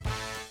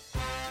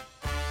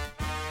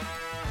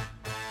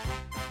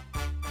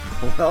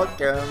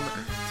Welcome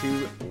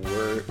to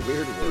Weird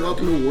World.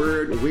 Welcome to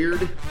Weird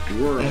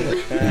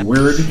World.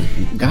 Weird.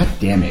 God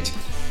damn it.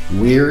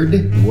 Weird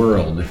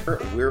World.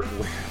 Weird World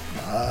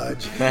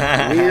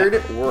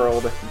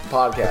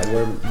podcast.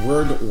 Weird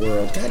World.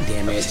 God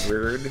damn it.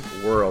 Weird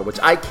World, which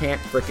I can't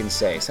frickin'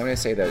 say. Somebody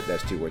say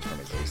that's 2 words for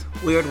me, please.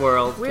 Weird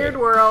World. Weird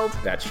World.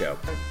 That show.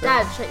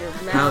 Dad, shut your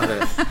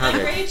mouth. How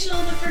the Rachel,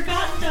 the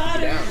forgotten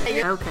daughter.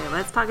 Yeah. Okay,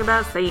 let's talk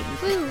about Satan.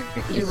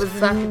 He was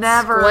fucking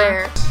never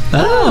square.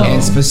 Oh.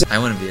 And I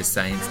want to be a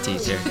science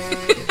teacher.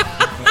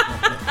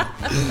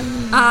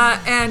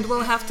 And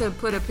we'll have to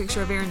put a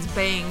picture of Aaron's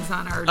bangs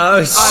on our. Oh,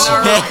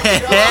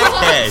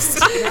 yes.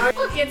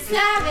 Fucking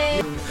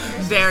savage.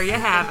 There you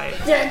have it.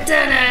 Dun,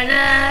 dun, dun,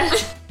 dun.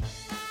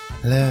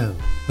 hello.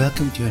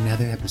 Welcome to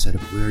another episode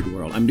of Weird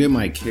World. I'm doing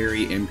my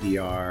Carrie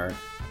NPR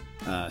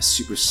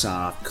super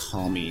soft,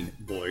 calming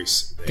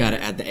voice.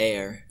 Gotta add the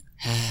air.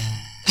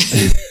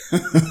 I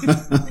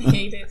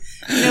hate it.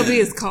 Nobody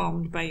is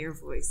calmed by your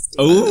voice.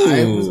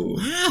 Oh,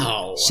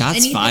 Wow.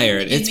 shots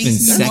fired. It's been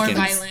seconds.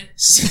 More violent.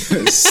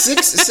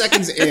 6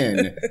 seconds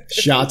in,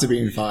 shots are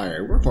being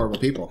fired. We're horrible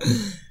people.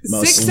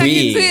 6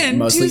 seconds in,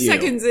 mostly 2 you.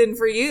 seconds in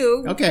for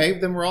you. Okay,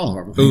 then we're all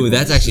horrible people. Ooh,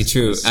 that's actually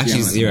true. Let's be Actually,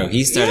 honest 0. about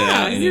He it. started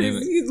out. And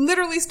you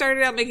literally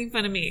started out making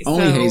fun of me.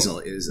 Only so Hazel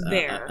is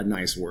there. a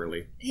nice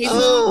whirly.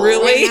 Hazel,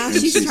 really? Right now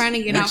she's trying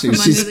to get out from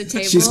Actually, under the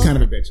table. She's kind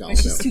of a bitch but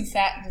also. she's too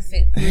fat to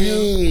fit through.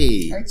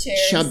 Hey, Her chairs.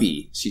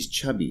 chubby. She's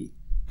chubby.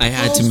 I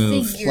had to Full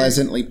move. figure.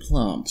 Pleasantly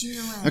plump. Do you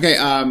know what? Okay,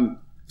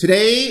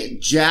 today,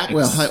 Jack,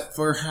 first,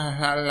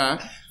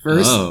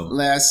 Oh.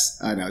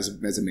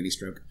 that's a mini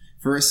stroke.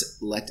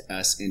 First, let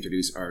us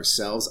introduce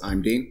ourselves.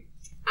 I'm Dean.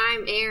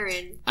 I'm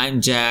Aaron. I'm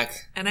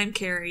Jack. And I'm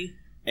Carrie.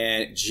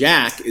 And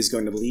Jack is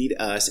going to lead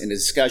us in a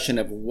discussion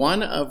of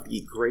one of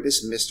the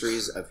greatest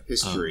mysteries of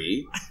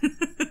history,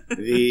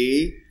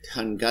 the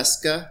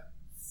Tunguska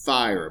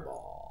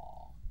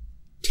Fireball.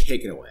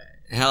 Take it away.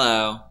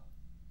 Hello.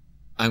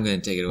 I'm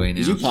going to take it away now.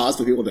 Did you pause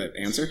for people to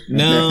answer?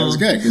 No. That was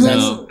good. 'Cause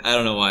No, I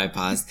don't know why I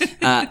paused.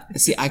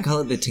 See, I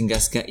call it the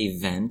Tunguska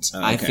event. Oh,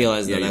 I okay. feel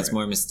as though Yeah, you're that's right.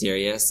 more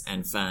mysterious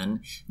and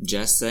fun.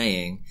 Just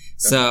saying.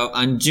 So,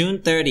 on June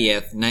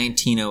 30th,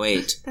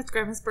 1908. That's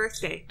Grandma's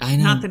birthday. I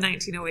know. Not the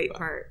 1908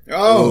 part.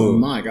 Oh,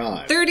 my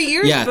God. 30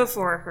 years Yeah.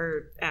 before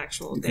her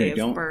actual day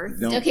of birth.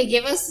 Don't. Okay,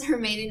 give us her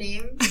maiden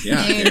name.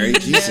 Yeah, and Carrie, the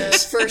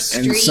Jesus. first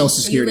And street Social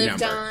Security you lived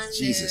number. on.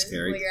 Jesus, and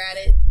Carrie. while you're at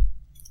it.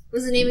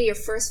 What's the name of your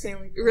first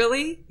family?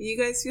 Really? You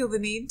guys feel the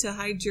need to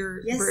hide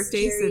your Yes,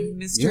 birthdays Carrie. and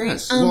mysteries?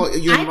 Yes. Well,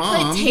 your I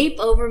mom. put tape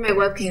over my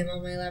webcam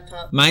on my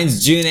laptop.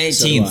 Mine's June So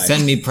 18th. do I.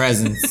 Send me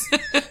presents.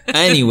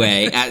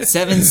 Anyway, at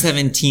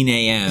 7:17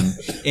 a.m.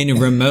 in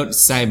remote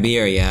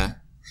Siberia,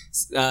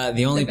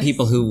 the only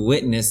people who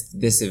witnessed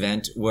this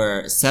event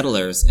were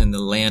settlers in the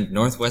land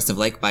northwest of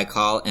Lake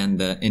Baikal and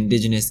the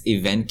indigenous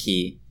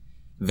Evenki.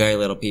 Very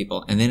little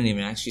people. And they didn't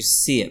even actually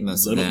see it,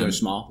 most of Little, them. they're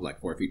small,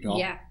 like 4 feet tall.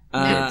 Yeah.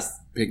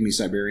 Pygmy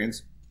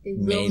Siberians.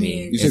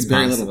 Maybe. You said It's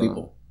very possible. little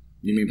people.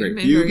 You mean very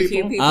Very few few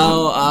people? people.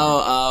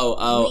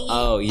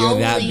 Oh, you're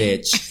that Only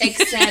bitch.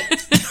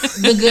 Accept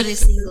the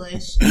goodest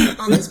English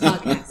on this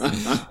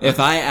podcast. If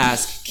I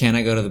ask, can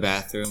I go to the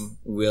bathroom?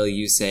 Will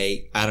you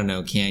say, I don't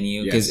know, can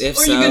you? Because Yes. if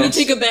Or so... you're gonna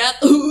take a bath?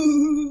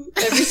 Ooh,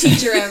 every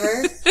teacher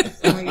ever.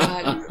 Oh my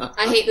god,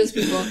 I hate those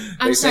people.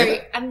 I'm They say sorry,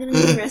 I'm gonna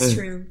go to the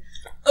restroom.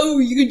 Oh,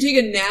 you can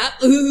take a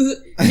nap? Ooh.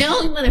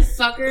 No,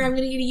 motherfucker, I'm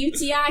gonna get a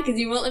UTI because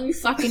you won't let me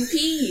fucking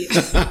pee.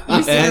 That's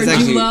Mr.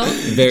 actually Dulo.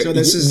 very, So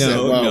this is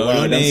no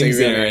don't names,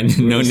 say Aaron.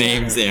 No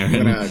names, I'm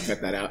Aaron. gonna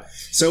cut that out.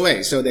 So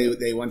wait, so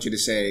they want you to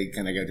say,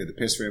 "Can I go to the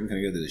piss room? Can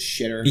I go to the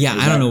shitter?" Yeah,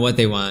 Is I don't that- know what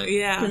they want. I don't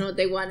Yeah. know what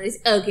they want. Is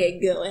okay,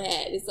 go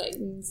ahead. It's like,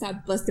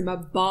 stop busting my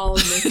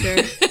balls, mister.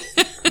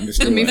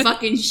 Mr. Let me What?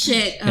 fucking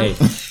shit. Hey,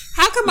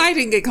 How come I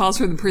didn't get calls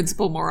from the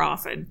principal more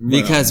often?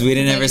 because we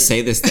didn't ever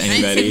say this to I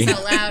didn't say anybody. this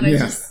out loud. I Yeah.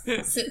 just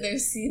sit there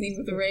seething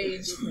with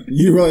rage.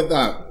 You really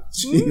thought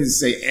she didn't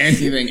say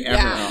anything ever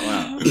Yeah.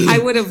 out loud. I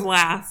would have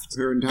laughed.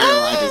 Her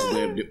entire life has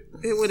lived.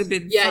 It would have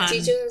been Yeah, fun.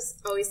 teachers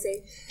always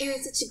say,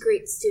 Erin's such a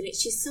great student.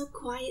 She's so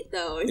quiet,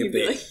 though. And If you'd be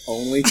they like,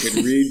 only could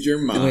read your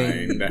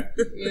mind.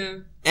 yeah.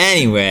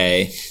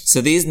 Anyway,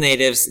 so these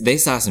natives, they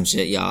saw some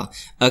shit, y'all.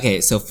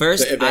 Okay, so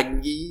first, The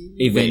Evenki.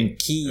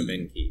 Evenki.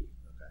 Evenki. Okay.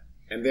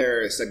 And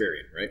they're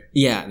Siberian, right?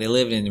 yeah, they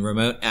lived in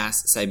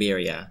remote-ass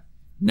Siberia.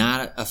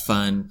 Not a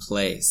fun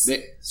place.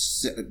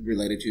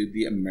 Related to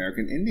the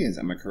American Indians,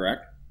 am I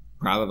correct?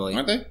 Probably.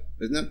 Aren't they?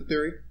 Isn't that the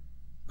theory?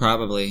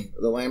 Probably.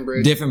 The land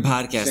bridge? Different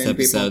podcast Same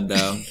episode, people?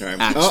 though. Okay.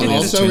 Actually, as it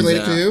also turns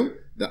related out. to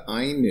the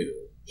Ainu.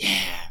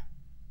 Yeah.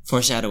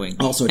 Foreshadowing.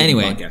 Also a different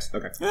Anyway. podcast.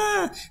 Okay.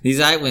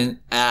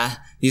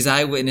 These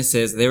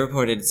eyewitnesses, they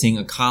reported seeing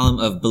a column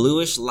of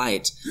bluish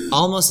light,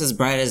 almost as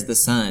bright as the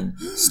sun,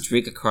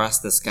 streak across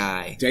the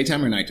sky.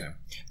 Daytime or nighttime?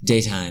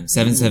 Daytime,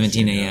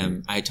 7:17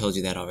 a.m. I told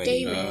you that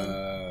already. David.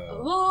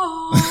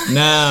 Oh.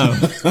 No.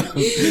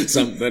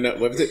 Something. What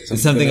was it?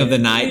 Something of the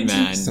night,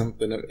 man.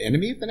 Something of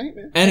enemy of the night,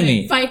 man.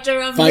 Enemy.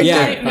 Fighter of Fighter, the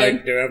Yeah. night, man.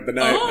 fighter of the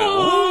night.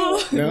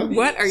 Oh. No.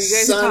 What are you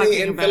guys Sunny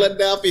talking in about?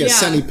 Philadelphia. Yeah.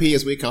 Sunny P,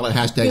 as we call it.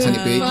 Hashtag Sunny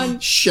P. Fun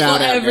Shout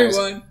for out, guys.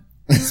 everyone.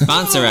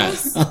 Sponsor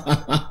us.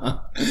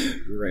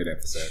 Great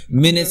episode.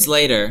 Minutes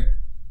later,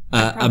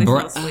 a Probably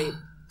fell asleep.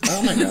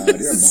 Oh my god, you're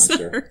a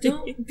monster.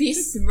 Don't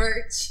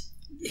besmirch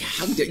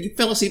How dare you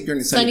fell asleep during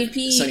the Sunny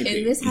P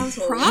in this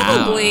household.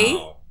 Probably.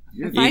 Wow.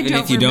 If I even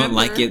if you don't remember.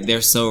 like it,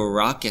 they're so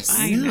raucous.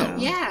 I know.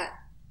 Yeah.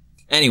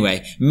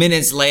 Anyway,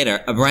 minutes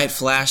later, a bright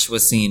flash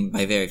was seen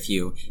by very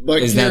few.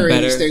 But Is that Carrie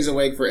better? stays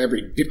awake for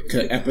every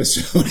Ditka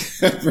episode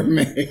ever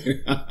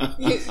made.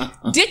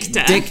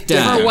 Dicta.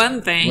 Dicta. For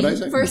one thing. What'd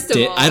I say? First of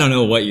all, I don't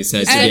know what you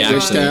said to And- be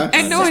actually. Dicta.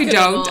 And no, I Second of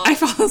don't. all- I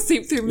fall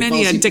asleep through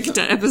many a fall asleep-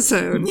 Dicta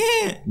episode.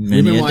 Yeah, We've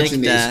many been a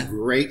watching dicta. this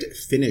great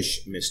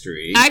Finnish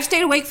mystery. I've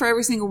stayed awake for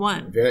every single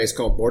one. It's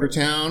called Border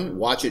Town.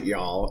 Watch it,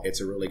 y'all.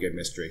 It's a really good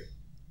mystery.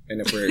 And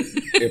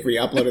if we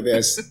uploaded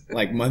this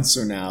like months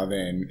from now,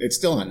 then it's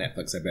still on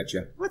Netflix. I bet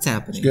you. What's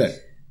happening? Good.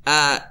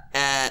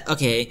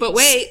 Okay. But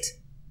wait,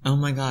 Oh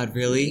my God!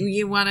 Really?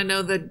 you want to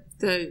know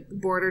the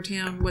border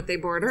town, what they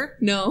border?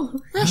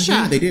 no. Russia.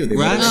 Yeah, they do. They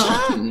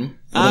Russia? Mhm.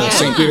 Oh.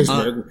 St.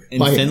 Petersburg In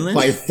by, Finland?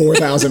 by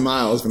 4,000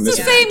 miles from It's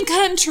this. the same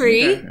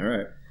country. Okay, all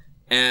right.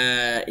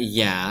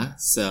 Yeah.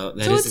 So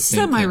that So is the it's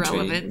same country,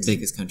 semi-relevant.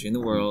 biggest country in the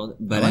world.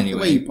 But I like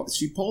anyway, the way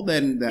she pulled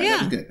that. That Yeah.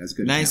 was good. That's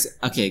good. nice.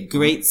 Okay,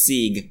 great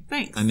Sieg.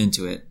 Thanks. I'm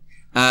into it.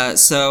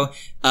 So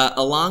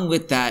along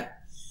with that,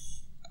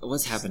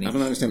 what's happening? I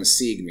don't understand what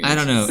Sieg means. I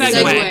don't know. Segue.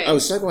 Segue. Oh,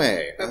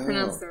 segue. But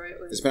pronounced the right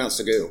way. It's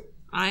pronounced Segoo.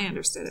 I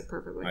understood it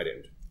perfectly. I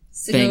didn't.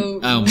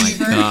 Oh my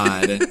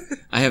God!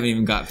 I haven't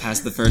even got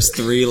past the first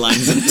 3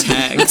 lines of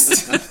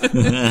text. Do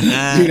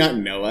you not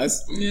know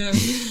us?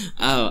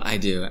 Oh, I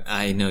do.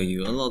 I know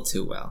you a little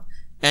too well.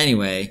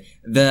 Anyway,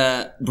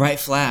 the bright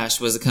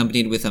flash was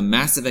accompanied with a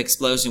massive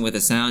explosion with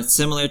a sound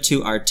similar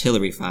to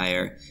artillery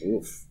fire.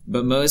 Oof.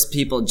 But most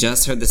people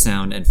just heard the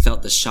sound and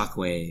felt the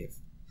shockwave.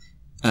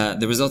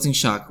 The resulting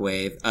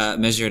shockwave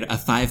measured a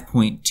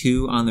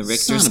 5.2 on the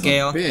Richter Son of a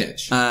scale.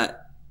 bitch.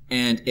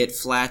 And it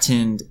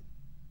flattened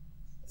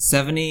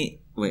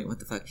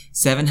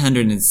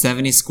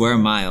 770 square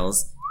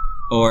miles,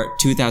 or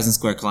 2,000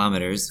 square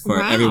kilometers for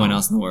Wow. everyone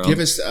else in the world. Give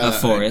us a a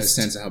forest.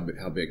 sense of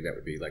how big that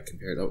would be, like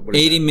compared to what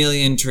is 80 that?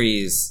 million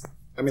trees.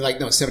 I mean, like,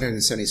 no,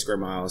 770 square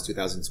miles,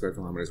 2,000 square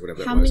kilometers,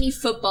 whatever How that was. many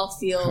football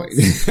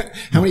fields?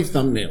 How many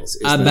thumbnails?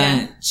 Is A that?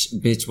 bench.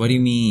 Bitch, what do you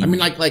mean? I mean,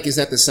 like, is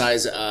that the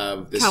size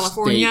of the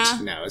California?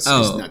 state? No, it's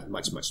Oh. not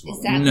much smaller.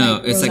 Is that No,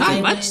 like it's Rhode like- Not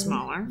Island? much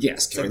smaller.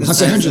 Yes, Carrie, the Los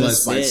size of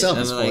Angeles the by state itself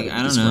of, is like, 450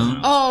 I don't square know.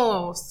 miles.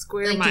 Oh,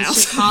 square Like in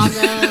miles.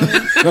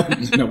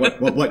 Chicago? No,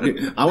 what?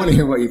 I want to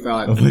hear what you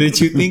thought. What did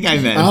you think I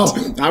meant?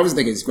 Oh, I was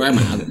thinking square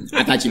miles.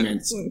 I thought you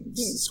meant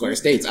square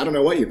states. I don't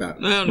know what you thought.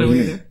 I don't know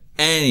either.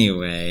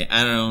 Anyway,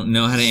 I don't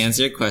know how to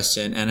answer your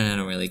question, and I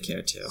don't really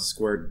care to.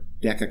 Square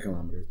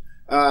decakilometers.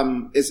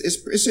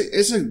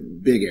 It's a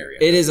big area.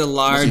 It is a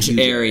large It's a huge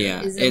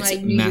area. Is it It's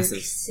like New massive.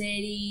 York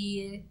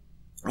City?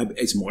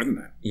 It's more than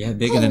that. Yeah,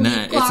 bigger than Holy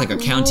that. It's like a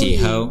county,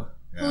 ho.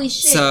 Holy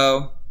shit.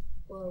 So,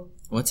 Whoa.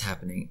 what's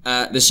happening?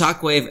 The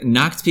shockwave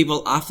knocked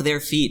people off their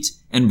feet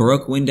and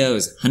broke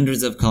windows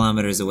hundreds of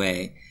kilometers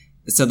away.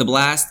 So the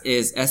blast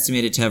is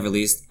estimated to have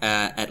released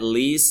at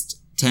least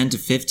 10 to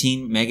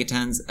 15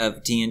 megatons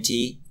of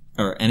TNT,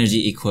 or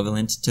energy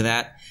equivalent to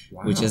that,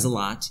 which is a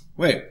lot.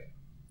 Wait,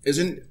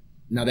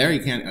 now there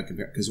you can't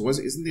compare, because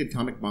isn't the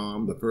atomic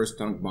bomb, the first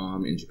atomic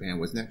bomb in Japan,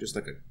 wasn't that just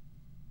like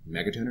a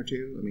megaton or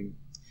two? I mean,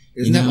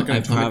 isn't that like an I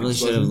atomic probably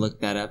should explosion? have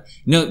looked that up.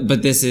 No,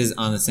 but this is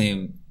on the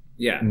same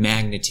Yeah.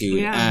 magnitude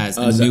Yeah. as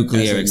Oh, a as a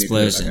nuclear nuclear,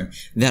 explosion. okay.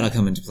 That'll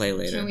come into play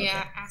later. Can we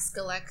ask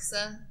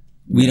Alexa?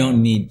 We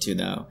don't need to,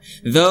 though.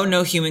 Though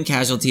no human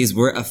casualties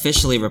were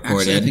officially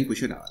reported. Actually, I think we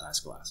should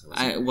ask Alexa.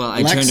 I turned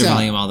Alexa. her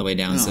volume all the way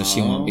down, so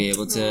she won't be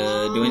able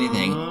to do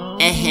anything.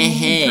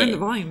 Turn the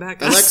volume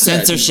back up. Alexa,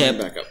 Censorship.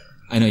 Back up.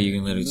 I know you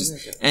can literally just.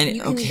 And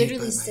You can okay, literally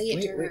bye-bye. say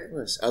it to her.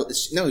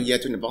 Chris. No, you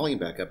have to turn the volume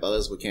back up,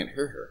 otherwise we can't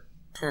hear her.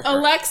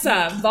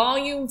 Alexa,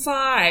 volume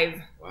 5.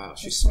 Wow,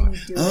 she's That's how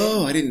smart. you do it.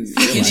 Oh, I didn't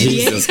realize.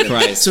 Jesus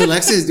Christ. So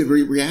Alexa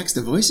reacts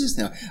to voices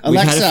now. We've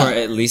had Alexa, it for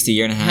at least a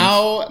year and a half.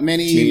 how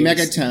many 2 years,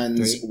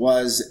 megatons 3.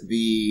 was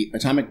the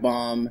atomic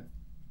bomb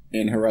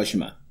in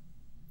Hiroshima?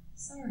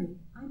 Sorry,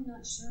 I'm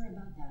not sure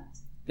about that.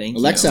 Thank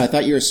Alexa, you. I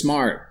thought you were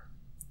smart.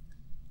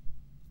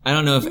 I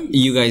don't know if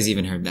you guys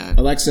even heard that.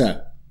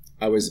 Alexa,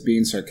 I was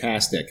being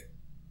sarcastic.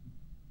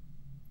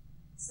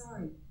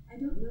 Sorry, I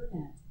don't know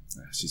that.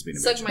 She's being a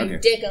Suck bitch. my Okay.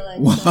 dick,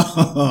 Alexa.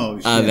 Whoa,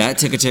 shit. That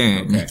took a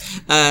turn. Okay.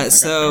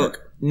 So,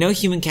 dark. no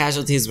human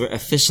casualties were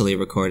officially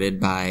recorded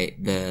by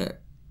the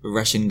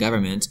Russian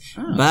government,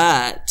 Oh.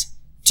 but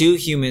 2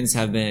 humans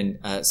have been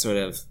sort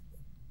of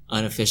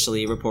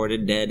unofficially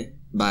reported dead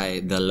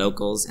by the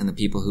locals and the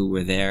people who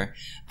were there.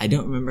 I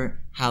don't remember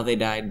how they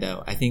died,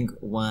 though. I think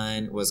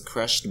one was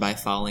crushed by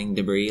falling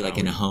debris, like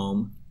in a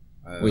home,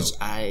 Oh.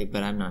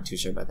 but I'm not too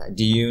sure about that.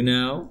 Do you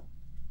know?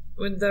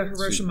 With the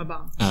Hiroshima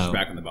bomb. Oh,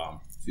 Back on the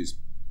bomb. She's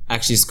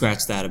actually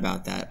scratch that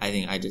about that. I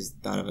think I just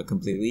thought of a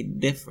completely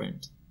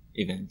different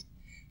event.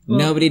 Well-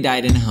 Nobody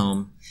died in a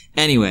home.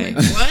 Anyway,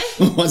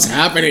 What? What's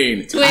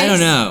happening? I don't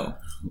know.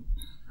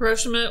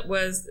 Hiroshima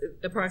was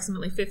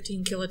approximately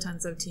 15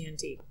 kilotons of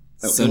TNT.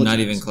 Oh, So not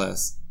kilotons. even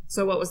close.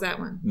 So what was that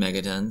one?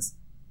 megatons,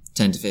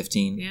 10 to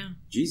 15. Yeah.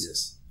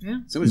 Jesus. Yeah.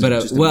 So it was But,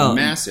 just a well-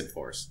 massive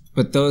force.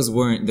 But those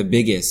weren't the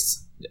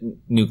biggest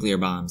nuclear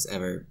bombs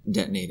ever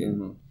detonated.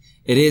 Mm-hmm.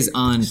 It is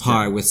on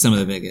par with some of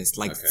the biggest,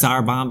 like Okay.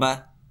 Tsar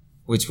Bomba,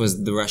 which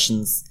was the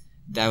Russians.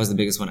 That was the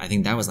biggest one. I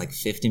think that was like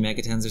 50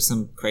 megatons or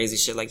some crazy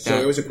shit like So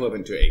that. it was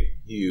equivalent to a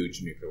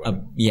huge nuclear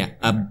weapon.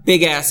 a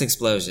big ass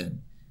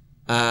explosion.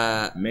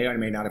 May or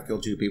may not have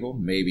killed 2 people.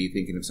 Maybe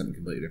thinking of something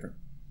completely different.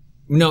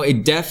 No,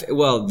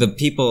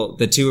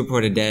 the 2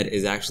 reported dead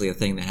is actually a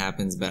thing that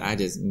happens, but I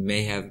just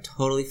may have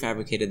totally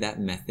fabricated that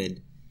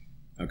method.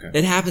 Okay.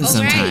 It happens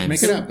All right. sometimes.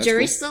 Make it up. That's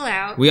Jury's cool. still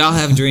out. We all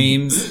have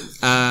dreams.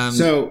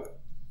 So,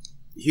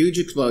 huge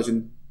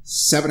explosion,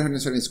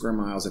 770 square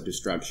miles of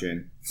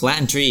destruction,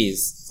 Flatten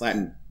trees.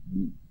 flattened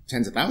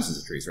tens of thousands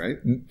of trees, right?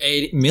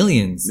 80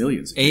 millions.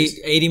 Millions of trees.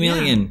 80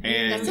 million.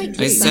 And, That's like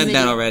I so said many-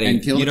 that already.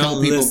 and killed You a couple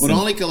don't people, listen. but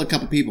only killed a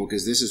couple people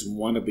because this is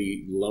one of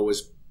the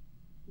lowest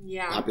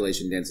Yeah.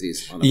 population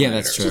densities on the Yeah,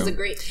 planet that's Earth. true. Which is a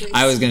great place.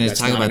 I was going to That's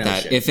talk not about an that.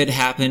 ocean. If it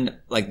happened,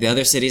 like the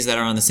other cities that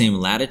are on the same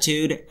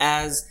latitude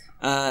as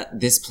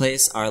this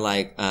place are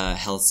like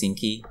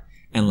Helsinki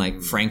and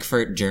like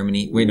Frankfurt,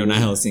 Germany. Wait, no, not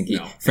Helsinki.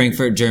 No.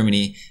 Frankfurt,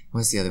 Germany.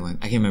 What's the other one?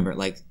 I can't remember.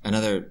 Like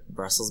another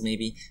Brussels,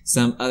 maybe.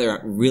 Some other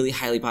really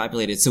highly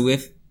populated. So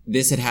if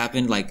this had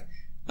happened like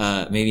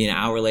maybe an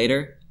hour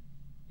later,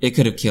 it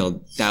could have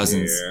killed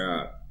thousands,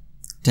 Yeah.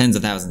 tens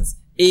of thousands,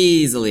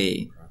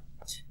 easily.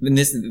 And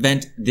this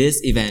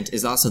event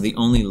is also the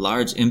only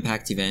large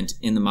impact event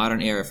in the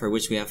modern era for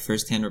which we have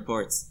first-hand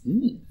reports,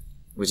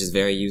 which is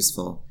very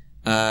useful.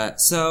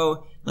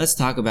 So let's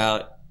talk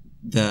about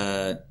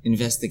the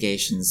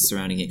investigations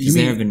surrounding it, You because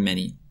there mean- have been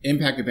many.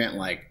 Impact event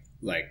like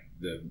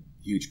the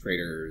huge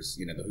craters,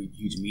 the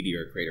huge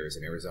meteor craters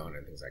in Arizona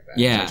and things like that.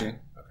 Yeah. Is that what you mean?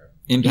 Okay.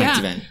 Impact Yeah.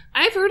 event.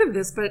 I've heard of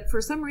this, but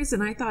for some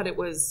reason I thought it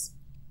was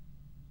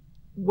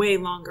way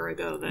longer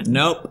ago than.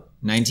 Nope.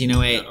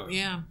 1908.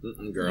 Yeah.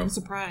 Girl. I'm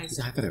surprised.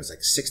 I thought it was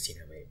like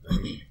 1608. But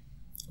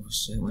Oh,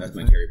 shit, what that's the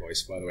my fuck? Carrie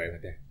voice, by the way,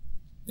 right there.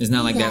 It's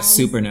not like that Guys.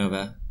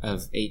 supernova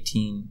of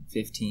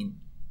 1815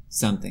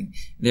 something.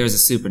 There was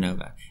a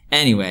supernova.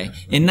 Anyway,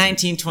 in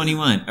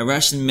 1921, a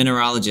Russian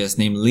mineralogist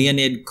named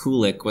Leonid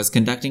Kulik was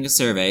conducting a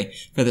survey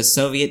for the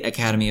Soviet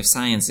Academy of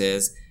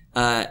Sciences.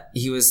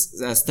 He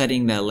was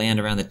studying the land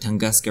around the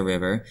Tunguska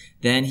River.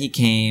 Then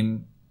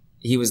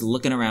he was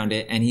looking around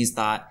it, and he's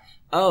thought,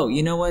 oh,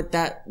 you know what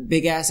that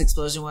big-ass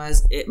explosion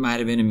was? It might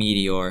have been a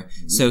meteor.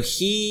 So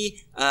he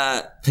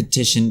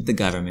petitioned the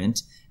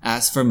government,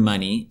 asked for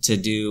money to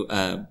do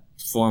a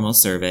formal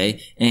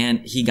survey, and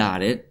he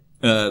got it.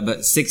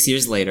 But 6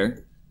 years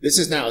later... This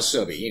is now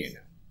Soviet Union now,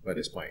 by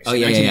this point. Oh,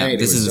 yeah, yeah, yeah. 1998,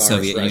 This it was is the Tsarist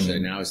Soviet Russia,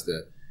 Union. Now it's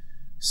the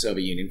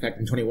Soviet Union. In fact,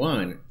 in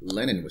 21,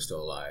 Lenin was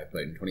still alive,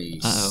 but in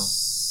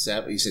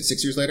 27, you said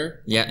 6 years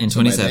later? Yeah, in So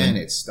by 27. then,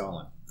 it's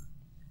Stalin.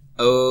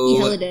 Oh, He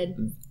hella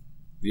dead.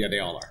 Yeah, they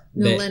all are.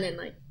 No, They- Lenin,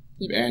 like,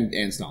 he did.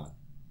 And Stalin.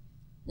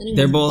 Lenin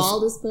they're was both-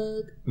 bald as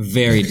fuck.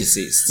 very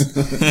deceased.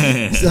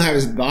 Still have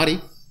his body.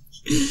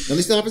 Don't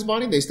they still have his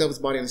body? They still have his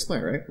body on display,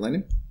 right?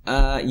 Lenin?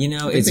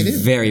 It's they do.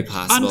 very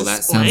possible. On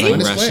That sounds display? like On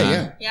display,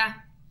 Russia. yeah. Yeah.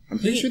 I'm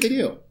pretty sure they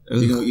do.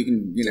 Ugh. You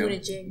can, Doing a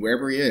jig.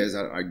 wherever he is,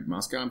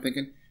 Moscow, I'm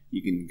thinking,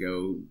 you can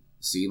go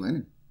see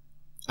Lenin.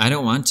 I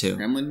don't want to.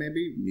 Kremlin,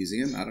 maybe?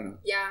 Museum? I don't know.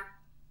 Yeah.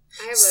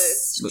 I have a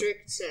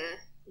strict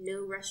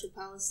no Russia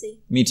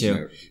policy. Me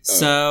too.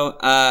 So,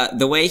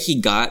 the way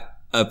he got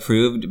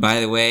approved,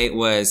 by the way,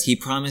 was he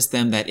promised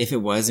them that if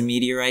it was a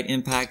meteorite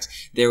impact,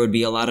 there would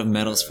be a lot of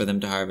metals for them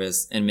to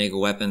harvest and make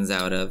weapons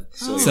out of.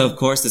 Oh. So, of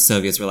course, the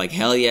Soviets were like,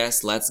 hell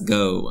yes, let's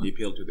go. He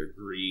appealed to their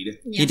greed.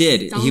 He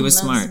did. Stalin He was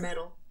loves smart.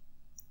 Metal.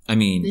 I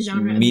mean, The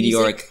genre of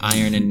meteoric music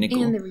iron and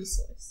nickel. And the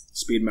resource.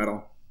 Speed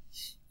metal.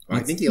 Well,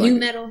 I think he New liked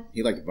metal.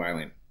 He liked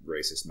violent,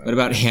 racist metal. What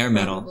about hair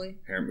metal? Probably.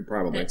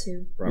 Probably. That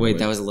too. Probably. Wait,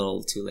 that was a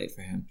little too late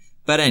for him.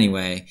 But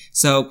anyway,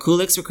 so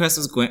Kulik's request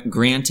was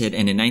granted,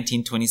 and in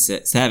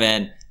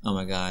 1927, oh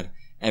my god,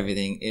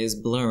 everything is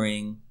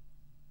blurring.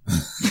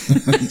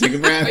 Take a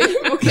breath.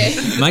 Okay.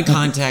 My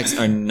contacts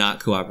are not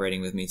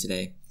cooperating with me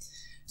today.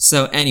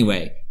 So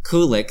anyway,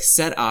 Kulik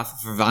set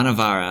off for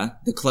Vanavara,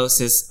 the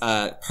closest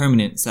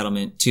permanent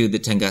settlement to the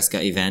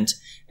Tunguska event,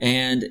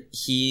 and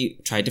he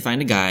tried to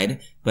find a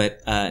guide,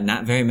 but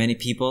not very many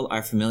people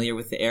are familiar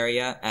with the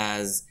area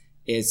as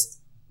it's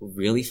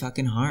really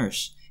fucking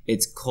harsh.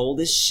 It's cold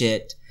as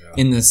shit. Yeah.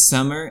 In the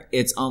summer,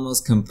 it's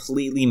almost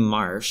completely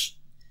marsh.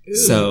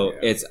 So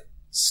Yeah. it's,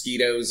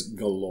 Mosquitoes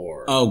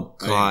galore. oh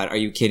god, are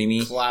you kidding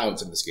me?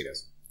 Clouds of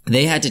mosquitoes.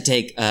 They had to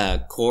take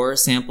core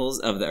samples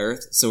of the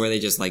earth, so where they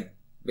just like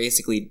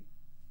basically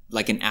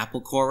like an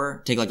apple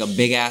corer, take like a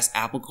big ass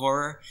apple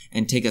corer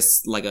and take a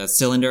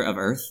cylinder of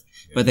earth,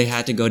 but they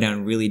had to go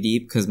down really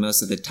deep because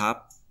most of the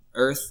top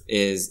earth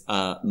is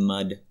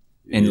mud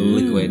and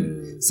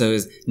liquid. So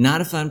it's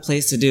not a fun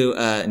place to do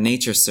a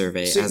nature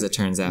survey, See, as it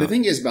turns out. The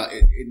thing is about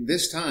in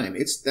this time,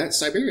 it's that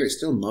Siberia is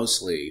still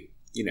mostly,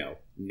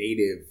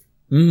 native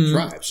Mhm.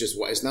 tribes. Just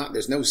it's not.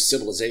 There's no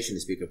civilization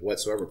to speak of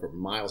whatsoever for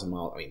miles and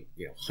miles. I mean,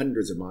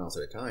 hundreds of miles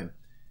at a time.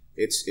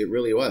 It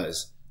really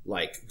was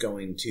like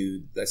going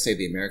to, let's say,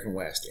 the American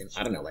West in,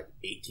 I don't know, like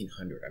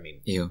 1800. I mean,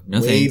 Ew,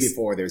 no way thanks.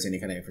 before there's any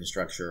kind of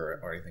infrastructure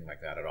or anything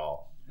like that at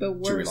all But to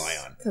worse, rely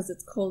on. because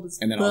it's cold as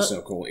And then fuck.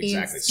 also cold,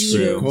 exactly. And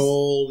Super True.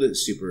 cold,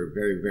 super,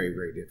 very, very,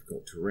 very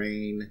difficult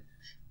terrain.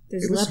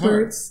 There's It was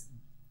leopards.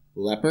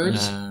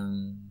 Leopards? Yeah.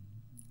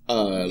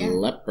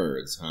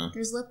 Leopards, huh?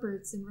 There's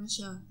leopards in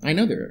Russia. I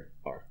know there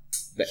are.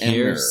 The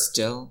Here Emir.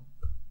 still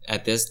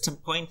at this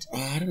point. Oh,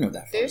 I don't know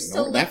that far. There's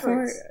still that far,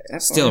 leopards. that far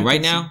Still, I right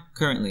think so. now,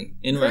 currently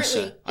in Currently,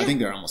 Russia. I think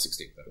they're almost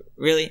extinct, though.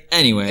 Really? They're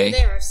Anyway,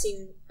 there. I've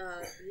seen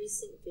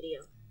recent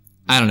video.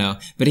 I don't know,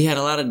 but he had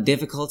a lot of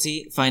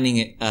difficulty finding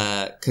it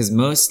because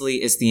mostly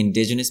it's the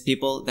indigenous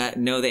people that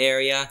know the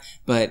area,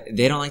 but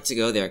they don't like to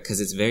go there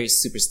because it's very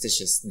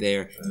superstitious.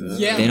 They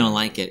don't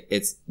like it.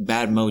 It's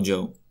bad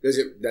mojo.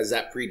 Does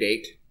that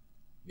predate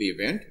the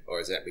event, or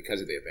is that because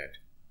of the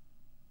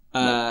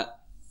event?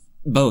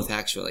 Both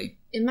actually.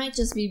 It might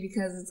just be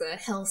because it's a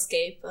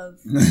hellscape of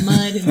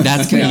mud and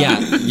That's snow.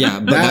 yeah,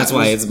 but that's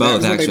why it's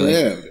both that was where actually.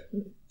 they lived.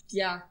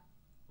 Yeah.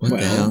 What the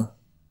Well, hell?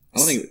 I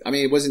don't think. I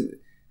mean, it wasn't.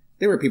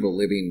 There were people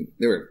living.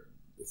 There were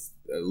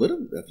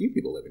a few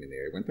people living in the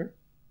area, weren't there?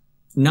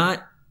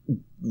 Not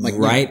Like,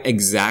 right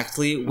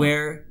exactly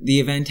where the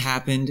event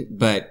happened,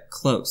 but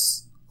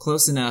close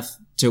enough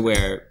to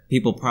where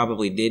people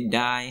probably did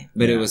die,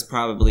 but it Yeah. was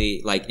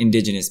probably like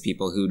indigenous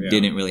people who Yeah.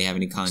 didn't really have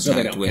any So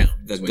they contact don't with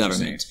count, the is what you're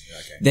government. saying.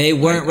 Okay. They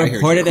weren't I hear you.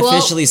 reported Quote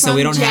officially, so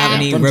we from don't have Jack.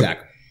 any. From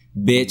Jack.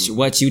 Bitch,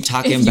 what you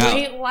talking If about?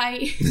 you ain't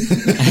white.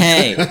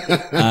 Hey,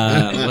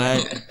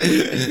 what?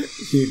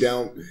 You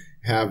don't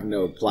have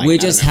no plight. We I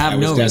don't just know. have I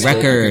was no desperate. I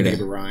record. could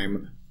think of a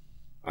rhyme.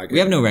 We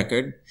have no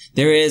record.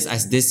 There is. I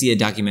did see a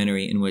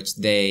documentary in which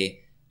they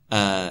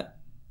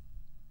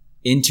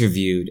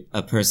interviewed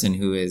a person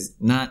who is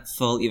not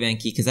full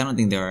Evenki, because I don't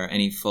think there are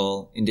any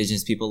full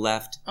indigenous people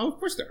left. Oh, of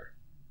course there are.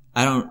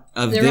 I don't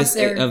of They're this up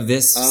there. of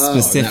this Oh,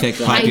 specific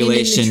not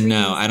population. hiding in the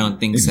No, trees. I don't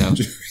think so.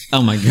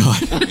 Oh my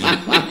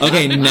god.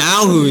 Okay,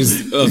 now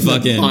who's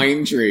fucking?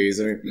 Pine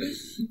trees.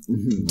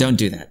 Don't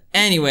do that.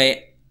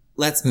 Anyway,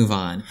 let's move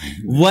on.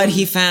 What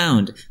he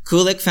found,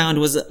 Kulik found,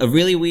 was a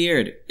really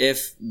weird.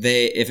 If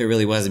it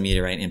really was a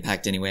meteorite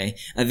impact anyway,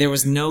 there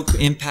was no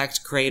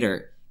impact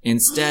crater.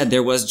 Instead,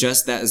 there was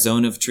just that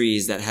zone of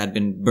trees that had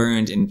been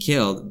burned and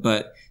killed,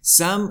 but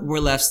some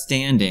were left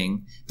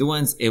standing.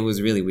 It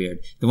was really weird.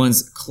 The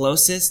ones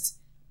closest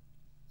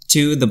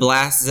to the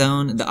blast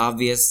zone, the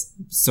obvious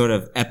sort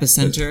of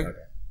epicenter,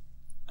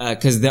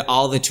 because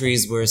all the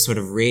trees were sort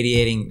of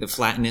radiating, the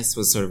flatness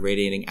was sort of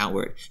radiating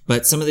outward.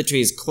 But some of the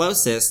trees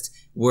closest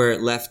were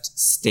left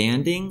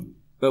standing,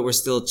 but were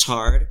still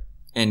charred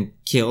and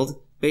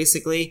killed,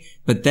 basically.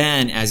 But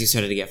then, as you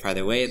started to get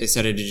farther away, they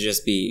started to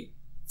just be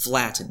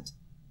flattened.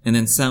 And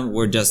then some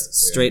were just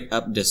straight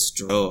up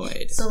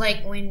destroyed. So,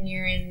 like when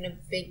you're in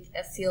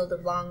a field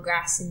of long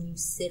grass and you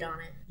sit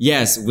on it.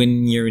 Yes,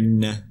 when you're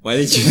in... Why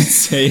did you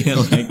say it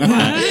like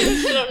that?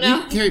 I don't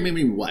know. Carrie,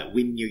 maybe what?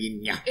 When you're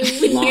in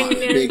When long, you're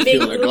in a big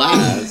field of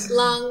glass.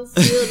 long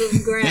field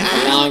of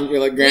grass. Long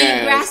field of When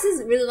grass. grass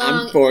is really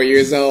long. I'm 4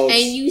 years old. and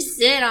you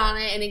sit on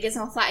it and it gets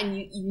all flat and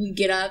you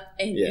get up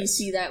and you Yes.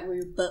 see that where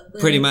your butt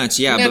Pretty much,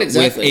 yeah, Not but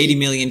exactly. with 80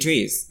 million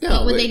trees.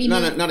 No, With but 80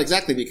 million. not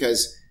exactly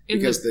because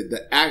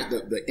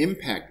the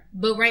impact.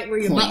 But right where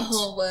your Point.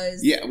 butthole was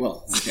Yeah,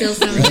 well, okay. still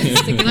something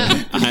sticking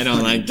up. I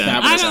don't like that. I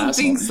Fabulous don't asshole.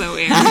 think so,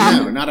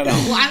 Aaron. No, not at all.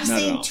 Well, I'm Not at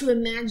saying all. to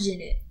imagine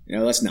it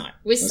No, let's not.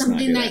 with Let's not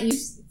something do that you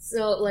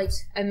so like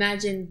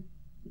imagine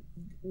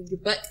your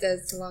butt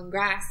does to long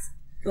grass,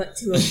 but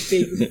to a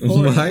big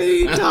forest. Why are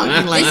you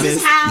talking like This this?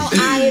 is how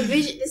I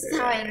envision. This is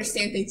how I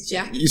understand things,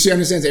 Jack. You see,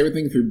 understands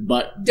everything through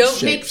butt.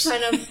 Don't make shapes.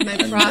 fun of my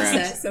And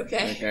process,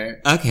 okay? Okay.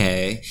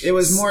 Okay. It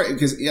was more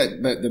because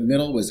but the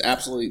middle was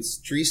absolutely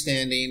tree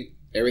standing.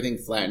 Everything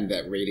flattened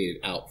that radiated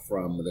out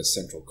from the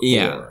central core.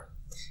 Yeah.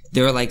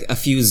 There were like a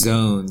few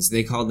zones.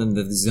 They called them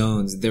the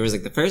zones. There was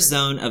like the first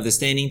zone of the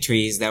standing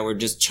trees that were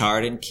just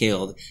charred and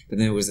killed. But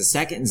then there was a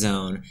second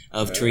zone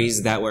of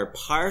trees that were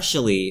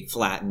partially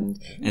flattened.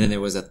 And then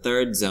there was a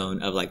third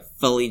zone of like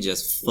fully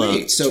just fucked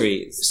Wait, so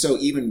trees.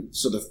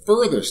 the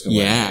furthest away,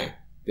 Yeah.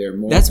 they're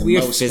more. That's the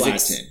weird most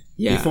physics. flattened.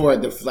 Yeah. Before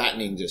the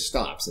flattening just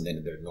stops and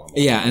then they're normal.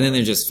 Yeah, and then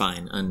they're just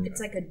fine. It's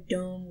like a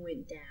dome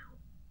went down.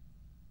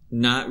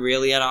 Not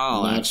really at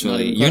all, Not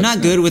actually. even You're close.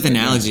 not good with Yeah,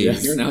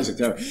 analogies. your analogies are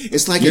terrible.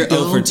 It's like You're a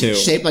dome 0 for 2.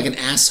 shaped like an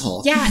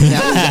asshole. Yeah.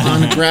 That was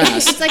on the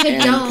grass. It's like a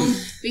And- dome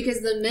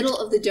because the middle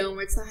of the dome,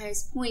 where it's the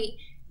highest point,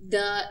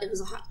 it was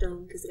a hot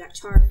dome because it got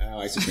charred. Oh,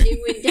 I see. It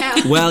went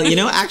down. Well,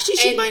 actually,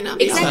 she And might not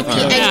be exactly, all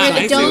that and far. Yeah, where I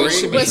the see dome where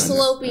she was means.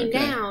 sloping Okay.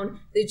 down,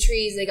 the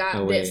trees they got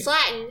Oh, a bit wait.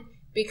 flattened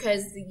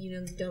because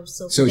the dome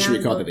sloped So down. should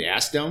we call it but the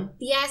ass dome?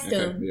 the ass Okay,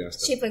 dome, the ass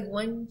dome. shaped like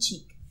one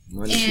cheek.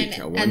 One And,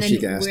 cheek, one and then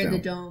cheek ass where dome. the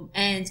dome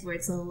ends, where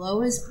it's the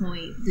lowest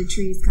point, the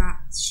trees got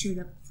straight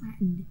up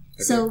flattened.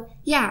 So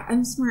yeah,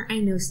 I'm smart. I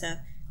know stuff.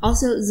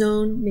 Also,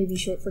 zone maybe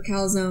short for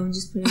calzone.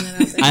 Just putting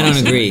that out there. I don't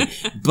agree.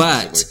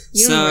 But,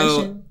 You know so,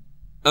 Russian.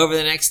 Over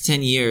the next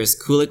 10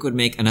 years, Kulik would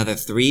make another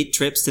 3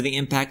 trips to the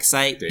impact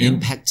site,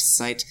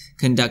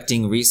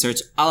 conducting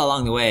research all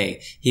along the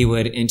way. He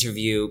would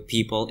interview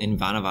people in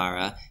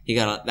Vanavara.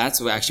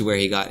 That's actually where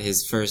he got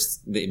his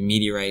the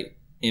meteorite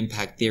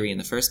impact theory in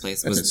the first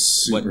place. That's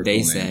was a what super they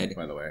cool said. name,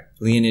 by the way.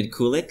 Leonid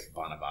Kulik?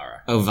 Vanavara.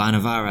 Oh,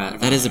 Vanavara.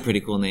 That is a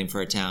pretty cool name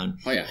for a town.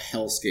 Probably a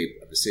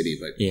hellscape of the city,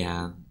 but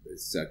Yeah.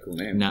 it's a cool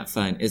name. Not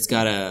fun. It's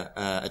got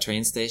a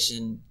train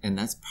station, and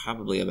that's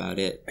probably about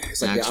it.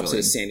 It's like the opposite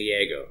of San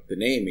Diego. The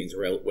name means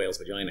whale's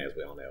vagina, as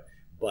we all know.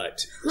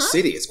 But the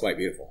city is quite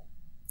beautiful.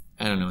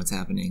 I don't know what's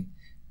happening.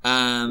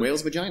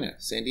 Whale's vagina,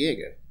 San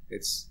Diego.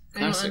 It's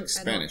classic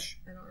Spanish.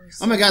 I don't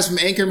Oh my God, it's from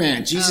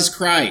Anchorman. Jesus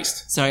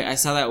Christ. Sorry, I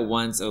saw that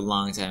once a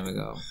long time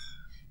ago.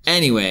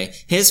 Anyway,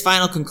 his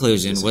final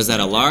conclusion was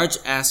that a large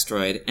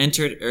asteroid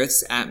entered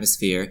Earth's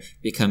atmosphere,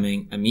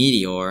 becoming a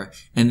meteor,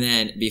 and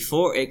then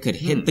before it could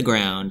hit the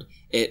ground,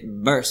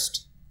 it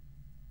burst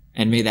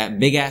and made that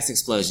big-ass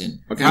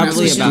explosion. Okay, that's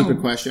a stupid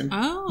question.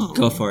 Oh.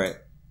 Go for it.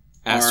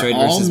 Asteroid Are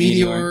all versus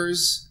meteor.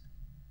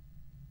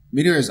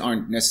 Meteors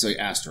aren't necessarily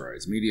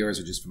asteroids. Meteors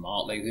are just from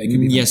all. They can be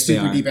from Yes, they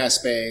super are. deep ass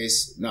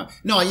space. No,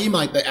 you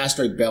might the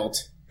asteroid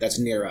belt that's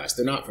near us.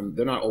 They're not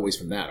always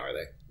from that, are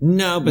they?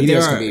 No, but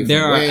Meteors can be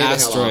there from are way the hell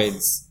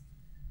asteroids.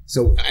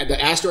 So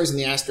the asteroids in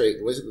the asteroid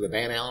was it the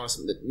Van Allen or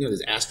something?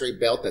 There's asteroid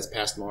belt that's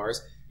past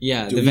Mars.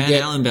 Yeah, Do the we Van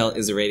get- Allen belt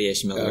is a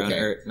radiation belt around Okay.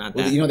 Earth, not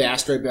Well, that. you know the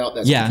asteroid belt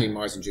that's Yeah. between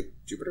Mars and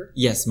Jupiter.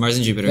 Yes, Mars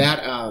and Jupiter. Does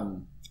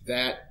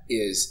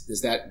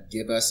that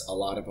give us a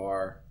lot of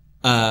our?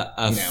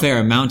 Fair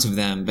amount of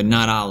them, but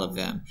not all of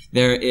them.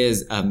 There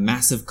is a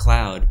massive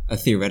cloud, a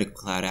theoretical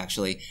cloud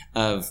actually,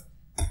 of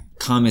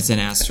comets and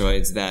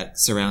asteroids that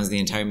surrounds the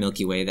entire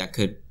Milky Way that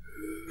could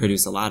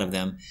produce a lot of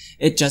them.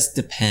 It just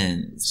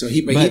depends. So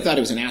he thought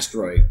it was an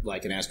asteroid,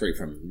 like an asteroid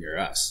from near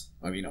us.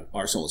 I mean,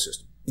 our solar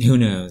system. Who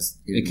knows?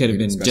 He It could have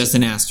didn't been just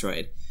an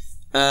asteroid.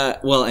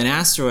 Well, an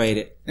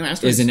asteroid No,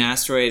 asteroids. is an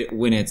asteroid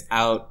when it's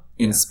out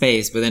in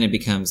space, but then it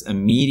becomes a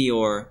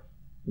meteor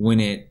when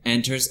it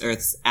enters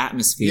Earth's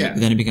atmosphere. Yeah.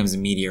 But then it becomes a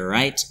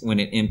meteorite when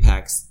it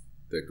impacts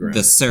the ground.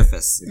 the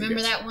surface.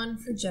 Remember that one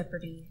for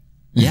Jeopardy?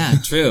 Yeah,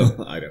 true.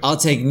 I don't. I'll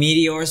take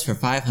meteors for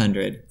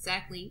 500.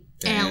 Exactly.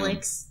 Damn.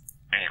 Alex.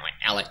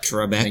 Alec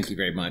Trebek. Thank you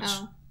very much.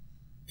 Oh.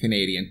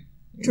 Canadian.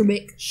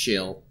 Trebek.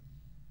 Shill.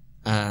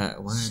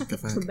 What the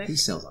fuck? He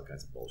sells all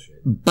kinds of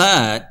bullshit.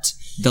 But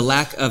the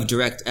lack of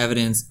direct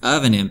evidence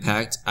of an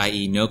impact,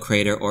 i.e. no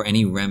crater or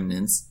any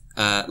remnants,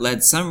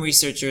 led some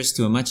researchers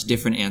to a much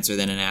different answer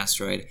than an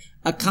asteroid.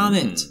 A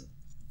comet,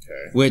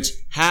 Okay. which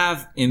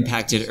have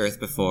impacted Earth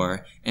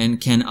before and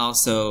can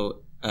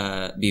also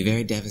be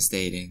very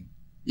devastating.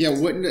 Yeah,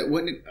 wouldn't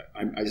it?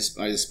 I just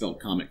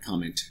spelled comment.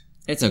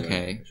 It's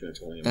okay. I should have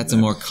told him That's that.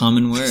 a more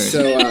common word.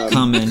 So,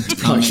 comment.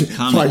 Probably should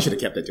have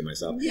kept that to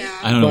myself. Yeah.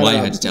 I don't know But, why you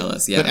had to tell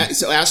us. Yeah. But,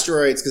 so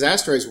asteroids, because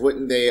asteroids,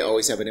 wouldn't they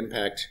always have an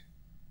impact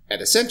at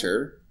a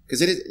center?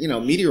 Because it is,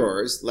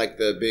 meteors like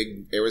the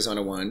big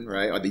Arizona one,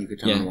 right, or the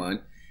Yucatan Yeah.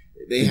 one.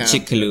 They The have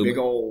Chicxulub. a big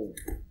old,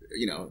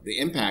 the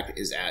impact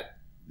is at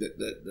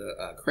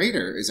the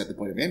crater is at the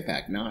point of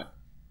impact, not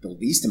the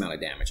least amount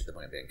of damage at the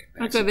point of impact.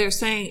 That's why they're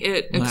saying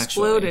it Well,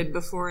 exploded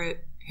before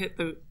it hit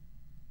the.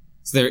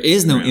 So there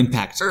is no Ground.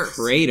 impact Earth.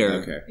 crater.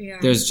 Okay. Yeah.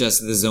 There's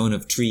just the zone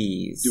of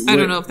trees. I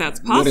don't know if that's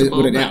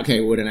possible. Would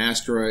but- an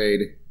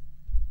asteroid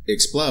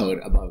explode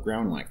above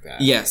ground like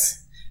that?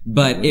 Yes,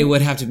 but it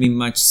would have to be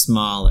much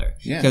smaller.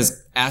 Yeah.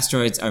 Because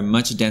asteroids are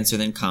much denser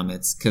than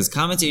comets. Because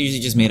comets are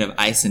usually just made of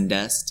ice and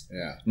dust,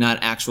 Yeah. not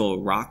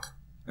actual rock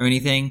or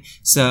anything.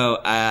 So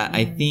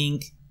I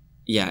think,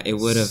 it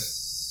would have.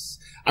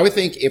 I would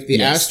think if the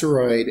Yes.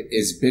 asteroid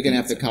is big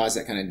enough to cause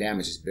that kind of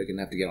damage, it's big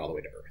enough to get all the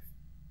way to Earth.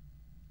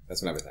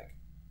 That's what I would think.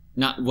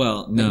 No,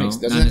 doesn't not that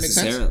make sense?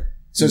 necessarily.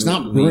 So it's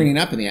not burning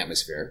up in the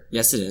atmosphere.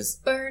 Yes, it is.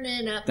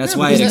 Burning up. That's No,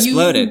 why it because you,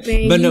 exploded.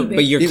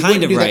 But you're It kind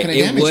wouldn't of do that right. kind of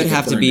It damage would if it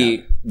have to burned be.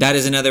 up. That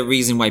is another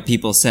reason why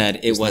people said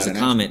it It's was not a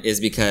an comet, is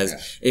because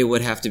it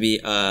would have to be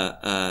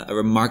a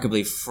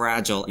remarkably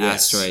fragile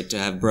Yes. asteroid to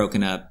have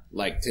broken up.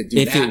 Like to do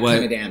If that it was-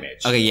 kind of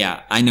damage. Okay,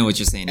 yeah, I know what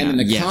you're saying. And now.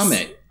 then the Yes,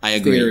 comet I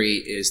agree. theory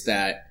is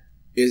that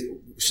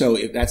so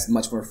if that's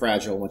much more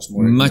fragile, much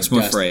more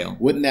dust, frail.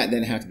 Wouldn't that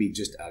then have to be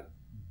just a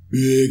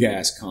big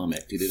ass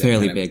comet to do that?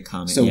 Fairly kind of- big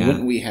comet. So yeah.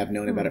 wouldn't we have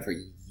known about it for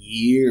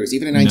years?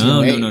 Even in No,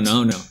 1908.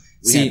 no.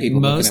 We had See, people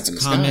looking up most in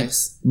the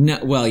comets. No,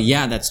 well,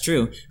 yeah, that's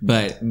true.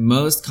 But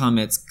most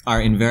comets are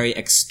in very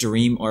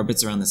extreme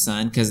orbits around the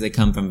sun because they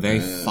come from very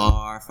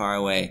far, far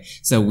away.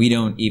 So we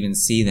don't even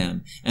see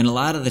them. And a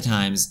lot of the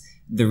times,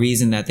 the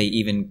reason that they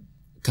even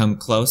come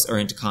close or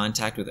into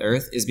contact with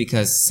Earth is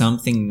because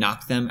something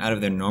knocked them out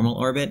of their normal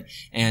orbit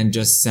and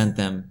just sent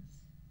them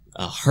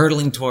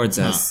hurtling towards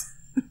us.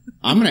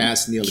 I'm going to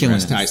ask Neil Killing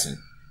deGrasse us. Tyson.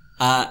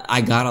 I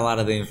got a lot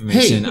of the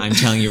information Hey. I'm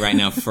telling you right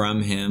now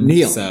from him.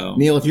 Neil, So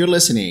Neil, if you're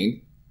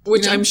listening,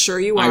 Which I'm sure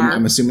you are.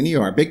 I'm assuming you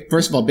are.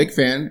 First of all, big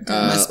fan,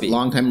 Must be.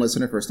 long-time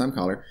listener, first-time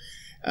caller.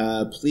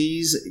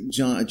 Please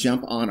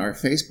jump on our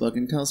Facebook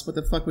and tell us what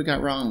the fuck we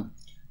got wrong.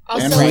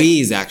 Also, And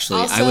please,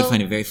 actually, I would also,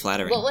 find it very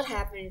flattering. what would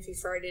happen if you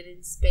farted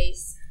in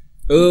space?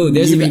 Ooh,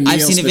 You mean I've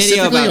Neil seen a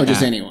video specifically about or just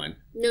that. anyone?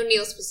 No,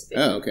 Neil specific.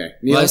 Oh, okay.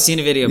 Well, I've seen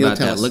a video Neil, about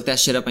tell that. us. Look that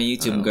shit up on I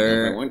YouTube, don't know if I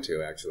girl. want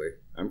to, actually.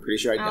 I'm pretty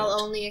sure I don't.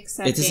 I'll only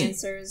accept It doesn't-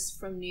 answers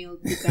from Neil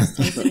deGrasse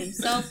Tyson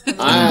himself. don't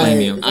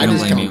blame you. I I don't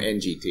just blame call him you.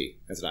 NGT.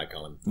 That's what I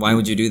call him. Why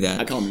would you do I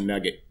that? call him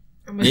Nugget.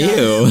 Oh my God.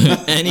 Ew.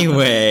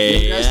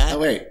 Anyway. Oh,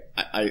 wait.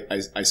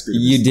 I screwed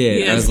You this. did.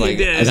 Yes, I was you like,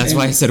 did. that's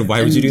why I said,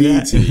 why would you do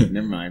that? NDT.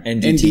 Never mind.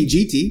 NDT.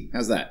 NDGT.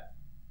 How's that?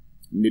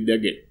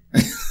 Nugget.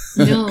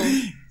 No.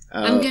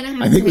 I'm gonna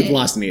have I think to- we've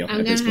lost Neil I'm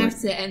at this gonna point.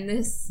 have to end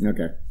this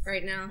Okay.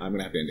 right now. I'm going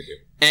to have to end it too.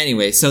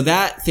 Anyway, so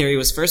that theory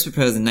was first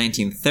proposed in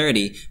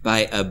 1930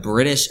 by a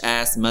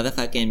British-ass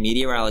motherfucking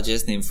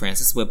meteorologist named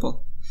Francis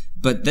Whipple.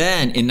 But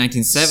then in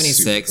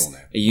 1976, Super cool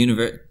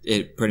name.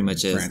 it pretty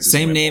much is. Francis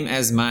Same Whipple. name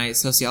as my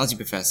sociology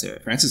professor.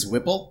 Francis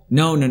Whipple?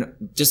 No,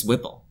 just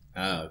Whipple.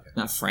 Oh, okay.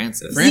 Not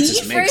Francis. Francis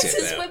The makes it,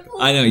 Francis though. Whipple?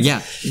 I know,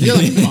 yeah. You're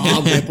like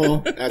Bob Whipple.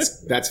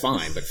 That's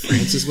fine, but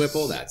Francis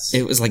Whipple, that's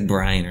It was like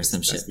Brian or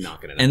some shit. that's not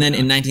gonna. And then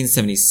in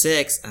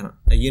 1976,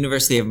 a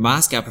University of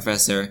Moscow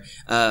professor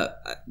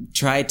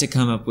tried to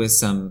come up with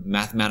some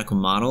mathematical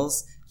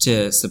models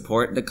to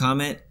support the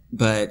comet,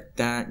 but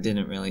that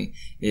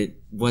it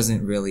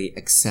wasn't really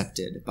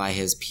accepted by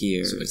his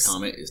peers. So the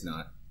comet is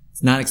not.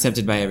 It's not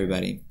accepted by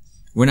everybody.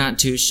 We're not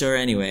too sure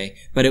anyway,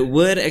 but it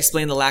would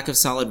explain the lack of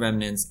solid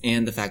remnants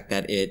and the fact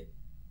that it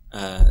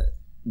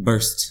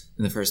burst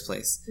in the first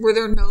place. Were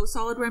there no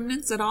solid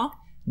remnants at all?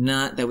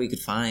 Not that we could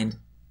find.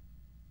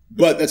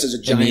 But that's such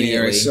a giant area.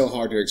 Immediately. It's so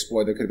hard to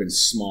explore. There could have been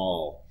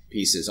small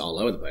pieces all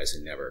over the place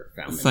and never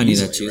found them. Funny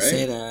easily, that you right?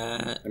 say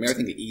that. I mean, I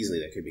think that easily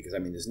that could be because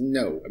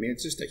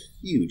it's just a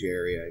huge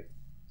area.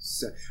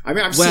 So, I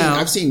mean, Well-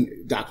 I've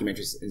seen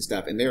documentaries and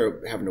stuff, and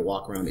they're having to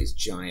walk around these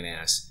giant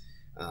ass.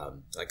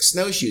 Like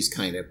snowshoes,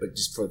 kind of, but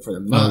just for the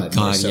mud, God,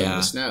 more so than yeah.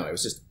 the snow. It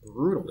was just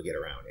brutal to get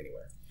around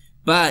anywhere.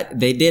 But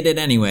they did it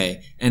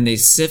anyway, and they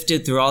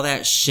sifted through all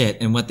that shit,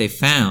 and what they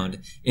found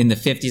in the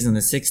 50s and the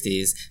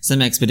 60s,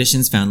 some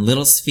expeditions found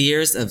little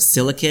spheres of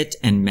silicate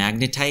and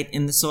magnetite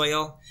in the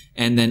soil,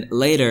 and then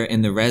later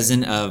in the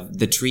resin of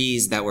the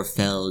trees that were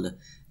felled.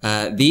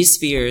 These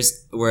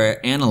spheres were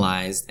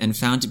analyzed and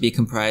found to be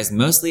comprised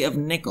mostly of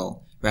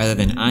nickel rather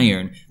than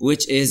iron,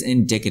 which is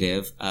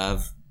indicative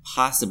of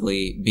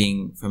possibly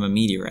being from a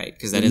meteorite,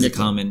 because that is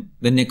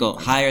the nickel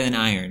higher than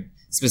iron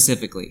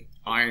specifically.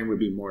 Iron would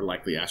be more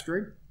likely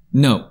asteroid.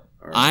 No,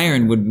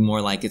 iron would be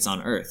more like it's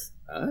on Earth.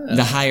 Ah.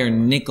 The higher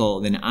nickel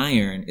than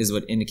iron is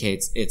what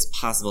indicates its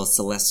possible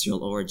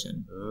celestial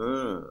origin,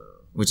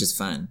 which is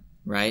fun,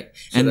 right?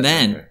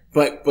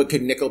 But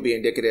could nickel be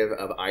indicative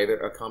of either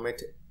a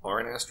comet or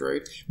an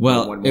asteroid? Or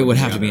Well, one it more would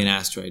than have the to be an other?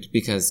 asteroid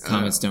because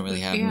comets don't really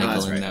have Yeah. nickel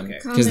That's in right, them okay.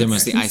 because they're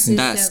Comets mostly ice and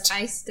consist dust. of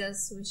ice,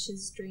 dust,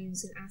 wishes,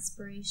 dreams, and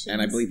aspirations.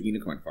 And I believe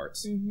unicorn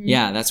farts. Mhm.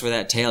 Yeah, that's where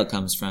that tail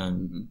comes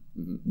from.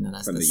 No,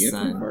 that's From the, the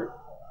unicorn sun. fart?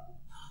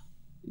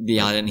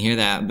 Y'all didn't hear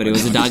that, but it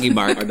was a doggy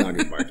bark. Our dog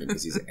is barking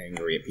because he's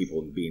angry at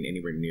people being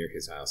anywhere near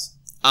his house.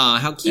 Aw,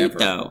 how cute Ever.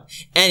 though.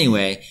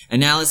 Anyway,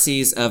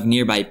 analyses of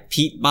nearby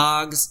peat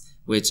bogs,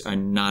 which are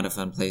not a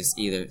fun place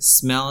either,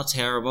 smell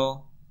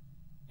terrible.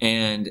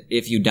 And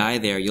if you die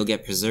there, you'll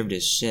get preserved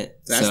as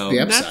shit. That's so, the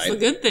upside. That's a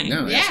good thing.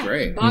 No, that's Yeah,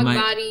 great. bog might-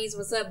 bodies.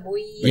 What's up, boy?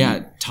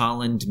 yeah,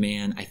 Tolland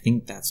Man, I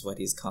think that's what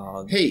he's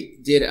called. Hey,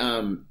 did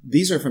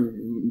these are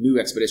from new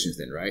expeditions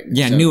then, right?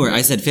 Yeah, So- newer.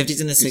 I said 50s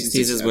and the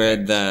 60s is where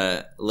okay.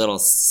 the little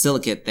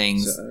silicate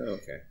things, So,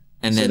 okay.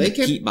 and So then they the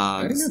kept- peat I didn't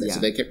bogs. know that. Yeah. So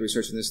they kept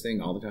researching this thing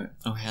all the time.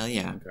 Oh, hell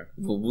yeah. Okay.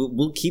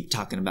 We'll keep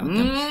talking about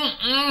them.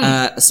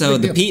 So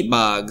Big the deal. peat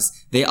bogs,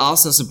 they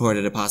also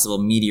supported a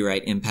possible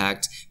meteorite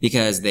impact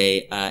because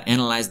they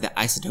analyzed the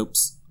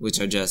isotopes, which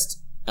are just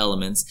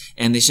elements,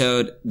 and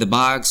the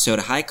bogs showed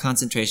a high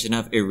concentration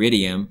of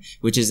iridium,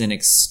 which is an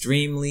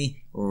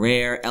extremely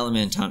rare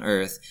element on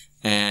Earth,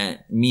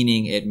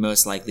 meaning it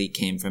most likely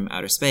came from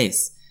outer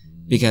space,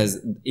 because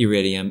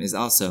iridium is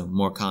also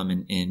more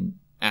common in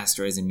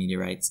asteroids and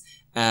meteorites.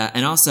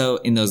 And also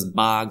in those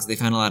bogs, they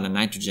found a lot of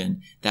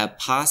nitrogen that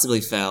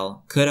possibly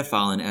could have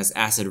fallen as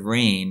acid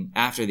rain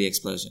after the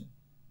explosion.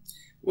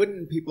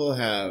 Wouldn't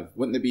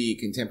there be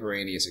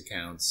contemporaneous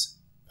accounts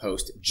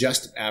post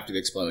just after the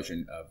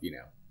explosion of,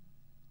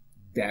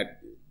 that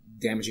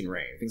damaging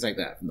rain, things like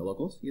that from the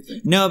locals, you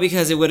think? No,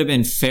 because it would have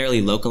been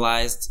fairly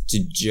localized to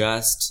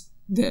just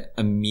the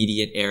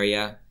immediate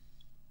area.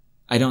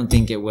 I don't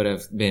think it would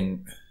have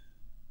been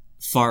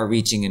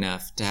far-reaching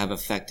enough to have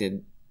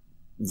affected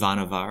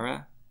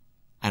Vanavara.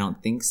 I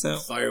don't think so.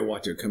 Fire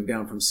water come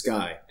down from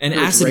sky. And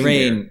There's acid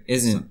rain there.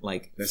 isn't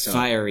like That's how-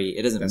 fiery.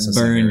 It doesn't that's how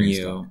burn Siberian you.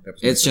 stuff.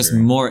 That's It's just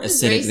Siberian. more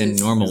It's acidic than racist.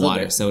 normal A little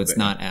water, bit, so it's but-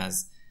 not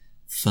as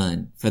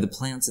fun for the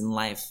plants and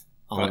life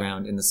all Fun.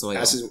 around in the soil.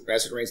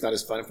 Acid rain's not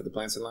as fun for the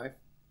plants in life?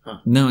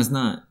 No, it's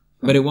not.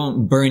 But it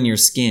won't burn your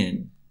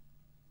skin.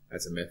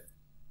 That's a myth.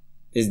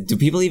 Do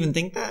people even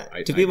think that?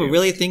 I Do people do.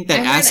 really think that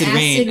I heard acid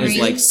rain acid is rain-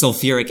 like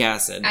sulfuric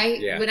acid?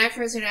 Yeah. When I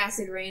first heard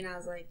acid rain, I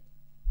was like,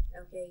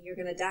 okay, you're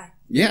gonna die.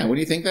 Yeah, what do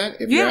you think that?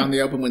 If Yeah. you're out in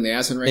the open when the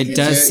acid rain It hits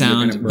does you, you're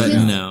sound, gonna but burn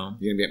out. no.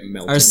 You're going to get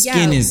melted. Our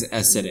skin Yeah. is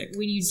acidic,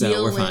 When you so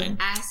deal we're with fine.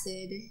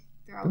 acid,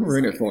 they're I'm always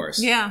ruin like, it for us.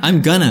 Yeah.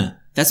 I'm gonna.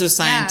 That's what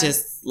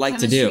scientists like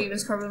to do.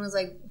 Miss Corbin was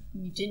like,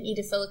 you didn't need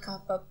to fill a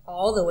cup up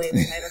all the way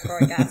with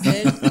hydrochloric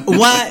acid.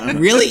 What?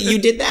 Really? You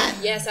did that?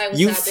 Yes, I was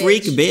You that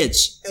freak bitch.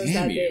 bitch. I was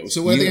Damn that you. bitch.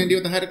 So what are they going to do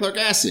with the hydrochloric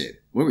acid?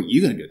 What were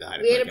you going to do with the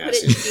We had hydrochloric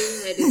to put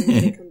it acid? in June. I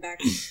didn't come back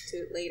to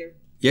it later.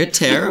 You're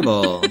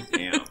terrible.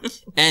 Damn.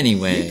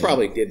 Anyway. You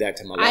probably did that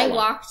to Malala. I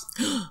walked.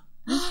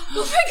 Oh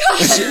my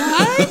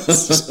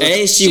gosh!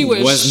 A, she She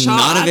was was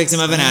not a shot. victim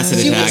of an acid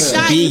She attack. was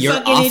shot, B, you you're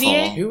fucking awful.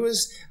 idiot. Who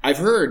was... I've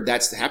heard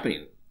that's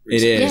happening. It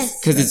recently. is. Yes.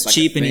 Because That's it's like a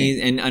cheap and,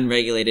 thing. and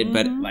unregulated,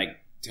 but Like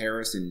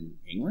terrorists in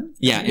England?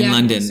 yeah, in Yeah.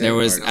 London. There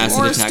was Or acid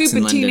Or attacks in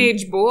stupid London.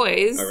 teenage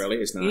boys. Oh, really?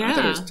 It's not. I Yeah.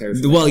 thought it was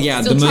terrorists. Well,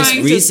 yeah, Still the most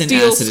trying to recent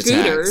steal acid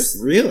scooters. attacks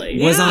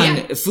Really? was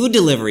Yeah. on food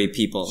delivery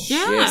people,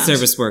 Yeah.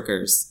 service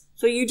workers.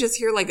 So you just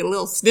hear like a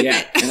little snippet,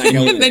 Yeah, and I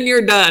know and then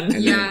you're done.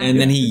 And Yeah. And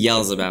then he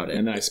yells about it.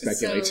 And then I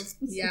speculate. So,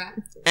 yeah.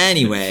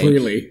 Anyway,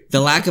 Freely.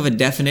 the lack of a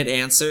definite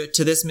answer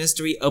to this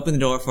mystery opened the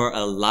door for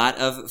a lot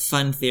of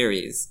fun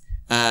theories.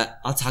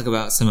 I'll talk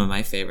about some of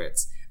my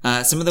favorites.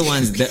 Some of the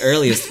ones, the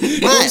earliest.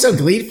 I'm so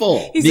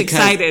gleeful. He's Because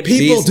excited.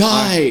 People these are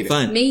died.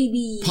 Fun.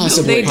 Maybe.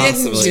 Possibly. They didn't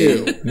Possibly.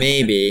 too.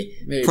 Maybe.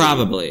 Maybe.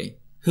 Probably.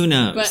 Who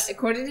knows? But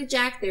according to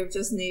Jack, they're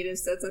just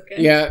natives. That's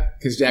okay. Yeah,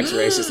 because Jack's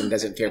racist and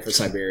doesn't care for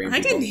Siberian I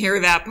people. didn't hear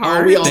that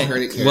part. Oh, we all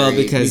heard it, Carrie. well,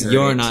 because We heard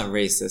you're it. not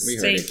racist. We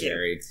heard Thank it, you.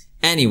 Carrie.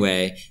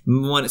 Anyway,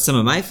 some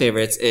of my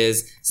favorites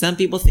is some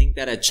people think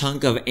that a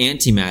chunk of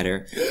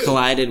antimatter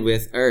collided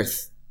with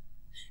Earth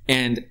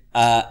and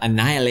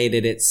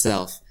annihilated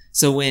itself.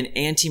 So when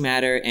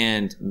antimatter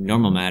and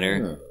normal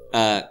matter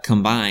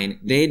combine,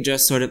 they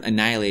just sort of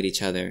annihilate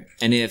each other.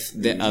 And if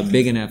a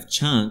big enough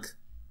chunk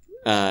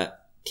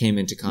came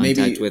into contact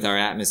Maybe- with our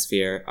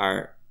atmosphere,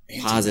 our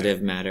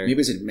positive matter,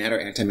 Maybe it's a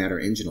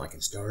matter-antimatter engine like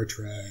in Star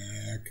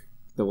Trek.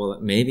 well,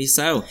 maybe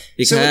so. So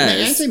Because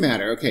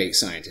antimatter, okay,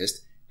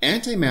 scientist.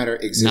 Antimatter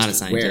exists Not a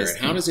scientist, where? And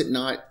how yeah. does it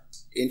not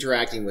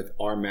interacting with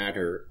our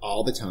matter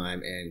all the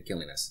time and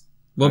killing us?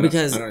 well, I don't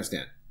because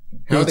understand.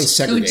 How are they Don't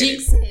segregated?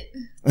 jinx it.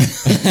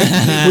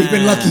 We've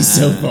been lucky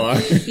so far.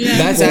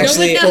 That's Don't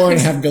actually- look up.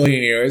 4.5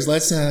 billion years.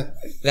 Let's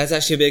that's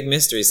actually a big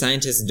mystery.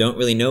 Scientists don't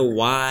really know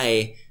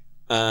why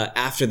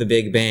after the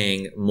Big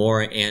Bang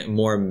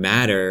more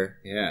matter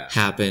yeah.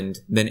 happened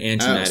than Oh,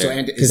 antimatter. so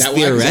is Because that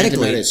why? 'Cause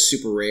theoretically, antimatter is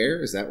super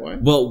rare. Is that why?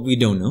 well, we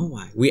don't know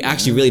why. We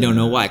actually really don't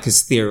know why.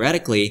 Because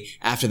theoretically,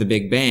 after the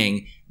Big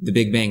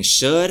Bang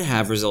should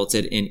have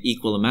resulted in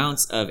equal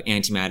amounts of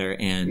antimatter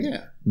and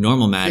Yeah.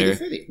 normal matter,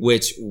 50-50.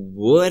 which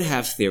would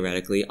have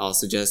theoretically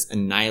also just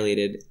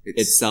annihilated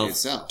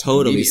itself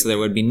totally. So there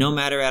would be no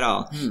matter at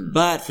all.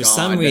 But for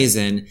some God.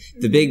 reason,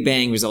 the Big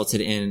Bang resulted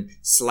in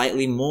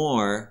slightly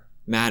more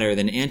matter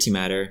than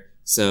antimatter.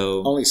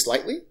 So Only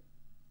slightly?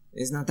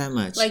 it's not that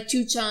much. Like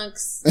 2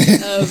 chunks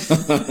of.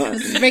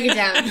 Let's break it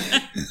down.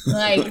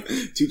 Like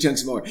 2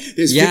 chunks more.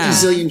 There's Yeah.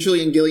 50 zillion,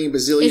 trillion, gillion,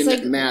 bazillion it's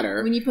like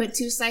matter. when you put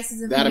 2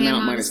 slices of That ham amount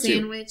on a minus 2.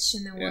 sandwich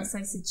and then Yeah. 1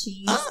 slice of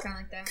cheese, kind of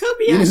like that.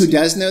 You know who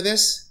does know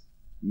this?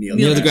 Neil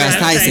deGrasse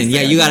Tyson.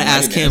 Yeah, you gotta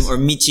ask him, Yes. or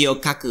Michio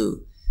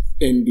Kaku.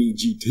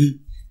 NBGT.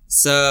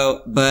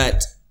 So,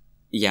 but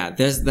yeah,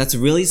 that's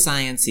really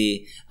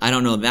sciencey. I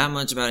don't know that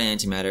much about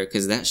antimatter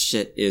because that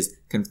shit is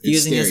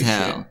confusing It's as scary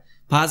hell.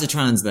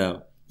 Positrons,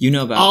 though, you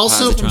know about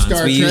Also from positrons.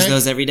 Star We use Trek.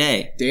 those every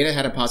day. Data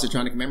had a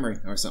positronic memory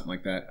or something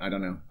like that. I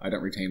don't know. I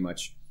don't retain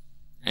much.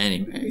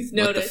 Anyway, We've what the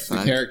noticed. The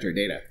fuck? character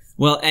data.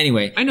 Well,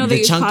 anyway, I know the they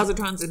use chunk-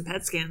 positrons in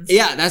PET scans.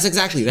 Yeah, that's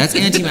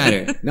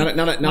antimatter. Not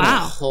a Wow.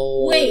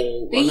 whole.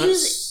 Wait, they I'm not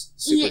use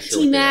super sure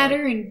what they are.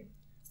 antimatter and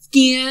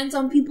scans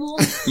on people?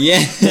 Yeah.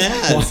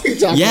 Why are you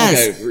talking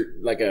Yes.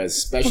 like a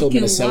special Fucking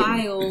Minnesota?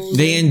 wild.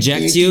 They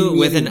inject you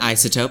with an Antimatter.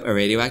 isotope, a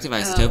radioactive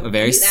isotope, a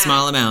very look at that.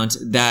 small amount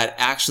that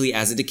actually,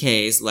 as it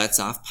decays, lets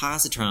off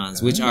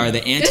positrons, which are the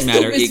That's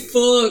antimatter. dope as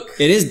fuck.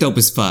 It is dope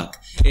as fuck.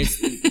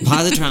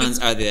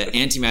 Positrons are the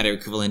antimatter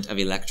equivalent of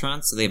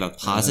electrons, so they have a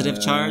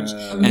positive charge,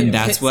 and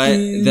that's PET what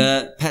scan.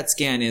 the PET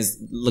scan is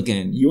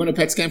looking. You want a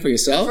PET scan for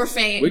yourself? For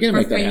fame. We're gonna for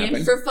make that fame,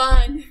 happen. For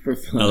fun. For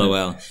fun.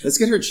 LOL. Let's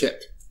get her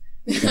chipped.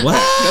 What?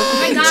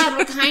 Oh my god,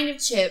 what kind of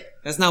chip?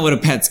 That's not what a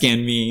PET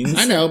scan means.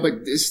 I know, but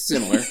it's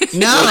similar.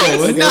 No,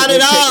 not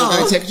at all. We're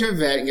gonna take her to a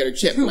vet and get her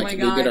chipped, Oh like my we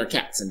God. did our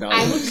cats and dogs.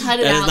 I would cut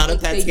it That is out not a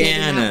like PET they did in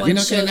scan. that You're one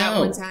not show gonna that know.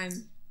 one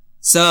time.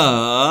 So,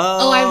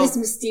 Oh, I have this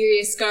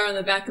mysterious scar on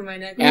the back of my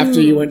neck.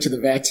 After you went to the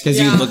vet. because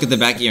Yeah. you look at the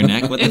back of your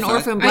neck. What the In fuck?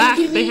 Orphan Are you Black,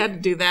 kidding they me? had to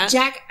do that.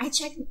 Jack, I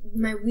checked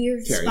my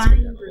weird Carrie's spine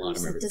been down a lot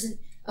of bruise. That movies. doesn't.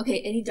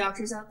 Okay, any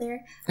doctors out there?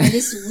 I have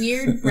this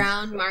weird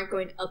brown mark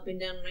going up and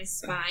down my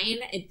spine.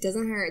 It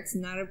doesn't hurt. It's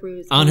not a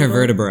bruise. On her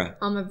vertebra.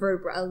 On my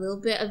vertebra. A little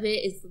bit of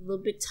it is a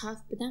little bit tough,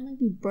 but that might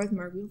be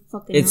birthmark. We don't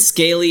fucking It's know.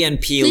 scaly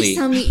and Please peely.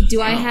 tell me,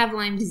 do I have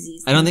Lyme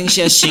disease? I don't think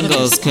she has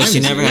shingles because she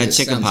never had It sounds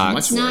chickenpox.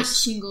 much It's not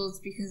worse. shingles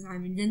because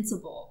I'm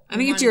invincible. I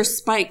think it's your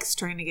spikes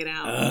trying to get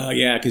out. Oh,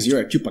 yeah, because you're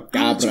a I'm a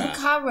chupacabra.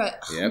 chupacabra.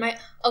 Yep.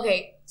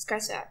 Okay,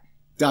 scratch that.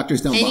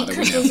 Doctors don't Any bother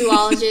with that.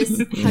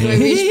 cryptozoologist? How do I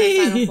reach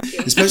my final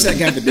fucking? Especially that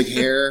guy with the big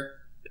hair.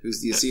 Who's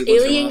the see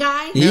Alien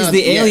guy? He's No, the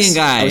yes. alien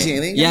guy. Oh, is he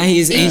alien guy? Yeah,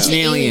 he's ancient Ancient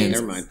aliens. aliens.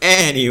 Never mind.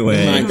 Anyway,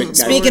 Never mind, the guy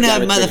speaking with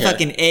of the hair.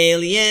 motherfucking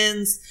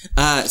aliens,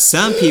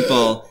 some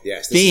people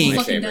Yes, this is think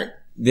my favorite.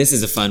 this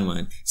is a fun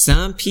one.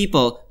 Some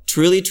people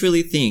truly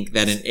think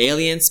that an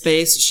alien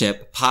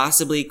spaceship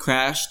possibly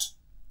crashed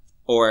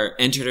or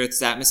entered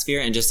Earth's atmosphere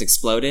and just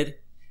exploded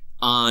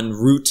en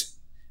route.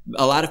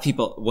 A lot of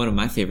people, one of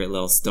my favorite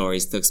little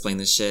stories to explain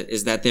this shit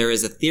is that there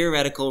is a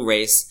theoretical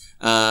race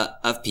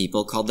of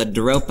people called the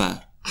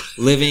Dropa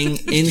living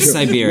in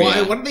Siberia.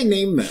 Why? What do they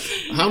name them?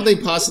 How do they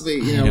possibly?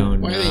 You know, I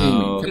don't why are they naming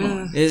know. them? Come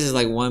on. This is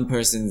like one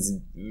person's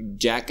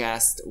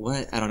jackass.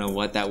 What? I don't know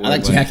what that word I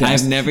like was.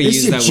 jackass. I've never This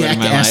used is that a word in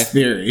my jackass life.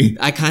 theory.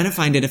 I kind of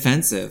find it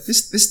offensive.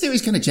 This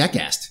theory's kind of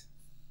jackassed.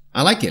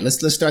 I like it.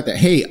 Let's start that.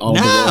 Hey, all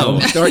No. the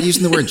world, start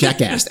using the word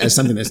jackassed as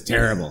something that's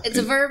terrible. It's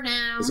a verb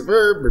now. It's a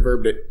verb.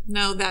 Reverbed it.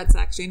 No, that's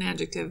actually an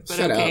adjective, but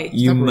Shut okay. up.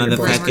 You Stop worrying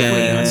about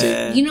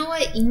motherfucker. You know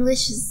what?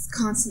 English is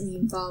constantly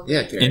involved.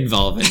 Yeah, Carrie.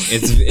 Involving.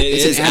 It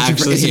is an adjective-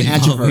 actually it's an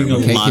adjective involving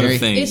verb, okay, a lot Carrie? of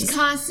things. It's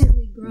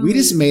constantly growing. We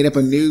just made up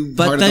a new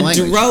But part the of the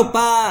language.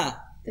 Dropa.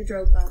 The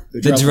Dropa. The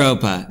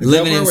Dropa.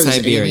 Living in was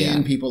Siberia.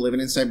 alien people living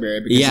in Siberia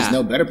because Yeah. there's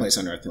no better place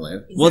on Earth to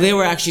live. Well, they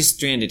were actually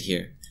stranded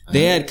here.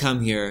 They had come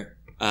here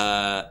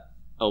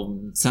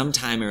some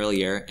time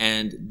earlier,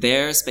 and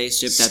their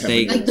spaceship that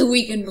they... Like the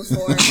weekend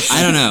before.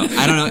 I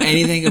don't know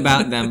anything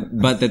about them,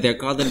 but that they're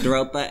called the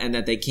Dropa and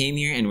that they came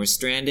here and were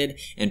stranded.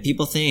 And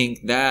people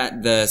think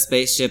that the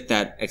spaceship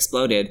that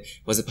exploded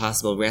was a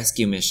possible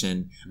rescue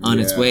mission on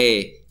its Yeah.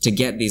 way to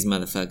get these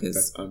motherfuckers.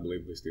 That's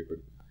unbelievably stupid.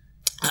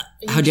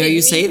 How dare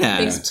you say It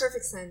that? makes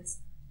perfect sense.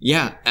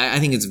 Yeah, I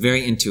think it's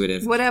very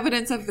intuitive. What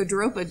evidence of the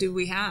Dropa do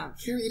we have?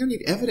 Carrie, you don't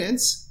need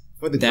evidence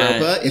for the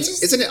That- Dropa.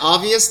 Isn't it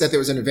obvious that there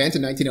was an event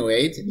in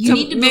 1908? You So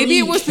need to maybe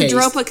it believe. was the Case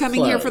Dropa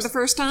coming here for closed. the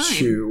first time.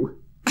 True.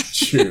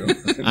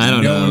 I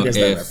don't No one know gets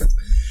that if... reference.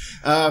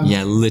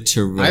 Yeah,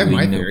 literally I have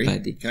my theory.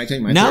 nobody. Can I tell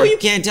you my No, theory? you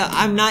can't tell.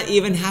 I'm not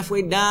even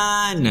halfway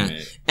done.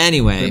 Right.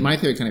 Anyway, But my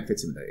theory kind of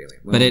fits into that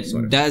alien. Well, but it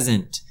sort of.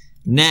 doesn't.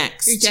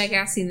 Next. You're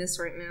jackassing this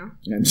right now.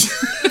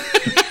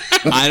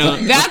 I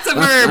don't... That's a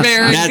verb,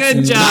 Aaron. That's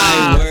Good job.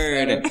 my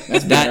word.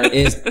 That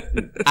is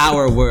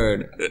our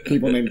word.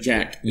 People named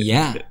Jack.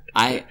 Yeah,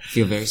 I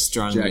feel very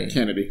strongly. Jack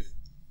Kennedy.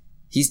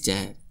 He's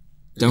dead.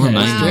 Don't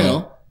remind me.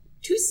 Well,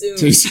 Too soon.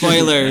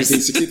 Spoilers.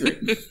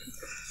 1963.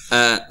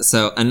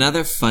 So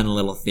another fun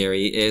little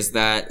theory is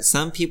that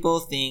some people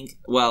think,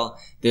 well,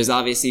 there's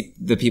obviously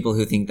the people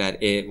who think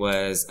that it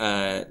was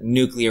a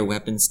nuclear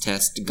weapons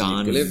test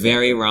gone Nuclear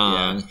very weapon.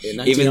 wrong. Yeah.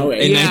 In Even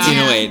 1908. in Yeah.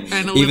 1908,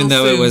 And a even little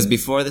though it soon. was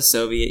before the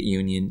Soviet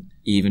Union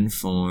even The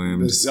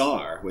formed.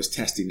 Tsar was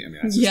testing. I mean,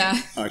 that's Yeah.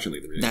 just utterly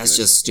ridiculous. That's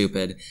just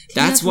stupid.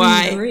 That's Catherine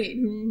why. the Great.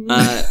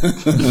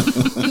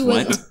 Uh,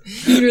 what?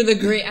 Peter the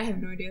Great. I have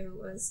no idea who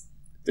it was.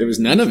 There was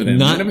none of them.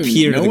 Not None of them,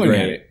 Peter no the one Great.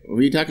 had it. What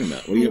are you talking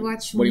about? What do I you,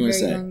 watched what do you one want to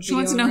very say? young She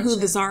wants to video know on who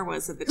that the show. Tsar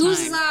was at the Who's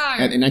time. the Tsar?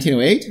 In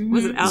 1908?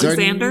 Was it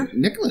Alexander?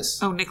 Nicholas.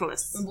 Oh,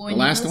 Nicholas. The boy The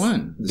last Nicholas?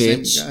 one. The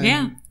Bitch. same guy.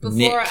 Yeah. Before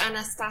Nick.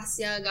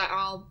 Anastasia got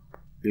all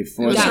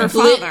Before It was that. her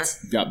blipped. father.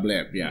 Got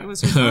blipped, yeah. It It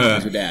was was her father.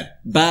 her dad.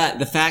 But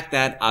the fact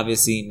that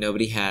obviously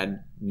nobody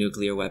had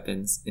nuclear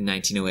weapons in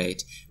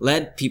 1908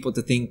 led people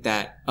to think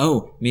that,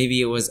 oh,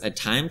 maybe it was a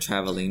time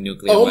traveling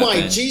nuclear Oh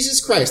weapon. my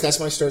Jesus Christ, that's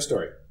my short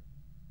story.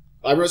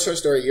 I wrote a short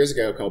story years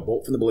ago called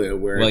Bolt from the Blue.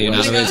 Where Well, it you're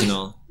was, not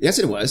original. Yes,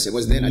 it was. It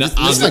was then. No,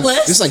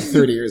 This is like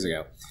 30 years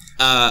ago.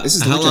 This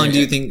is how literally long do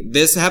you it. think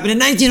this happened in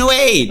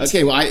 1908?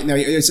 Okay, well,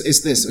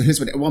 it's this. Here's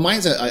what. Well,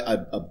 mine's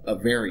a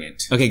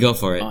variant Okay, go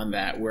for it. on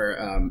that, where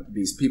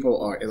these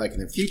people are like in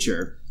the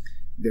future.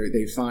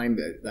 They find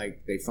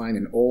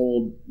an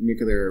old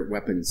nuclear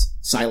weapons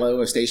silo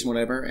or station,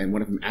 whatever, and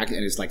one of them and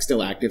it's like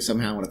still active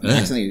somehow. One of them Ugh.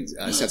 accidentally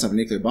sets up a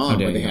nuclear How bomb,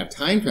 dare but they you. have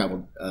time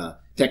travel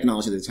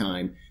technology at the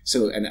time.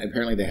 So, and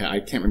apparently they I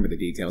can't remember the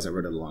details. I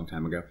wrote it a long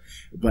time ago,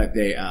 but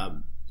they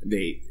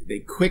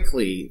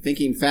quickly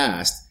thinking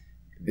fast.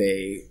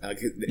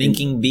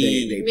 Thinking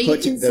big. They Make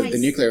put it the concise.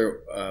 nuclear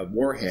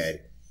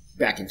warhead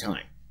back in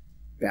time,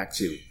 back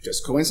to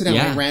just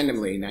coincidentally, Yeah.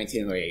 randomly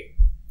 1908.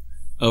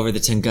 Over the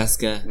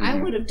Tunguska. I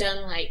would have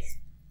done like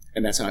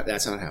And that's how it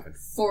happened.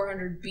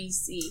 400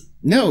 BC.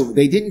 No,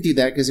 they didn't do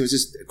that because it was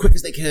just quick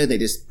as they could. They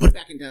just put it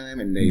back in time,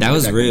 and they That put it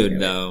was back rude, in time.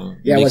 though.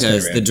 Yeah, it was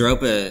because very the rude.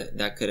 Dropa,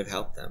 that could have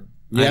helped them.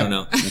 I Yeah. don't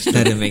know.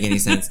 That didn't make any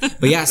sense.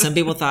 But yeah, some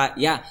people thought,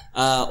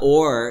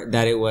 or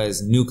that it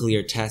was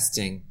nuclear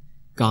testing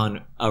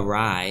gone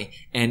awry,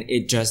 and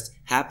it just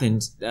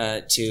happened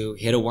to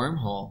hit a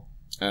wormhole.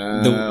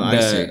 I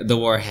see. The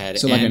warhead.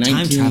 So like and a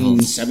time travel.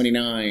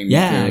 1979.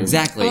 Yeah,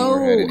 exactly.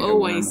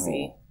 Oh, I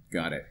see.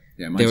 Got it.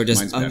 Yeah, They were mine's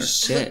just, oh better.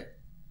 shit.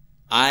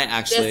 I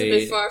That's a bit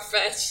actually. far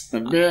fetched. A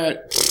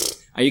bit.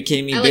 Are you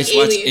kidding me? I like Bitch,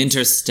 watch aliens.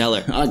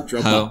 Interstellar. I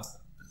drove Ho. up.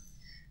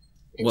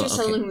 Well,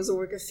 Interstellar okay. was a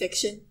work of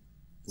fiction.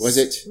 Was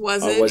it?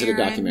 Was or it, was it a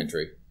Aaron?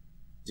 documentary?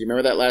 Do you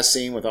remember that last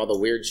scene with all the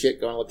weird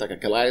shit going? Looked like a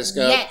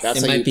kaleidoscope. Yes. That's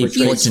It how might you be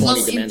portray fortune. 20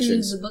 Floating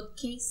dimensions. through the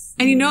bookcase.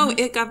 And you know,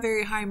 it got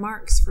very high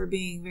marks for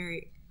being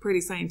very pretty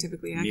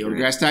scientifically Neil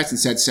accurate. deGrasse Tyson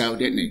said so,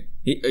 didn't he?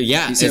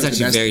 Yeah, He it's said it was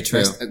actually the very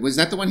true. was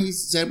that the one he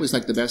said was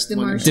like the best The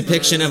one? Martian.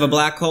 Depiction of a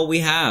black hole we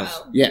have.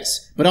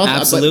 Yes, but also,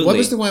 Absolutely. But what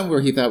was the one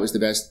where he thought was the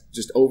best,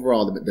 just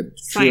overall, the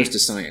truest to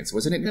science?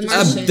 Wasn't it? The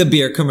just- Martian. The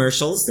beer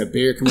commercials. the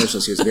beer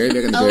commercials. He was very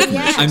big on the Oh, beer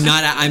yeah. commercials.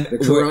 I'm The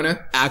we're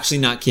Corona? actually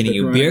not kidding The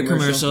you. Corona Beer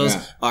commercial? commercials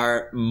Yeah.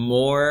 are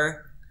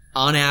more,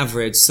 on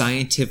average,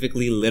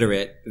 scientifically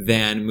literate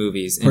than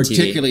movies and TV.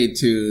 Particularly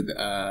to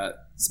the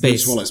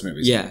Space. Bruce Willis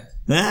movies. Yeah.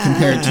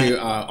 Compared to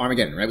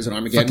Armageddon, right? Was it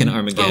Armageddon? Fucking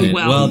Armageddon. Oh,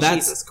 well, well,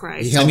 that's Jesus He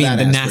Christ. held I mean,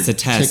 that the ass NASA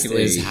test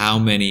particularly is how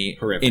many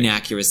horrific.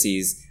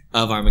 inaccuracies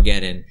of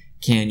Armageddon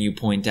can you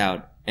point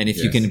out? And if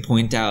you Yes. can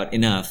point out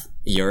enough,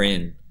 you're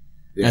in.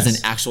 Yes. As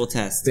an actual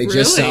test. They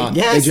just Really? saw.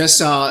 Yes. They just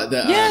saw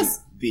the Yes.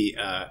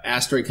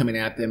 asteroid coming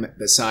at them,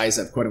 the size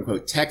of quote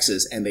unquote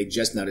Texas, and they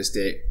just noticed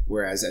it.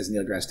 Whereas, as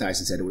Neil deGrasse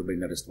Tyson said, it would have been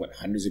noticed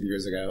hundreds of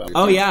years ago.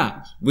 Oh,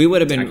 yeah. We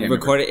would have I been can't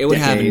recorded. It would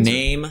have a Decades.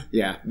 name,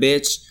 yeah.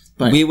 bitch.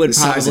 But we would the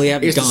size probably of-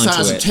 have it's gone the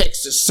size to of it.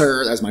 Texas,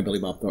 sir. That's my Billy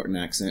Bob Thornton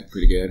accent.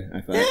 Pretty good, I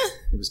thought.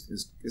 It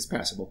was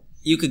passable.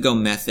 You could go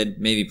method,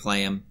 maybe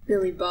play him.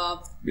 Billy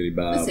Bob. Billy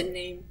Bob. That's a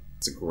name.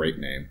 It's a great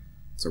name.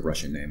 It's a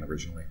Russian name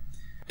originally.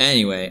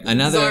 Anyway, Czar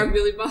another.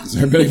 Billy Bob.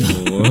 Billy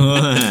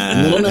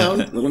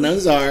Bob. little known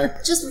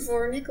czar. Just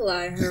before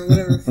Nikolai, or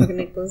whatever fucking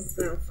Nicholas.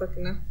 I don't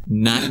fucking know.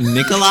 Not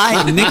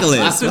Nikolai?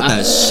 Nicholas. What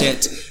the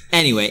shit?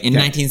 Anyway, in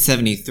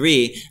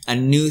 1973, a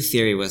new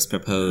theory was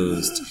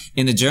proposed.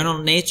 In the journal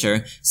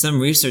Nature, some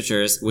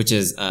researchers, which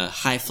is a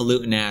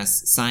highfalutin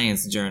ass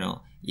science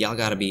journal, y'all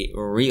gotta be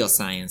real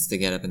science to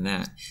get up in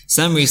that.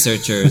 Some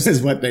researchers. This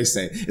is what they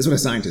say. It's what a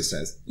scientist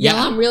says. Yeah,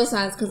 I'm real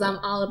science because I'm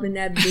all up in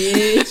that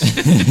bitch.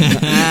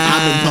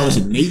 I've been published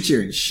in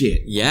Nature and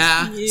shit.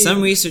 Yeah.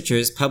 Some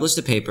researchers published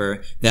a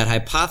paper that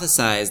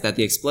hypothesized that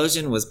the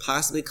explosion was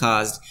possibly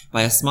caused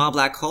by a small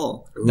black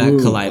hole that Ooh,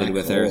 collided black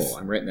with hole. Earth.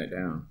 I'm writing that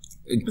down.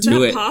 Is Do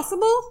that it.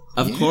 possible?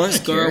 Of Yeah, course,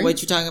 girl. Carrie.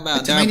 What you talking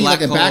about? A There are tiny, black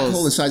like a black hole the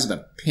holes. size of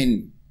a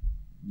pin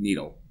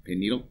needle. Pin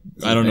needle?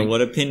 I don't know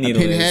what a pin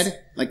needle a is.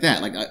 pinhead? Like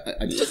that. Like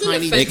a Isn't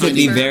tiny, it It could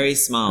be Term. very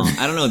small.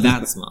 I don't know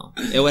that small.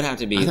 It would have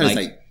to be I thought it was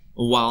like, like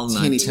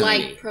walnut, teeny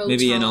Like proton.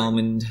 maybe an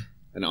almond,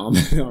 an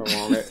almond or a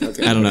walnut.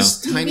 Okay. I don't know.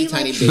 It's tiny, Maybe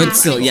tiny like baby. but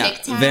still, yeah,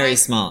 Tic Tac. very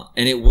small.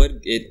 And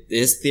it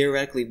is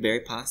theoretically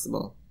very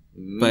possible,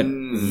 but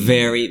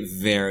very,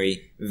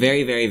 very,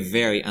 very, very,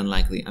 very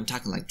unlikely. I'm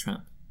talking like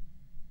Trump.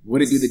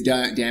 Would it do the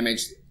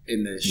damage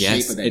in the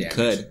Yes, shape of that it damage?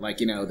 could. Like,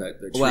 the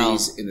trees Well,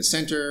 in the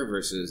center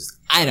versus...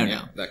 I don't Yeah,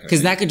 know, that kind of because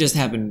thing. that could just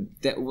happen.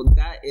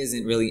 That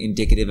isn't really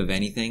indicative of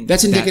anything.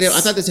 That's indicative.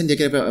 I thought that's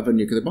indicative of a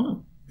nuclear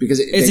bomb.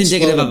 Because it's they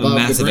indicative explode of a above the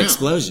massive ground.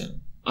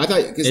 explosion. I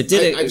thought... Because It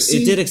did. I've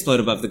seen, It did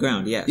explode above the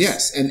ground. Yes.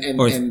 Yes, and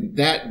Or-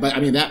 that, but I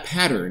mean that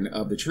pattern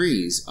of the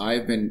trees.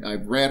 I've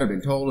read or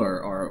been told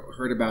or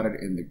heard about it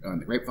on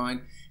the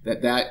grapevine that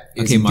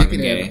is Okay, Marvin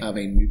indicative Gaye. of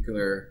a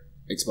nuclear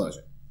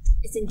explosion.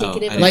 It's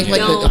indicative I of didn't Like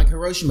hear like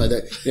Hiroshima,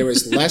 there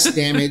was less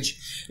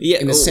damage Yeah.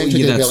 in the center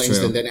yeah, of the that's buildings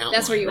true. than outline.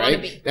 That's where you right?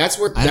 wanna be. That's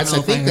where. I don't That's know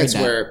I if I think heard that's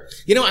that. where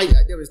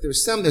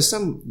there's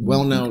some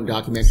well-known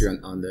documentary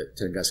on the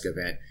Tunguska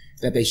event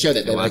that they show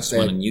that they watched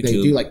one on they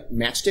YouTube. do like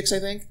matchsticks, I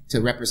think,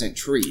 to represent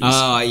trees.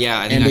 Oh yeah,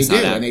 I think And I they saw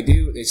do, that.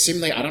 and they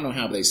simulate. I don't know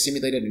how, but they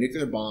simulated a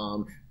nuclear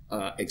bomb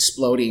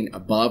exploding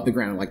above the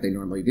ground like they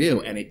normally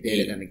do, and it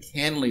did an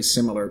uncannily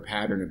similar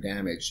pattern of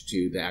damage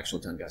to the actual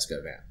Tunguska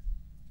event.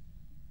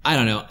 I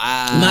don't know.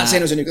 I'm not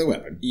saying it was a nuclear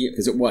weapon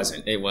because it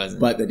wasn't, it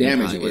wasn't, but the It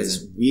damage probably is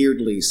wasn't.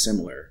 weirdly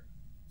similar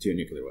to a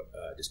nuclear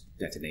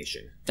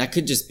detonation That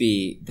could just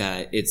be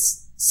that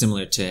it's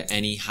similar to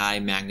any high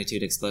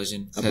magnitude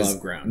explosion 'cause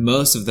above ground.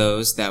 Most of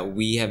those that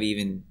we have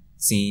even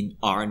seen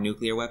are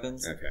nuclear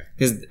weapons. Okay,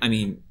 Because I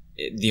mean,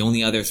 the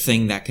only other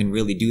thing that can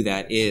really do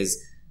that is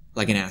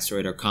like an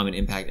asteroid or comet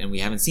impact, and we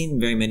haven't seen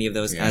very many of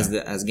those. Yeah.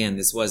 As again,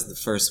 this was the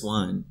first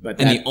one, But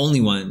and that- the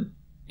only one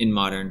in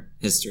modern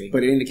history.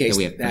 but it indicates That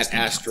we have that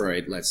first-hand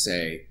asteroid, let's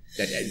say,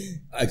 that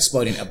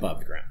exploding above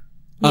the ground.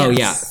 Oh Yes.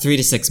 yeah, 3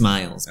 to 6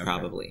 miles Okay.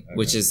 probably, Okay.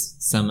 which is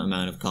some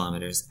amount of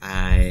kilometers.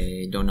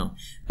 I don't know.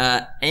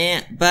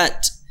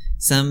 But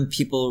some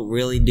people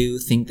really do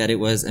think that it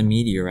was a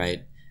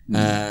meteorite.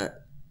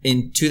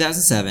 In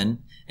 2007,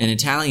 an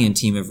Italian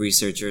team of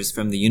researchers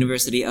from the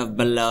University of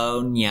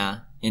Bologna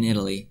in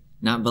Italy,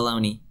 not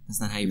Bologna,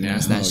 that's not how you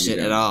pronounce No, that you shit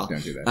don't. at all.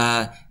 Don't do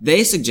that.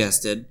 They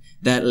suggested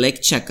that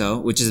Lake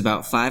Checo, which is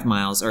about 5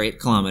 miles or 8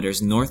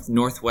 kilometers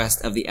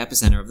northwest of the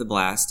epicenter of the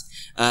blast,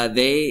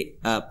 they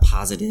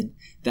posited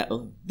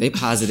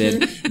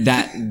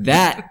that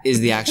that is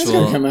the That's actual.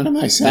 gonna come out of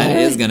my salary.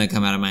 That is going to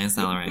come out of my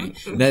salary.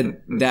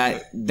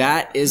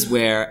 That is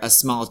where a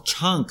small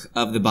chunk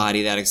of the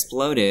body that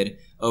exploded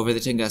over the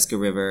Tunguska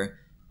River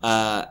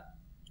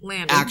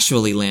Landed.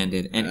 actually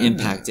landed and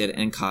impacted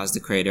and caused a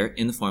crater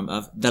in the form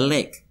of the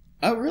lake.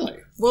 Oh, really?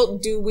 Well,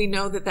 do we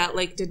know that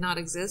lake did not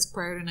exist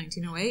prior to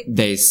 1908?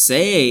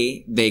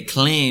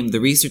 The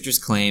researchers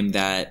claim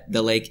that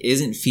the lake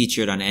isn't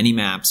featured on any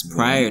maps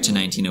prior to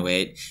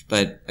 1908,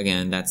 but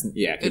again, that's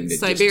It's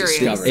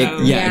Siberia.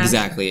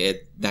 exactly.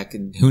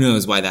 Who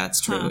knows why that's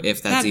true, Huh.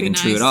 if that's That'd be even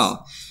true at nice.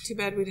 all. Too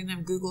bad we didn't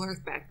have Google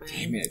Earth back then.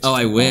 Damn it. Oh,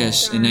 I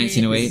wish in darn it.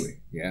 1908.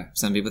 Yeah.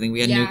 Some people think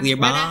we had Yeah, nuclear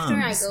right bombs.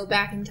 after I go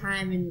back in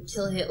time and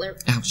kill Hitler.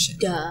 Oh shit!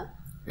 Duh.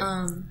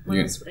 What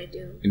Yeah. else would I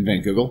do?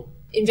 Invent Google.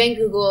 Invent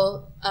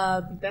Google. Be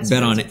best Bet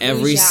friends on with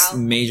every Li Xiao.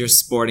 major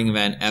sporting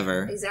event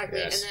ever. Exactly.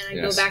 Yes, And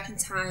then I yes. go back in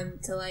time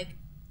to like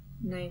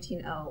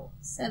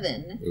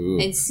 1907 Ooh.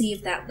 and see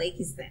if that lake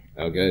is there.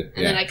 Oh, good.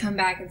 And then I come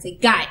back and say,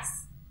 guys.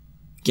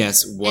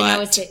 Guess And I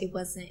would what? say it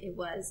wasn't. It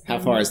was. How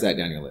far is that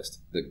down your list?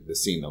 The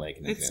seeing the lake.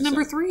 And It's that number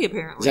kind of stuff. 3,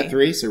 apparently. Is that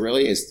 3? So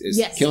really, is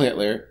Yes. kill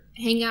Hitler?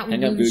 Hang out with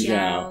Hang out Wu with Gu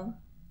Zhao.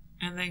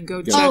 And then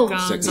go Go check Oh, on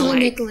the check tell lake.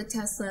 Nikola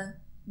Tesla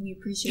we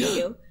appreciate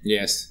you.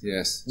 Yes.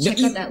 Yes. Check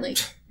you- out that lake.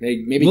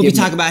 Maybe We'll be give him-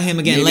 talking about him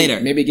again maybe- later.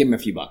 Maybe give him a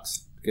few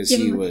bucks because Give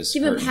he him- was.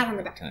 give him a hurting pat on the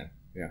at back. time.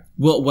 Yeah.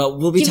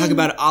 We'll be Give talking him-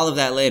 about all of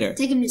that later.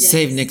 Take him to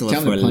Save death. Nicola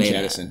Tell for him to punch later.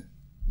 Edison.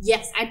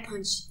 Yes, I'd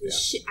punch the Yeah.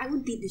 shit. I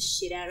would beat the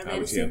shit out of I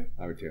would too. Edison.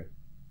 I would too.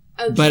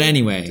 Okay. But It's a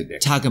anyway, dick.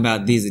 talk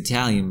about these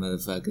Italian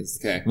motherfuckers.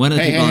 Okay. One of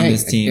the people on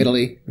this team.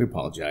 Italy. We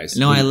apologize.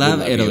 No, We- I we love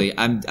you. Italy.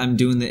 I'm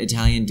doing the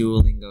Italian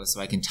Duolingo so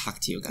I can talk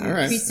to you guys. All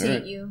right.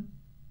 appreciate you.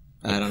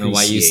 I don't know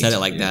why you said it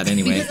like that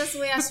anyway. Because that's the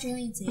way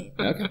Australians say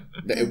it.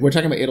 Okay. We're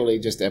talking about Italy,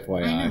 just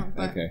FYI. I know,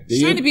 but- Okay.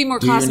 He's trying to be more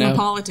Do you know?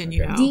 cosmopolitan,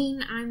 you know.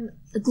 Dean, I'm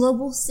a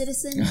global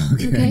citizen.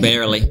 Okay. Okay.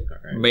 Barely.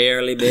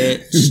 Barely,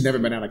 bitch. She's never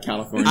been out of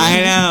California.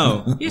 I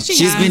know. Yes, she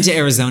She's has. been to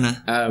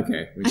Arizona.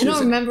 Okay. Which I is don't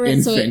an remember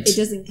it, so infant. it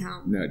doesn't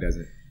count. No, it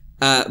doesn't.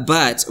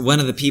 But one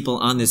of the people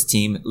on this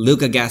team,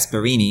 Luca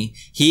Gasparini,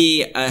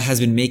 he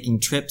has been making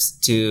trips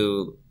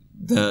to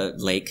the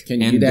lake Can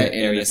you and do that the in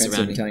an area offensive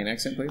surrounding. Italian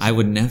accent, please? I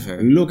would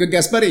never. Luca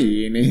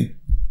Gasparini.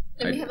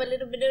 Let me have a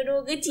little bit of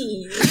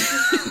rogatini.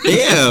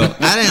 Ew,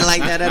 I didn't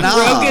like that at all.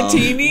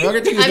 Rogatini?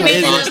 Rogatini's I not made a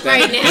it up pasta.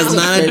 right now. It's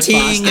not a It's ting.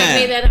 pasta. I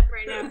made that up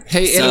right now.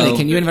 Hey, So- Italy,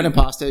 can you invent a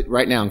pasta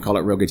right now and call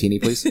it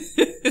rogatini, please?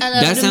 I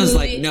love That the sounds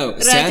movie like no.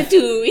 Seth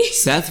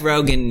Ratatouille.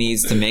 Rogen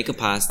needs to make a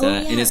pasta, Oh,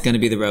 yeah. and it's going to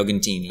be the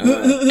Rogantini.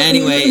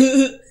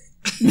 Anyway,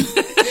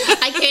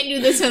 I can't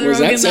do this on Was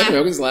that Rogan Seth laugh.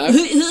 Rogen's laugh?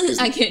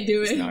 I can't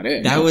do It's it. not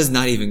it. that was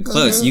not even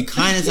close. You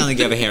kind of sound like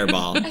you have a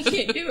hairball. I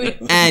can't do it.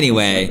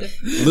 Anyway, What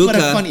a Luca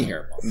funny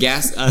hairball.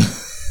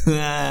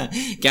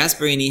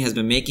 Gasparini has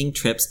been making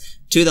trips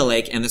to the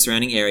lake and the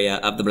surrounding area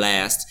of the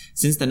blast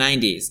since the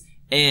 90s,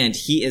 and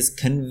he is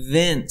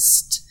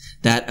convinced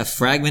that a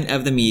fragment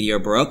of the meteor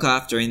broke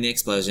off during the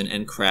explosion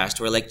and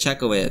crashed where Lake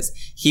Checo is.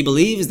 He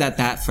believes that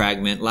that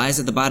fragment lies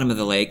at the bottom of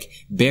the lake,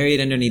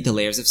 buried underneath the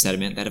layers of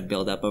sediment that have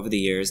built up over the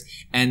years,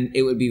 and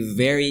it would be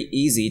very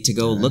easy to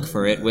go look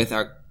for it with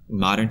our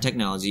modern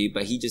technology,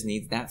 but he just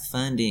needs that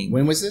funding.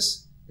 When was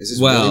this? Is this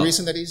Well, really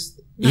recent that he's...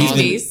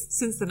 90s,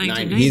 since the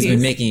 1990s. He's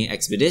been making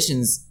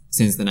expeditions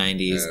since the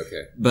 90s,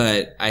 okay.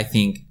 but I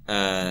think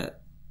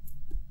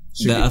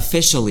Should be-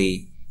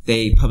 officially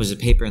they published a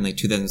paper in like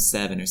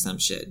 2007 or some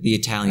shit. The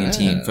Italian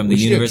team from the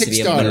we should do a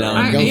University of Kickstarter.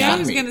 Bologna. Go Yeah, I fund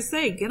was me. going to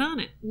say, get on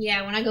it.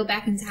 Yeah, when I go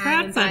back in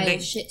time and buy a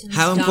Crowdfunding. shit ton of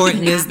How stock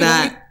important in is Apple,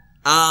 that?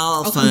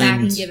 I'll I'll come back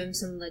and fund. give him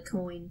some like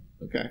coin,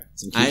 Okay.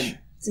 Some quiche.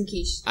 some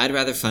quiche. I'd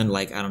rather fund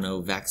like I don't know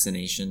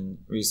vaccination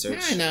research.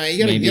 Yeah, no,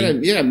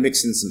 you gotta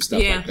mix in some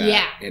stuff Yeah. like that.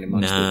 Yeah. In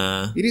amongst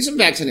Nah. it. You do some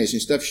vaccination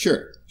stuff,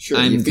 sure.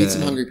 I'm you feed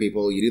some good. hungry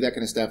people, you do that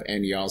kind of stuff,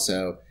 and you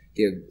also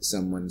give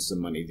someone some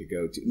money to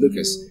go to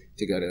Lucas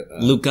to go to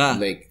Luca.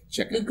 Lake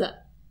Checa. Luca.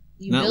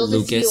 You Not build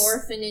a few Lucas.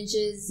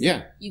 orphanages.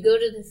 Yeah. You go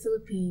to the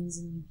Philippines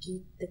and you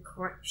get the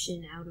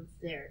corruption out of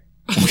there.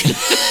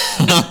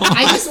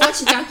 I just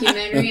watched a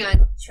documentary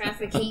on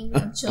trafficking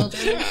of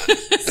children.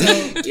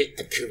 So Get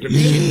the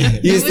corruption.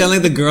 You sound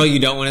like the girl you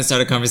don't want to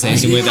start a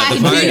conversation with at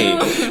the I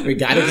party. do. We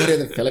gotta go to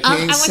the Philippines,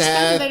 I watched a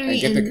Seth, documentary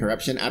and get the and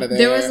corruption out of there.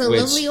 There was a Which-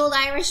 lovely old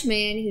Irish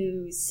man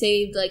who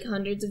saved like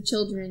hundreds of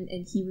children,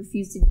 and he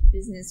refused to do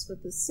business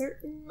with a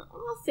certain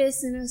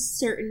office in a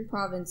certain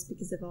province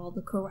because of all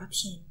the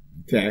corruption.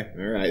 Okay,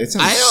 all right. It I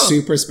sounds don't-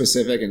 super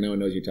specific, and no one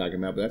knows what you're talking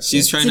about. But that's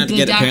She's cool. trying It's a not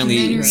to good get apparently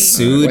documentary.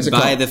 sued What's it by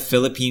called? the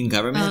Philippine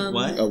government.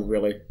 What? Oh,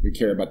 really? We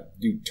care about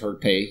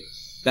Duterte?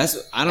 That's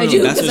I I don't know.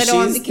 do, That's because what I don't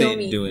want him she's to kill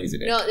me. doing. He's a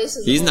dick. No, this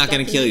is. He's a not whole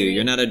going to kill you. documentary.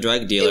 You're not a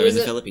drug It dealer in was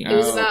the a- Philippines. It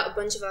was Oh. about a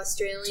bunch of Too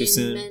Australian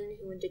soon. men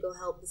who went to go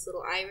help this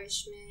little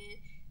Irishman.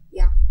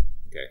 Yeah,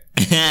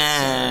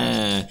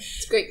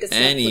 it's great. Good stuff.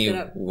 Look it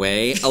up.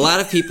 Anyway, a lot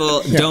of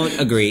people don't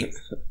agree.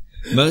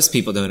 Most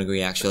people don't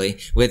agree, actually,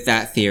 with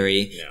that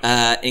theory,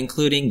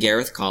 including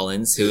Gareth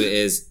Collins, who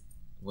is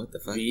what the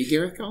fuck? The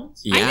Gareth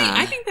Collins? Yeah,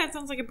 I think that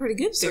sounds like a pretty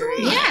good theory.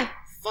 Yeah,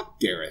 Fuck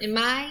Gareth. in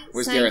my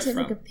Where's Gareth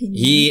scientific from?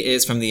 opinion, he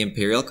is from the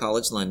Imperial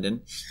College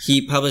London.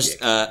 He published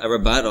a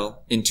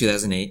rebuttal in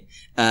 2008.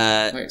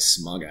 Like a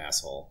smug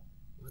asshole.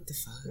 What the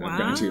fuck? Wow. I've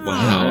gone too far.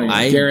 Wow,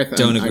 I Gareth,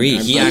 don't agree.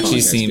 He I actually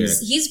apologize, seems-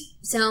 Gareth. he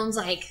sounds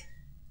like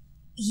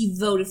he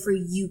voted for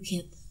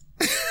UKIP.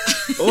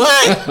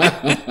 What?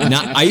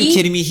 Are you He-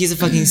 kidding me? He's a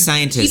fucking He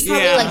scientist.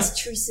 probably Yeah.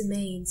 likes Theresa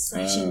May and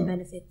slashing Oh.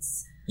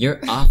 benefits. You're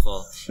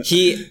awful. I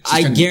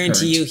trying to be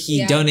guarantee you, current. he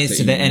Yeah. donates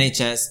to the So you-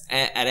 NHS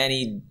at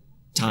any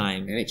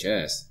time.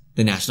 NHS.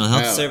 The National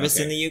Health Oh, Service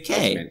okay. in the I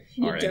UK. meant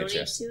You our donate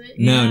NHS. to it?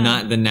 No, Yeah.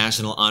 not the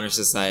National Honor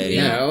Society.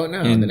 No,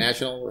 And the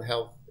National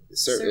Health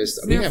Service. Service.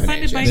 We They're have an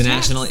funded by NHS. The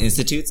tax. National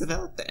Institutes of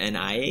Health, the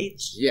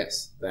NIH.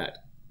 Yes, that.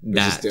 Which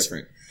That. is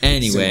different.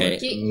 Anyway,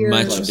 Get your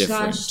much gosh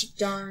different.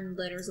 darn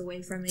letters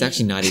away from me. It's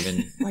actually not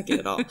even like it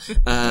at all.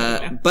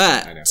 I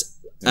But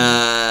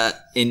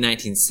in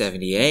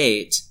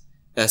 1978,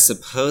 a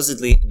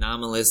supposedly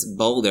anomalous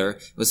boulder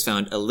was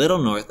found a little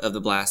north of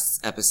the blast's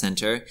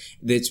epicenter.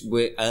 This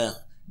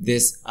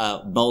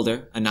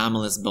boulder,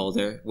 anomalous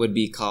boulder, would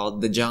be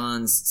called the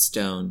Johns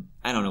Stone.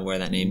 I don't know where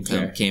that name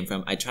Okay. came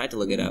from. I tried to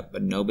look it up,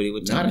 but nobody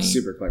would tell Not me. a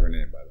super clever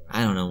name, by the way.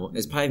 I don't know.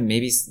 It's probably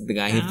maybe the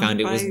guy who Found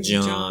found it by was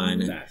John. John.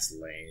 That's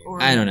lame.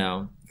 Or- I don't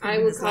know. I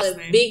would His call last it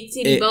name. Big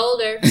Titty It-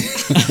 Boulder.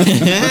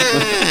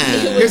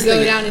 It Here's would go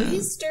the- down in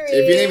history.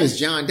 If your name is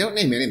John, don't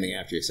name anything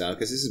after yourself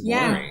because this is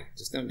Yeah. boring.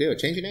 Just don't do it.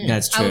 Change your name.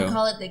 That's I would true.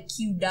 call it the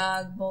Q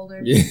Dog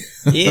Boulder. Yeah.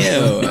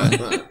 Ew.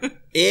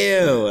 Ew.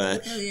 Oh,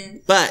 yeah.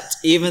 But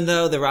even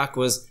though the rock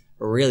was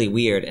really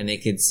weird and they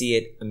could see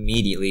it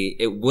immediately,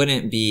 it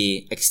wouldn't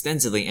be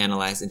extensively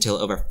analyzed until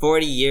over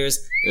 40 years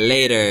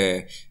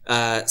later.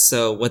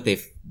 So what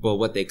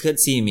they could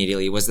see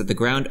immediately was that the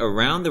ground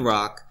around the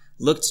rock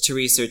looked to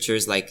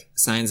researchers like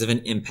signs of an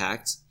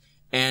impact,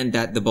 and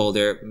that the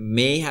boulder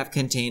may have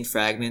contained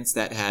fragments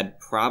that had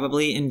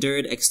probably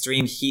endured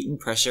extreme heat and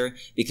pressure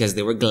because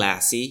they were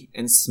glassy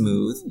and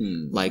smooth,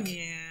 like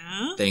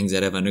Yeah. things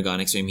that have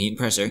undergone extreme heat and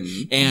pressure.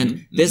 Mhm,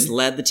 And this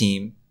led the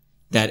team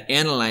that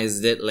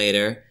analyzed it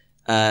later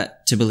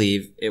to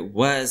believe it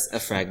was a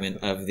fragment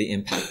of the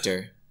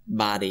impactor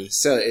body.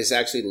 So it's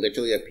actually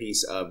literally a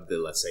piece of the,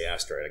 let's say,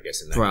 asteroid, I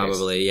guess, in that case.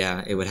 Probably,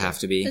 yeah, it would have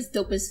to be. That's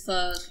dope as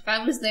fuck. If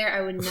I was there,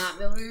 I would not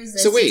be able to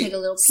resist So wait. to take a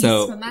little piece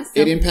So, for myself.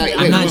 it impact- Yeah,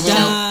 I'm wait, not hold on.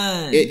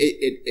 done.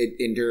 It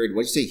endured,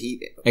 what'd you say,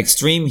 heat?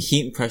 Extreme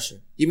heat and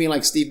pressure. You mean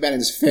like Steve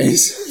Bannon's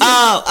face?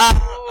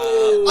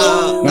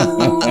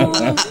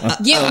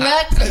 Get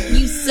wrecked,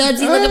 you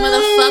sudsy looking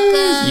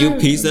motherfucker. You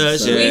piece of We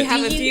shit.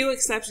 have a Do you- few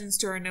exceptions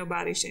to our no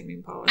body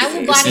shaming policy. I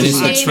will body And it's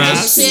shame the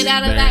Trump. shit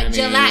out of that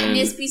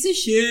gelatinous piece of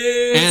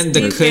shit. And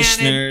the Steve Bannon,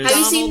 Kushners. Have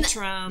you seen Donald that-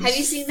 Trump. Have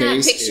you seen that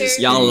Face picture? is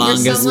Y'all where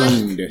longest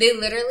someone- wound. They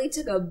literally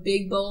took a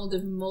big bowl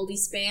of moldy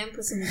spam,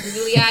 put some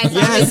googly eyes on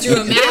Yes. it,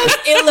 drew a mask.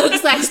 It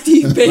looks like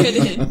Steve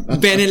Bannon.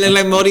 Bannon look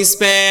like Modi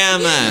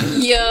Spam.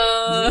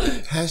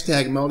 Yeah.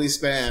 Hashtag moldy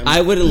spam.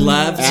 I would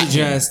love to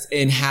just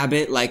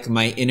inhabit like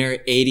my inner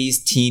 80s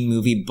teen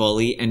movie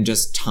bully and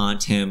just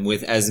taunt him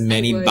with as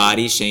many would.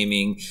 body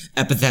shaming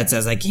epithets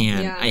as I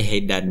can. Yeah. I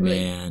hate that Would.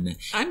 man.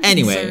 I'm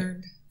Anyway. concerned.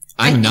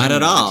 I'm not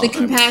at all. The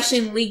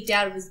compassion leaked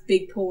out of his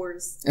big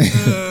pores.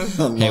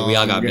 Hey, we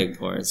all got big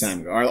pores.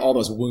 Time ago. All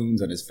those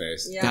wounds on his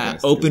face. Yeah. Got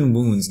Yes, open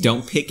wounds.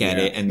 Don't pick at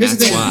Yeah. it, and Here's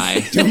the that's thing.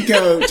 why. Don't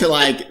go to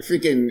like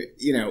freaking,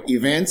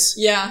 events,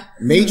 Yeah.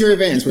 major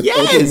events with Yes.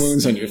 open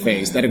wounds on your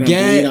face that are going to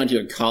Get- bleed onto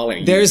your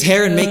collar. There's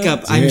hair and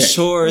makeup, I'm Yeah.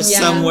 sure, Yeah.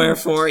 somewhere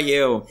for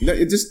you. No,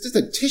 it's just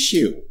a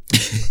tissue.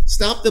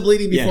 Stop the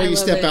bleeding before Yeah. I you love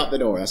step it. out the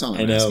door. That's all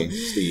I'm I know. asking,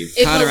 Steve.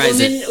 If Cauterize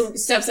a woman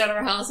steps out of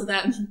her house with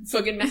that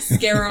fucking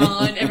mascara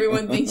on,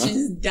 everyone thinks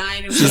she's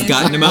dying of She's cancer.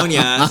 got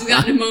pneumonia She's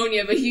got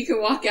pneumonia, but he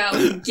can walk out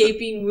with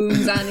gaping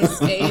wounds on his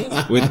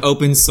face, with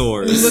open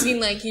sores.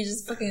 looking like he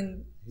just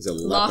fucking He's a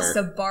lost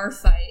leper. a bar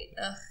fight.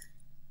 Ugh.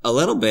 A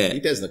little He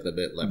bit. does look a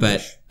bit leperish.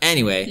 But He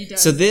anyway,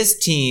 does. so this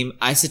team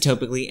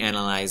isotopically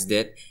analyzed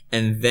it,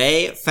 and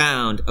they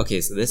found, okay,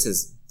 so this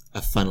is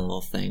a fun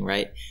little thing,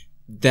 right?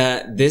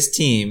 This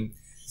team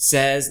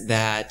says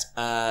that,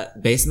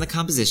 based on the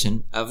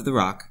composition of the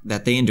rock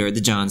that they endured,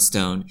 the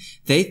Johnstone,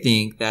 they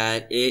think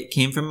that it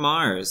came from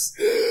Mars.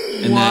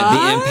 And that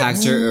the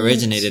impactor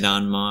originated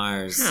on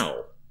Mars.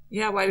 How?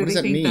 Yeah, why do What does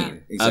they that think mean?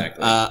 that?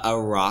 Exactly. A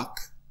rock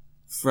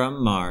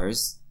from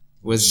Mars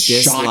was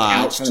Shot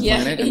out from dislodged. the Yeah,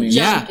 planet? I it mean,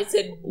 yeah. jumped. It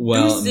said,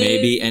 Well, "Deuces."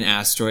 maybe an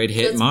asteroid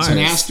hit That's- Mars. So an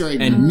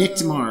asteroid And-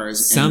 nicked Mars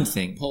and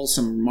Something. pulled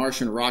some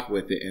Martian rock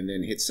with it and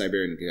then hit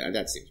Siberia.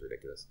 That seems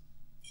ridiculous.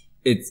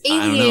 It's, I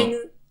don't know.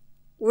 Alien.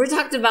 We're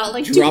talked about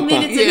like 2 Drop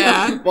minutes ago.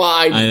 Yeah. Well,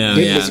 I know,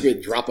 did yeah. disagree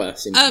with Droppa.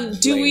 Seems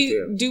Do lame, we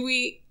too. do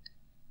we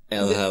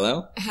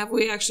Hello? have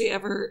we actually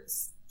ever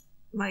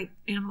like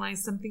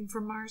analyzed something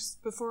from Mars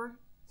before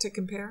to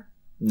compare?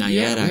 Not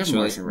Yeah, yet, we have actually.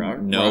 Martian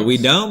rock- No, rocks. we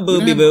don't, We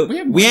booby have- boop. we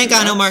have We ain't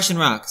got Martian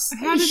no rocks. Martian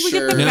rocks. How did we get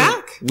sure? them No,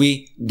 back?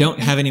 we don't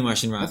have any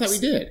Martian I rocks. thought we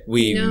did.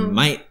 We No.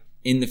 might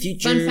in the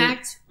future. Fun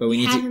fact. But we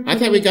need to. haven't I put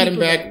thought we any got him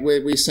people back there.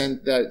 when we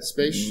sent that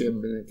spaceship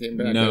and it came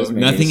back. That No, doesn't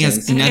make nothing any has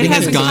sense. nothing has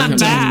hasn't gone come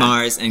to back.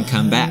 Mars and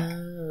come back.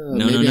 Oh,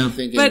 No, maybe no. I'm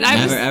thinking But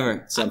I was- Never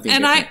ever. something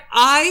And different.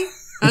 I,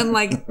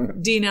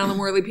 unlike Dean Allen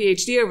Worley,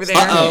 PhD over there,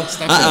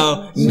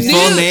 Uh-oh. Knew-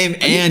 Full name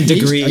and Are you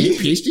degree.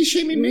 PhD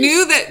shaming me?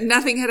 knew that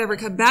nothing had ever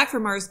come back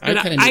from Mars, but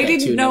kinda knew I that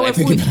didn't too, know now if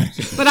that I we. think about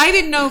it. But I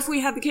didn't know if we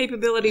had the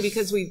capability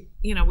because we've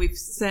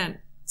sent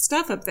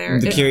stuff up there.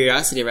 The If-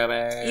 Curiosity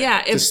Rover.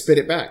 yeah, to if spit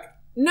it back.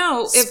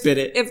 No, Spit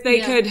it. if they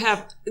Yeah. could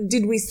have,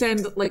 did we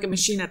send like a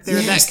machine up there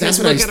Yes, that that's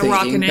could what I look was at a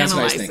rock thinking. and That's what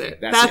I was analyze thinking.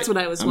 it? That's it. what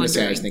I was I'm gonna say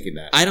I wondering. was thinking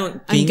that. I don't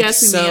I'm think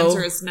guessing so. the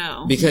answer is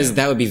no. Because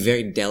that would be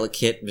very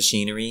delicate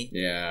machinery.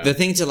 Yeah. The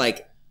thing to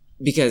like,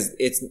 because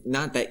it's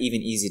not that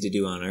even easy to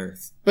do on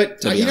Earth.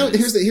 But To be you know,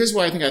 honest. here's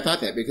why I think I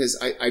thought that, because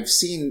I've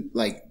seen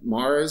like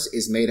Mars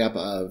is made up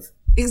of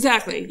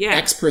Exactly. Yeah.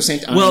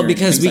 X% iron. Well,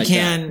 because things we like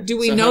can- that. Do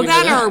we So know how do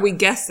that, we or are we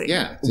guessing?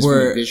 Yeah, just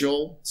We're- from a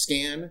visual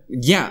scan.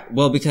 Yeah,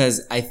 well,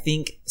 because I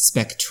think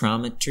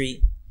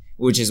spectrometry,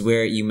 which is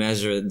where you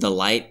measure the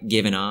light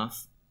given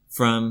off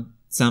from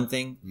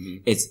something,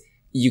 it's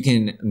you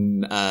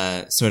can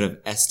sort of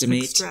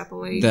estimate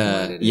Extrapolate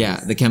what it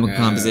is. the chemical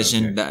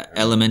composition, okay. the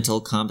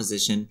elemental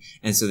composition,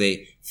 and so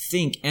they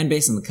think, and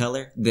based on the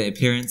color, the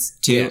appearance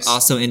too, Yes.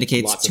 also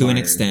indicates Lots of to an iron.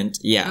 extent,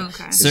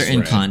 Okay. certain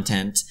red.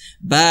 content.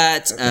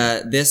 But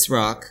this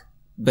rock,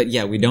 but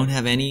yeah, we don't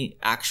have any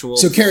actual.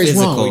 So Carrie's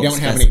wrong. We physical don't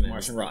have any specimens.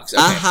 Martian rocks.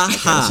 Okay.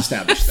 Let's Let's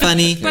establish that.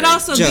 Funny, But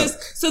also joke.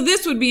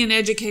 this would be an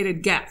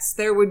educated guess.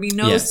 There would be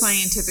no Yes.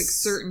 scientific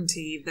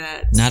certainty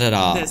that Not at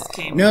all. this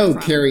came No,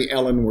 from. Carrie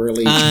Ellen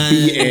Worley, Uh,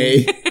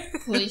 BA.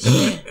 Holy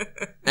shit.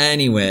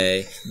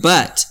 Anyway,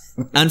 but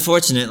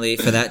unfortunately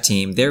for that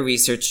team, their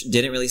research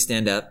didn't really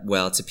stand up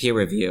well to peer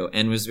review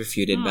and was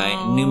refuted by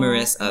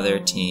numerous other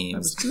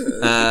teams.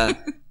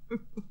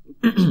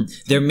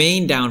 Their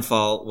main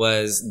downfall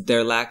was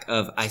their lack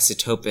of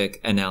isotopic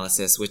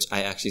analysis, which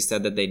I actually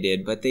said that they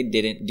did, but they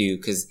didn't do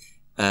because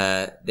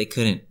they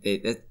couldn't.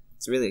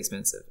 It's really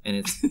expensive, and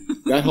it's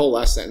That whole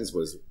last sentence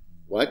was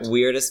what?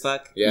 weird as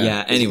fuck.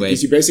 Anyway,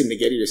 because you basically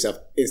negated yourself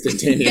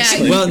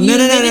instantaneously. Well, you no.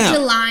 admitted to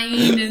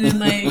lying and then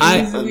like I-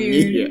 it was weird.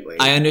 Immediately.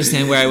 I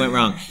understand where I went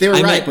wrong. They were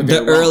I right, meant but they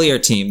the were wrong. earlier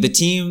team, the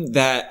team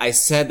that I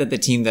said that the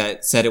team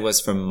that said it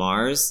was from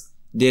Mars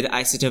did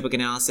isotopic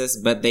analysis,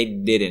 but they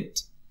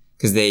didn't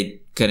because they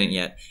couldn't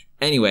yet.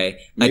 Anyway,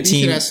 Maybe a team.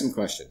 you should ask some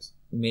questions.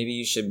 Maybe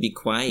you should be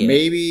quiet.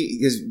 Maybe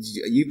because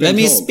you've been Let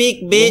me told- speak,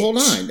 Well, bitch. hold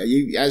on.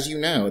 As you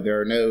know, there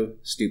are no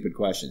stupid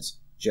questions.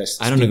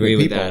 Just I don't stupid agree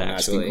with people that,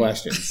 asking actually.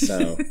 questions.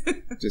 So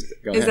just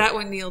go Is ahead. that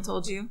what Neil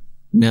told you?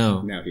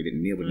 No. No, he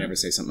didn't. Neil would never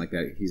say something like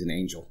that. He's an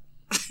angel.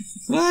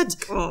 What?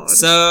 God.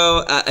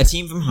 So, a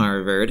team from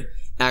Harvard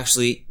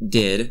actually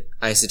did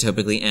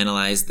isotopically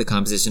analyze the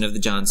composition of the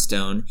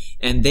Johnstone,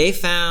 and they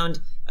found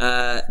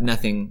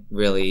nothing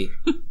really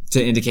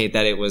to indicate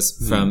that it was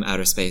from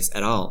outer space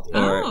at all,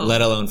 or Oh.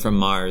 let alone from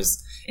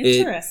Mars.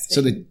 Interesting.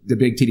 So the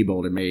big titty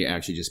boulder may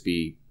actually just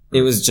be.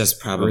 It was just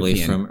probably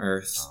Earthian. from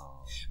Earth.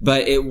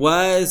 But it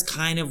was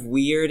kind of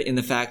weird in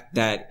the fact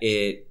that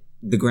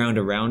the ground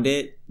around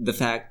it,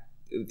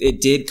 it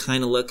did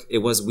kind of look, it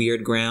was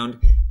weird ground.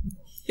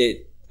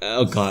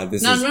 Oh God,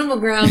 this Not is normal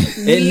ground. not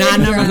weird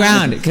normal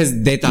ground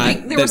because they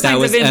thought There were that signs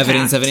was of impact.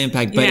 evidence of an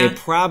impact, but Yeah. it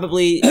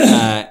probably,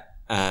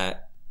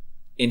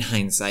 in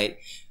hindsight,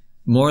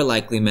 more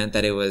likely meant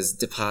that it was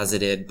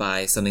deposited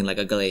by something like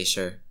a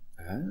glacier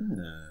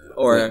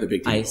or the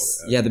big titty ice.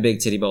 boulder. Yeah, the big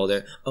titty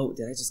boulder. Oh,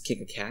 did I just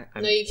kick a cat?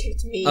 No, you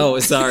kicked me. Oh,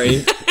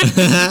 sorry.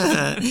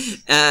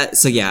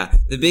 So yeah,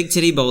 the big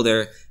titty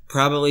boulder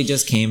probably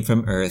just came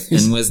from Earth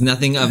and was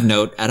nothing of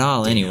note at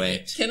all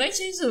anyway. Can I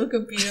change the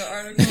Wikipedia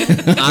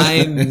article?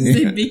 I'm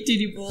Say big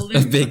titty boulder.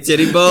 a big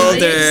titty Will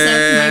you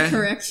accept my boulder.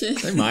 correction?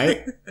 They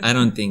might. I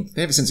don't think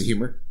They have a sense of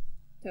humor.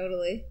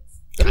 Totally.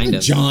 kind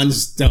of John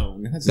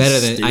Stone. That's better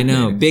than I stupid.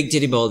 know. Big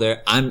titty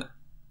boulder.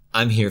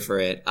 I'm here for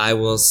it. I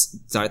will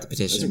start the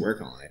Doesn't petition. work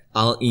on it.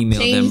 I'll email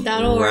them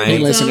Change.org. right Hey,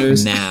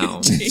 listeners.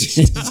 now.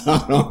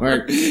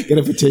 Get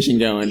a petition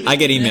going. I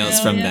get emails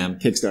Hell from yeah. them.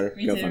 Kickstarter.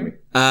 Me Go too. fund me.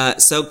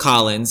 So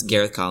Collins,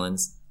 Gareth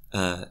Collins,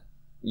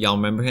 y'all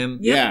remember him?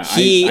 Yeah,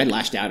 He- I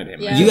lashed out at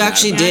him. Yeah. I You feel bad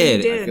actually about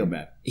it. did. I feel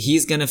bad.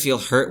 He's gonna feel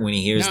hurt when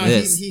he hears No,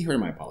 this he heard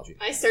my apology.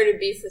 I started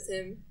beef with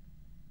him.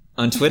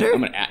 on Twitter. I'm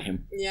gonna at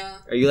him. Yeah.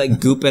 Are you like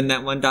gooping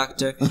that one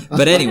doctor?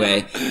 But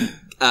anyway,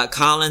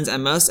 Collins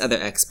and most other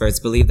experts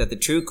believe that the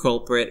true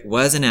culprit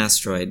was an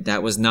asteroid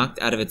that was knocked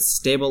out of its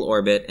stable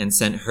orbit and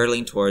sent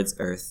hurtling towards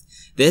Earth.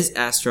 This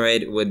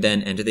asteroid would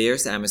then enter the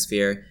Earth's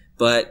atmosphere,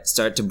 but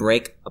start to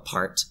break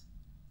apart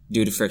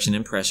due to friction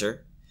and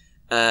pressure.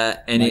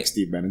 And Like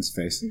Steve Bannon's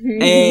face.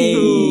 Hey.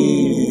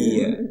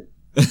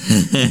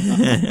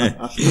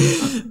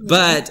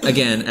 But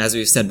again, as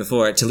we've said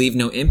before, to leave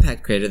no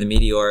impact crater, the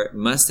meteor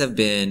must have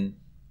been,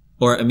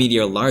 or a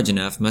meteor large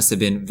enough, must have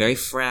been very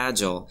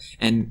fragile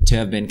and to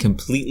have been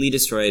completely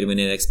destroyed when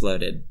it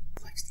exploded.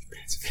 Like Steve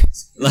Bannon's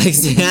face. Like,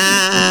 See,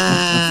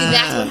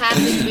 that's what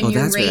happens when Oh,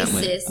 you're that's where that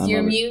went. racist. I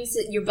Your love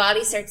it. your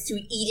body starts to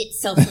eat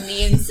itself from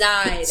the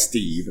inside.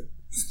 Steve.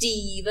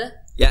 Steve.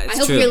 yeah, I it's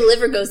hope true. your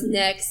liver goes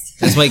next.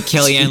 That's why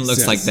Kellyanne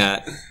looks Jesus. like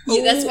that.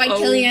 Yeah, that's why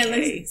Kellyanne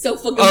okay. looks so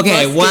fucking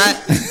Okay, busted. what?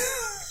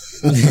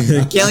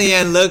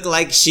 Kellyanne looked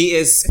like she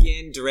is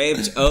skin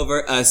draped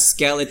over a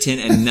skeleton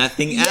and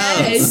nothing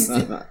Yes.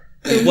 else.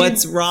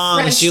 What's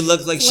wrong? Fresh She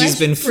looked like she's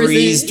been flesh prison.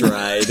 freeze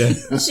dried.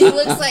 She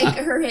looks like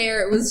her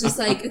hair was just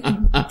like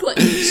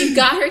she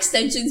got her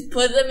extensions,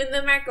 put them in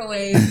the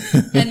microwave,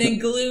 and then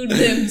glued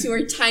them to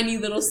her tiny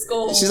little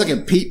skull. She's like a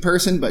Pete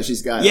person, but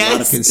she's got a lot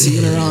Yes. of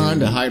concealer on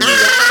to hide her.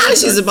 Ah,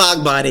 she's a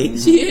bog body.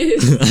 She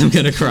is. I'm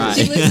gonna cry.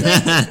 She looks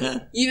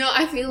like,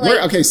 I feel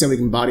like Okay, so we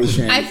can body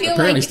shame. I feel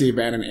apparently like- Steve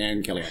Bannon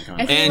and Kellyanne I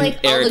Conway. feel And like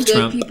all Eric the good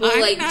Trump. people, I'm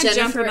like not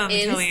Jennifer jumping on the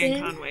Kellyanne Aniston.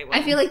 Conway one.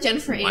 I feel like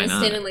Jennifer Why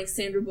not? Aniston and like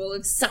Sandra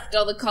Bullock sucked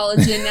all the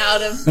collagen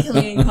out of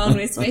Kellyanne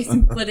Conway's face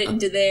and put it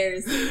into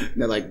theirs.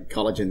 They're like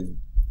collagen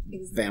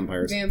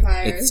vampires.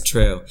 Vampires. It's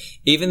true.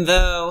 Even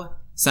though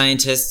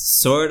scientists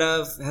sort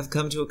of have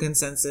come to a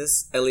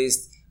consensus, at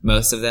least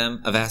most of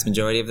them, a vast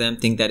majority of them,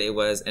 think that it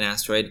was an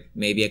asteroid,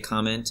 maybe a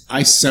comet.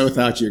 I so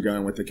thought you were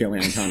going with the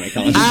Kellyanne Conway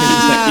collagen.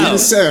 Oh. Even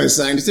so,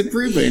 scientists have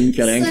proven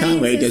Kellyanne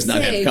Conway does not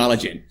have say-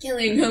 collagen.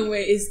 Kellyanne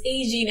Conway is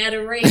aging at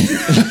a rate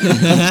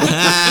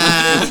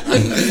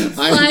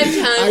I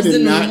times did the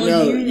not normal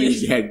know human.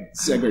 you had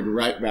segued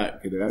right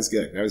back. That was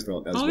good. That was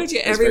I'll bet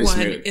you that was very everyone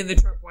smooth. in the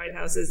Trump White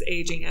House is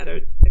aging at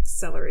an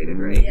accelerated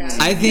rate. Yeah.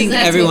 I think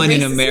That's everyone what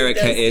in racism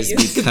America does to is you.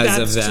 because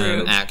of That's them,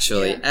 true.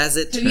 actually. Yeah. As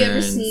it Have turns you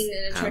ever seen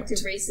an attractive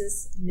out.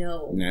 racist?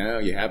 No. No,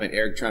 you haven't.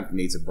 Eric Trump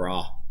needs a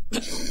bra.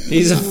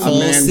 He's a full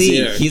man's C.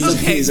 ear. He's a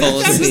Okay, He's full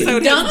this actually- C.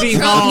 episode has Donald Trump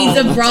devolved. needs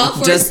a bra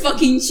for Just- his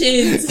fucking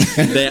chins.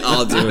 They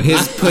all do.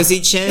 His pussy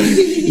chin.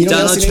 You know what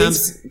Donald else he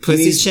Trump's needs? pussy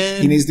he needs,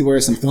 chin. He needs to wear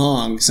some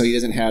thong so he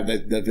doesn't have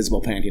the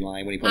visible panty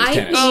line when he plays I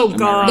tennis. Oh, Am I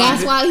God. right?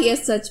 That's why he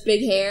has such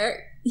big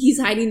hair. He's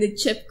hiding the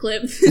chip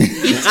clip.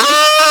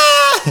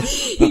 Ah!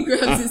 He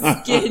grabs his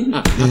skin,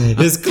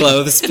 His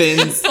clothes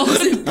spins. pulls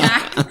it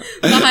back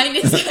behind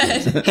his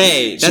head.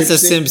 Hey, that's a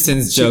Chips it-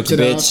 Simpsons joke, chips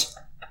it bitch.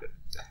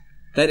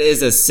 That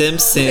is a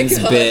Simpsons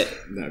God. bit,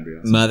 That'd be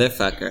awesome.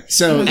 motherfucker.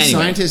 So Anyway.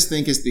 scientists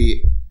think it's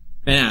the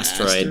An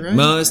asteroid, Asteroid?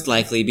 most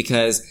likely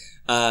because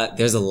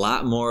there's a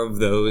lot more of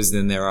those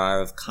than there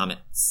are of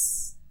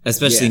comets,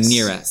 especially Yes.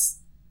 near us,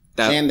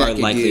 that and are that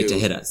could likely do- to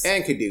hit us.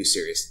 and could do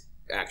serious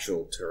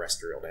actual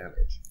terrestrial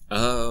damage.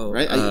 Oh,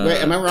 Right?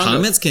 Wait, am I wrong?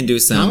 Comets can do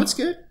some. Comet's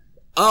good.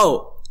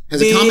 Oh,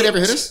 Has a comet ever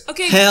hit us?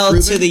 Okay, Hell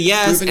Proven- to the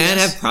yes, proven and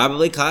yes. have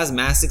probably caused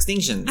mass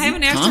extinctions. I have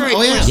an Comet? asteroid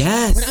Oh yeah. question.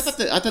 Yes.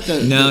 Wait, I thought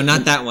the No,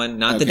 not that one.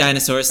 Not the Okay.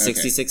 dinosaurs Okay.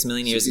 66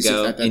 million years 66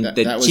 ago that in the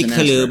was an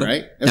asteroid, Chicxulub.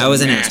 right? That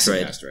was a an massive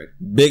asteroid.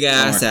 Big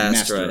ass Or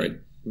asteroid.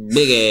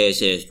 Big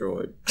ass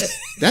asteroid.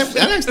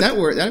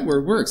 That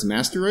word works.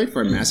 Masteroid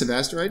for a massive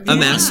asteroid. A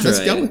masteroid.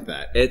 Let's go with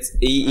that. It's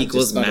E I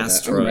equals just thought of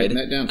that. I'm writing masteroid.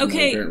 that down for no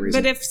Okay, apparent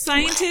reason. but if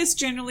scientists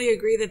generally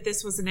agree that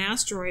this was an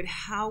asteroid,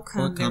 how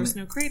come there was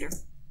no crater?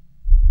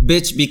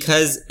 Bitch,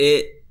 because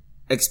it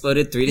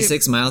exploded 3 to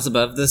 6 miles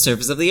above the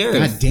surface of the earth.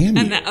 God damn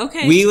you. And that,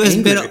 okay, We was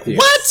Angry been with you.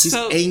 what? She's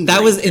So- angry.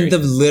 That was in the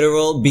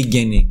literal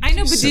beginning. I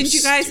know, but So didn't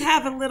you guys stupid.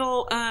 have a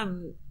little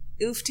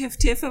oof tiff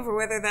tiff over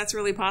whether that's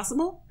really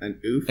possible? An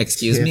oof.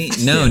 Excuse tip. me?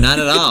 No, not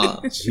at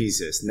all.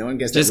 Jesus, no one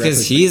gets Just that because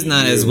reference he's but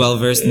not you. as well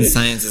versed in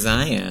science as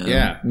I am,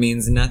 Yeah.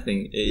 means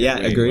nothing. Yeah,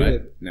 Wait, agreed.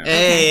 what? No.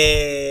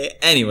 Hey,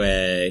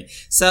 anyway,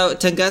 so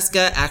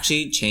Tunguska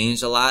actually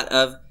changed a lot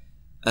of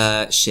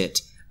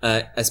shit,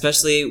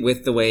 especially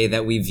with the way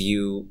that we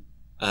view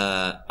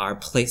our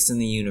place in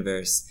the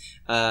universe.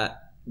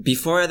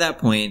 Before that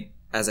point,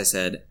 as I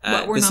said,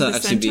 What, we're this not will the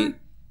actually center? be.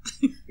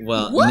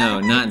 Well, What? no,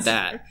 not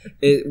that.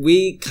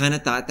 We kind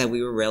of thought that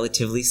we were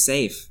relatively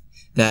safe.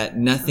 That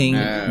nothing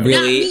No.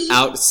 really Not me.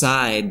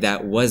 outside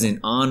that wasn't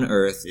on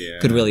Earth Yeah.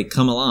 could really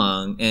come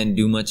along and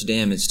do much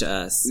damage to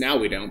us. Now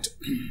we don't.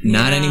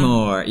 Not Yeah.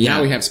 anymore. Yeah,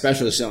 Now we have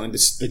specialists selling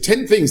the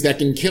 10 things that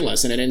can kill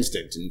us in an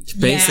instant. And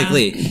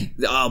basically.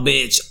 Oh,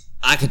 bitch.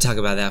 I could talk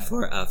about that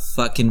for a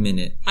fucking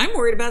minute. I'm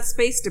worried about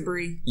space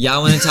debris.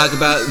 Y'all want to talk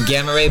about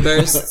gamma ray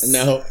bursts?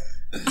 no,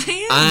 I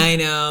am. I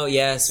know,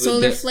 yes. Solar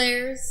there,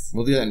 flares.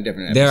 we'll do that in a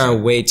different there are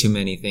episode. way too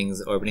many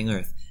things orbiting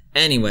Earth.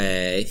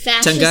 Anyway,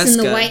 Fascists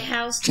in the White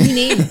House. You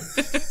name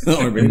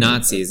it.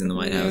 Nazis in the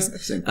White House.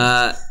 Same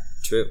thing.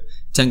 True.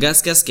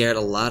 Tunguska scared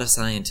a lot of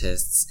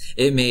scientists.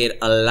 It made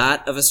a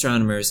lot of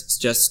astronomers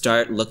just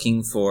start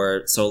looking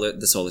for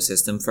the solar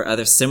system for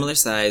other similar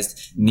sized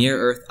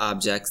near-Earth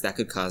objects that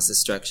could cause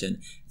destruction.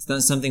 It's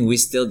not something we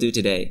still do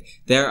today.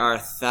 There are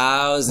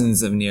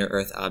thousands of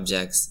near-Earth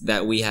objects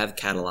that we have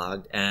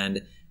cataloged,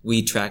 and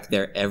we track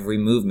their every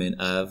movement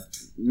of.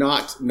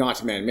 Not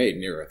man-made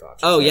near-Earth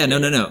objects. Oh yeah, no.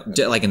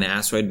 Like an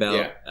asteroid belt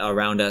Yeah.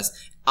 around us,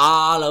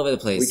 all over the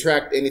place. We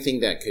tracked anything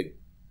that could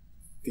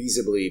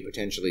feasibly,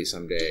 potentially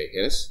someday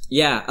hit us.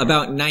 Yeah,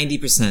 about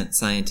 90%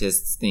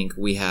 scientists think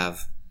we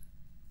have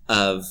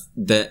of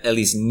the at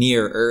least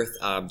near Earth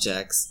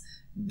objects.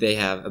 They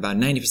have about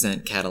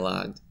 90%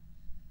 cataloged.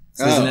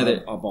 So there's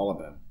another of all of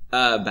them.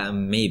 about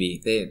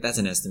maybe that's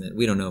an estimate.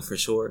 We don't know for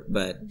sure,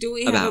 but Do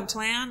we have a about.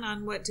 plan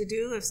on what to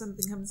do if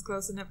something comes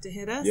close enough to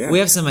hit us? Yeah. We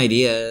have some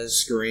ideas.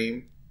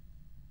 Scream.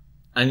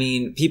 I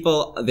mean,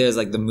 there's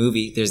like the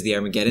movie, there's the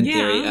Armageddon Yeah.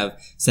 theory of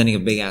sending a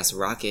big ass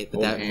rocket, but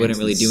Old that Hands wouldn't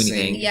really do insane.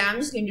 anything. Yeah, I'm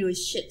just gonna do a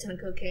shit ton of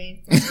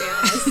cocaine. Let's be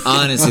honest.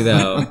 Honestly,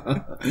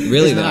 though.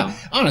 Really, though.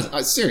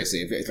 Seriously,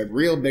 if a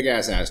real big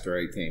ass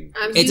asteroid came,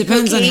 I'm It doing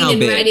depends on cocaine how and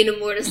big. riding a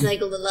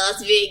motorcycle to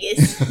Las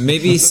Vegas.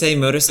 Maybe say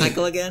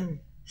motorcycle again?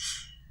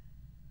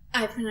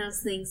 I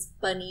pronounce things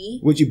funny.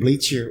 would you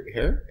bleach your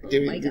hair?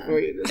 my God.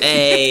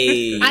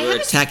 Hey, I we're have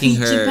a attacking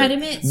speech her.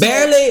 impediment, so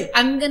Barely!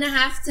 I'm gonna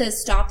have to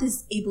stop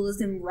this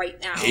ableism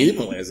right now.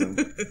 Ableism.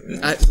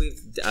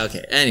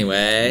 Okay,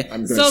 anyway.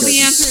 I'm So gonna the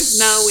check. answer is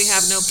no, we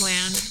have no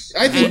plan.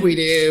 I think we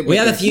do. We but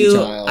have a they're few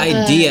futile.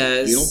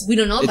 ideas. We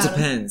don't know It about them.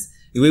 depends.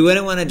 We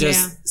wouldn't want to just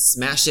Yeah.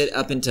 smash it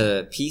up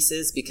into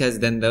pieces because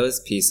then those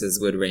pieces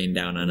would rain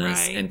down on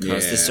us Right. and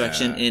cause Yeah.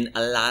 destruction in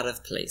a lot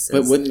of places.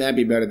 But wouldn't that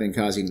be better than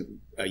causing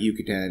a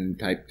Yucatan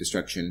type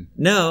destruction?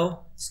 No,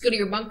 Just go to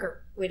your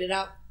bunker. Wait it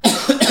out.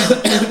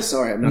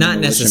 Sorry, I'm not not a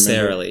militia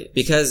necessarily,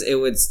 because it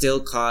would still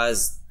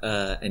cause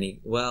I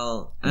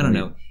don't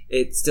know.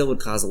 It still would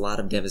cause a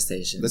lot of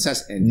devastation. Let's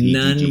ask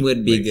None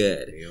would be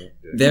good.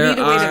 There We need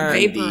a way to are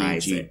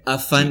vaporize it. a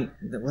fun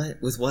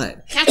what with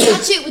what?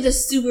 Catch it with a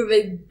super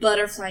big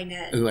butterfly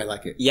net. Ooh, I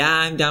like it. Yeah,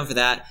 I'm down for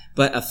that.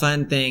 But a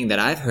fun thing that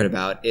I've heard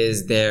about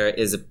is there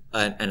is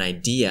an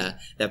idea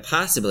that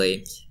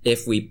possibly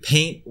if we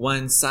paint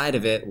one side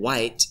of it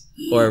white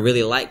or a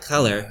really light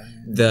color,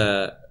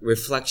 the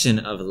reflection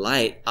of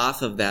light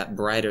off of that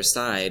brighter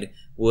side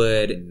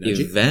would Nudge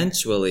it?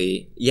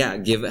 eventually,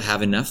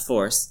 have enough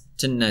force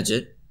to nudge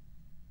it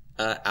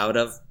out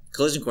of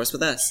collision course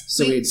with us.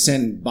 So we'd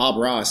send Bob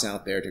Ross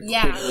out there to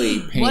Yeah. quickly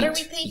paint What are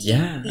we painting?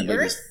 Yeah. The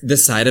Earth? The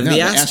side of No, the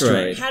the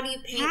asteroid. asteroid. How do you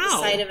paint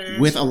How? the side of an asteroid?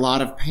 with a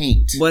lot of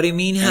paint. What do you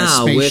mean And a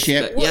how?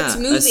 spaceship. Well, it's a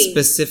moving.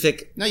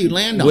 specific No, you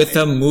land on with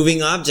it a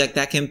moving object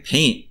that can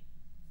paint.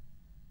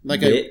 like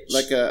bitch.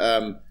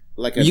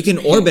 a You can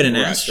paint orbit an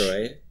brush.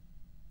 asteroid.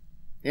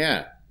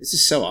 Yeah, this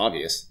is so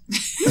obvious.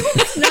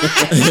 It's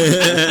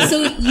not.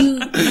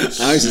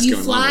 So I was just you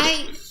going along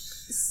fly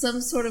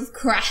some sort of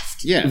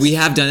craft. Yes, We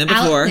have done it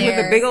Out before. there.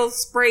 With a big old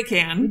spray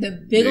can. The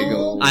big Big old.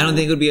 old- I don't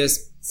think it would be it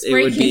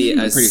Spray would be can.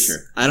 a I'm pretty sure.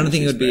 I don't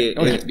think it would be It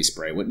would have to be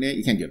spray, wouldn't it?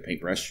 You can't do a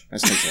paintbrush.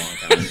 That takes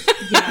a long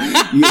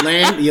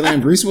time. you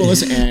land Bruce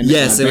Willis and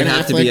Yes, it would Ben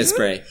have to be a Affleck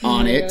spray.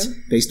 on it.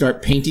 They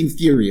start painting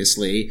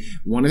furiously.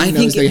 One of them I knows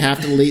think they it-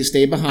 have to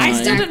stay behind. I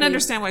still don't Exactly.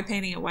 understand why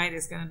painting it white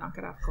is going to knock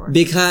it off course.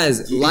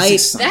 Because light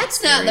It's a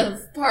That's not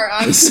science the part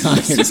I'm It's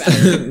talking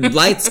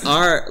science.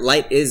 about.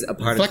 light is a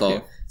particle.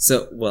 Reflective.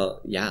 So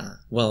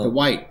The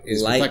white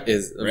is light reflective,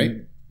 is right?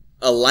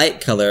 a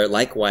light color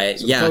like white.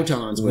 So the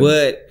photons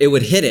would-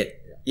 would hit it.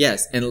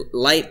 Yes, and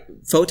light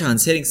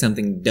photons hitting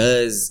something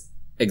does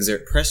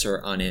exert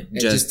pressure on it, And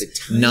just the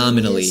tiniest,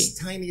 nominally.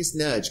 tiniest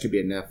nudge could be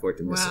enough for it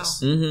to miss Wow.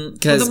 us. Mm-hmm. Well,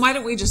 Because then why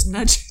don't we just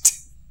nudge it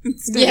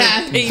instead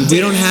Yeah. of painting? we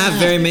don't have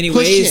very many Push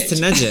ways it.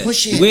 to nudge it.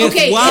 Push it. With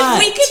Okay,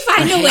 what? if we could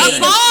find a way to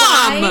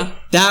fly. bomb!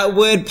 That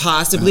would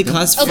possibly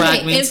cause Okay,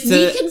 fragments if to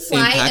we can fly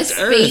a impact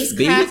Earth.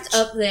 spacecraft bitch.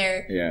 up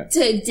there Yeah.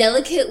 to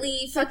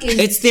delicately fucking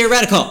It's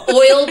theoretical.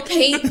 oil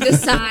paint the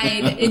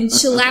side and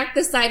shellac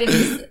the side of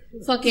this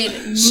fucking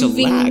moving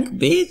Shellac,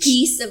 bitch.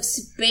 piece of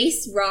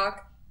space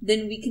rock,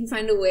 then we can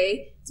find a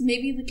way to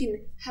maybe we can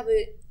have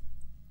a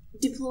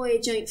deploy a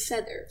giant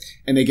feather.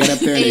 And they get up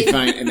there and they And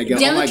find and they go, "Oh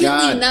my Delicately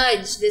god,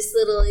 nudge this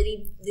little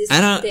this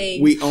I don't-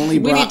 thing. we only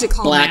We brought need to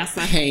call black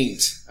NASA.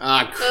 paint."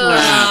 Ah, crap!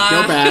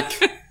 Ah. Go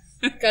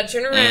back. Gotta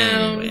turn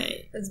around.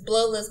 Anyway. Let's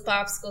blow this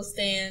popsicle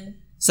stand.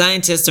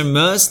 Scientists are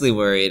mostly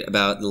worried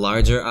about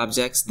larger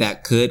objects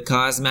that could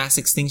cause mass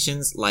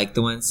extinctions, like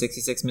the one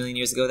 66 million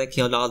years ago that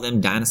killed all them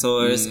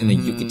dinosaurs in the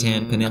Yucatan I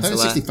thought it Peninsula.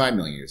 was 65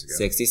 million years ago.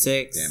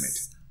 66. Damn it!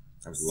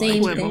 I was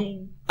Same lying.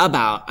 thing.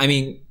 About,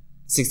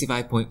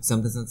 65 point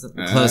something,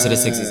 closer to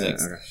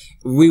 66. Okay.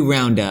 We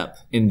round up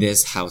in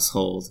this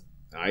household.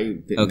 I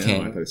didn't Okay.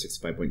 know. I thought it was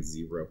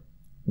 65.0.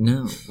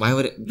 No. Why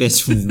would it?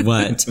 Bitch,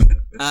 what?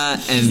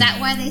 And Is that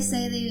why they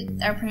say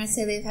our parents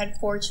say they've had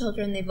 4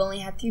 children? They've only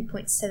had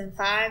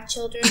 3.75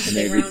 children, but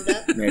they round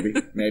up.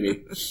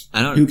 Maybe.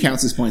 I don't Who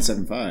counts as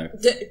 0.75?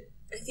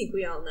 I think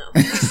we all know.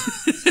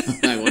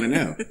 I want to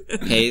know.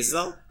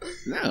 Hazel?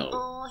 No.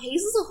 Oh,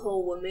 Hazel's a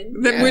whole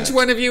woman. Then Yeah. which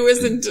one of you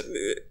isn't?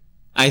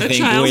 I think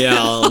child. we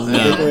all I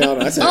think we know. all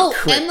know. That's a Oh,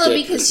 cryptic Emma,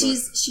 because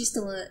response. she's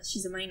still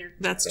she's a minor.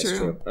 That's That's true.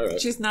 true. All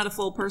right. She's not a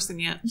full person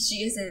yet.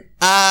 She isn't.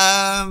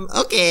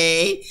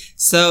 Okay.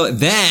 So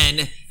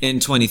then, in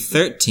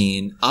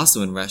 2013,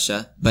 also in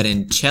Russia, but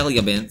in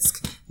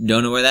Chelyabinsk,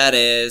 don't know where that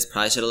is,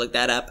 probably should have looked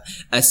that up,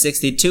 a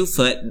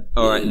 62-foot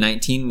or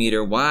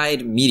 19-meter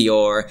wide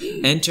meteor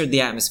entered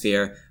the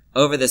atmosphere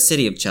over the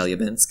city of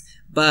Chelyabinsk,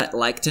 but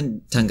like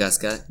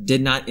Tunguska,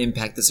 did not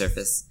impact the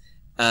surface,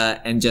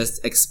 and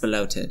just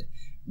exploded.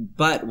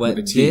 But what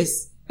With a T.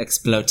 this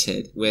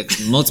exploded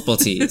with multiple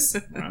T's.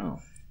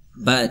 Wow.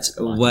 But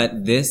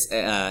what this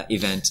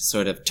event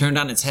sort of turned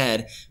on its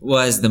head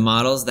was the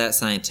models that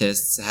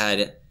scientists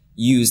had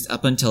used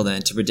up until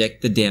then to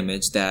predict the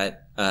damage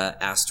that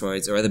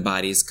asteroids or other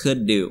bodies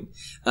could do.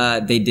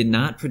 They did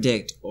not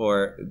predict,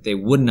 or they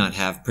would not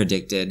have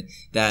predicted,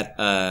 that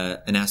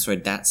an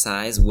asteroid that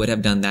size would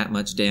have done that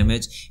much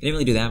damage. It didn't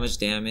really do that much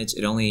damage.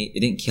 It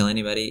didn't kill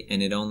anybody,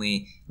 and it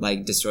only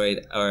like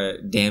destroyed or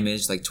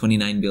damaged like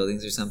 29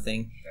 buildings or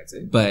something. That's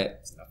it.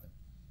 But It's nothing.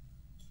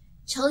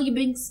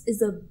 Chelyabinsk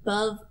is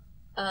above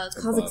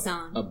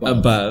Kazakhstan.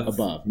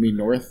 Above. You mean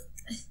north?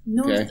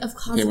 North Okay. of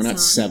Kazakhstan. Okay, we're not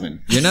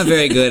 7. you're not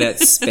very good at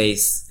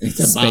space, It's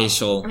above.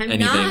 spatial, I'm anything.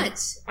 not.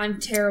 I'm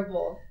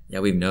terrible. Yeah,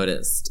 we've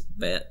noticed,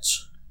 bitch.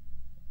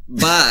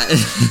 But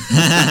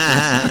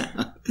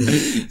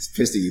It's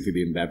pissed at you for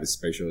being bad with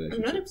spatial.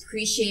 I'm not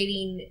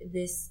appreciating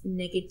this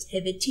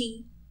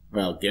negativity.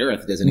 Well,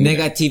 Gareth doesn't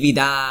either.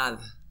 negatividad.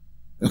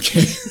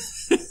 Okay.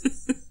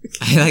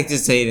 I like to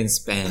say it in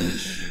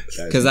Spanish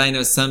because I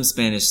know some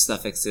Spanish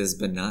suffixes,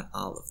 but not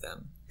all of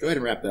them. Go ahead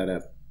and wrap that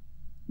up.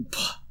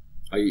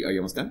 Are you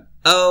almost done?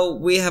 Oh,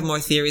 we have more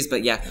theories,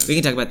 but yeah, we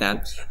can talk about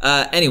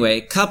that.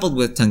 Anyway, coupled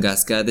with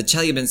Tunguska, the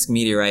Chelyabinsk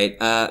meteorite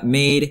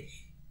made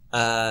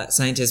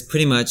scientists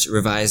pretty much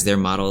revise their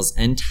models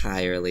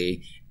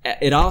entirely.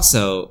 It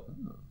also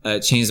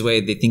changed the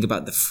way they think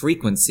about the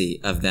frequency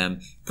of them.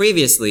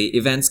 Previously,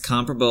 events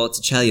comparable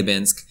to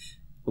Chelyabinsk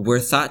were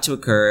thought to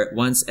occur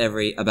once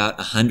every about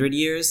 100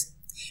 years,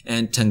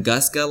 and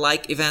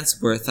Tunguska-like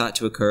events were thought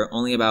to occur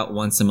only about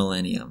once a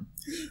millennium.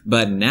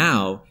 But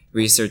now,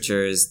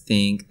 researchers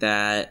think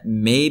that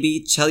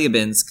maybe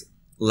Chelyabinsk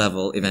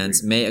level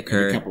events may Every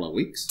occur couple of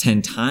weeks.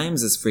 10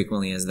 times as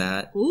frequently as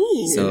that.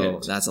 Ooh. So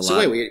that's a So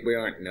lot. wait, we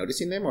aren't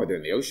noticing them, or they're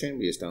in the ocean?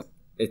 We just don't.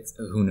 It's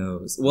who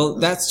knows. Well,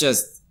 that's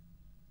just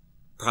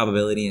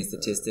probability and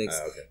statistics.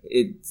 Okay.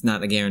 It's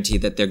not a guarantee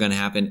that they're going to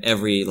happen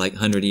every like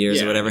 100 years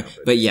Yeah, or whatever. I know,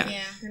 but yeah.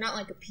 Yeah, they're not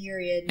like a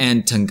period.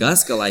 And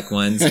Tunguska-like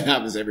ones, It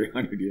happens every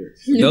 100 years.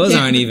 those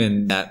aren't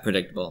even that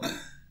predictable.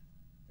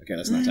 Okay,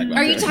 let's not talk about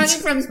Are you that. talking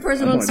from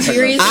personal I wanna talk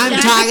experience? I'm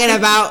Jack? talking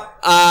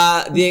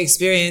about the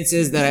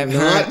experiences that I've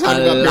Not heard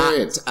talking a about lot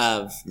periods.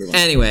 of. Move on.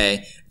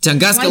 Anyway,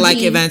 Tunguska-like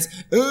YG. events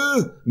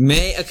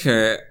may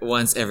occur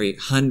once every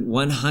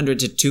 100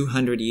 to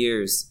 200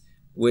 years,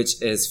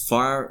 which is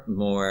far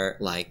more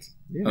like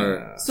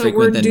or So frequent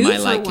we're than due my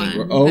for liking. one.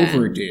 We're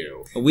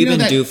overdue. We've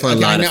been due for a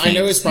lot of I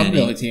know things, it's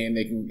probability, and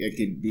it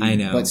could be. I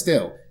know. But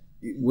still,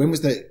 when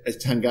was the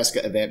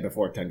Tunguska event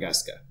before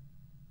Tunguska?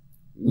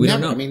 We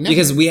Never. don't know I mean, never.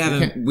 because we can't-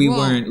 haven't. We Well,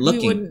 weren't we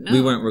looking. wouldn't We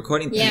know. weren't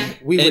recording things. Yeah.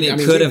 We and would- it I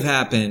mean, could we- have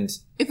happened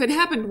If it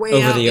happened way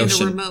Over out the in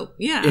ocean. a remote,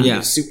 yeah. in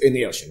Yeah. in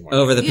the ocean. more.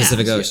 over the Yeah.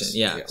 Pacific Yes, Ocean.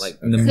 Yeah, yes. like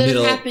in the Could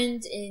middle. have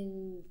happened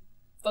in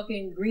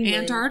fucking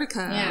Greenland.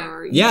 Antarctica. Yeah.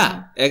 Or,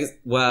 Yeah.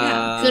 Well,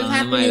 Yeah. Could have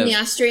happened might in the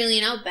have.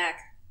 Australian outback.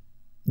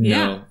 No,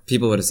 Yeah.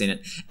 people would have seen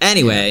it.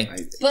 Anyway,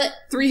 But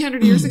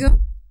 300 years ago?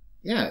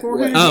 Yeah.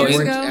 400 Oh, years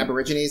in- ago?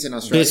 Aborigines in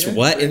Australia. bitch,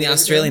 what in the 300 years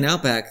Australian ago?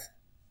 outback?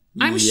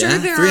 I'm sure Yeah,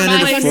 there are 300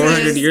 places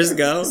 400 years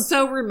ago.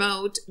 so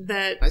remote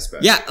that I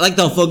suppose. Yeah, like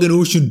the fucking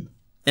ocean,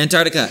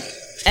 Antarctica.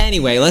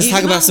 Anyway, let's Even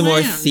talk about on some more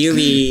land.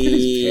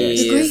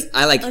 theories. The great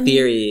I like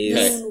theories.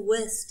 unknown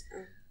west.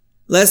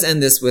 Let's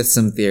end this with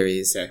some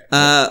theories.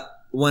 Okay.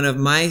 One of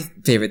my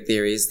favorite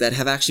theories that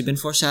have actually been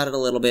foreshadowed a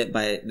little bit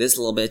by this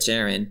little bitch,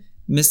 Aaron,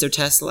 Mr.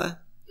 Tesla.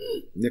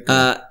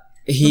 Nikola.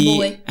 He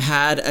boy.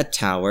 had a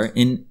tower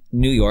in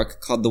New York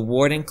called the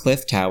Warden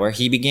Cliff Tower.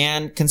 He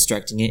began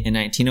constructing it in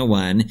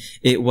 1901.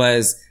 It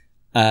was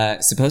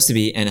supposed to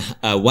be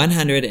a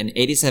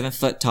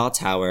 187-foot tall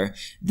tower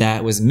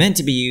that was meant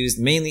to be used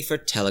mainly for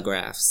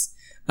telegraphs.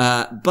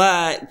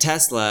 But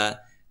Tesla,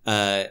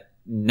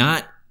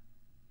 not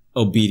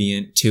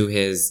obedient to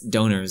his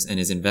donors and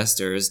his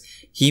investors,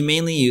 he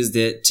mainly used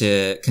it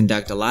to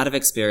conduct a lot of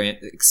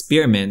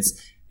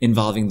experiments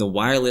involving the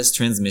wireless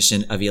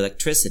transmission of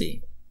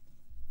electricity.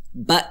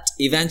 But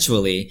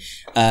eventually,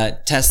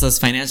 Tesla's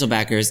financial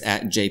backers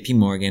at JP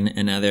Morgan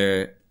and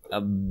other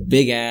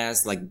big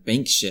ass like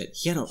bank shit.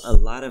 He had a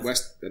lot of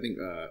West, I think,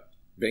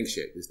 bank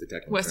shit is the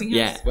technical Westinghouse.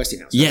 yeah. term.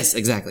 Westinghouse. Yes,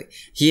 exactly.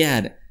 He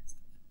had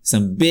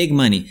some big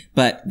money,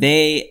 but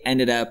they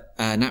ended up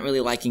not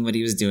really liking what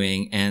he was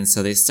doing, and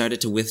so they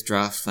started to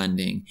withdraw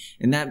funding.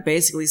 And that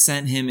basically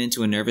sent him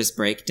into a nervous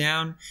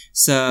breakdown.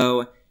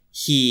 So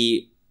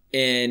he,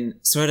 in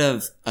sort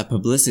of a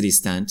publicity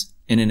stunt,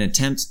 in an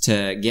attempt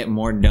to get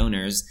more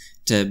donors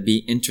to be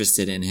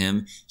interested in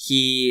him,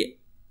 he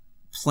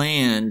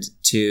planned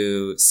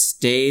to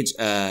stage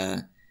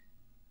a...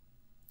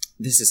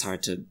 This is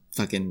hard to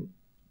fucking...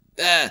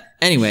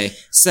 Anyway,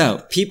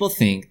 so people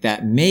think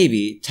that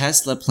maybe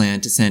Tesla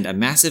planned to send a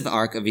massive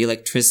arc of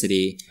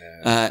electricity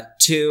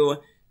to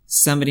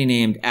somebody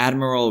named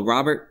Admiral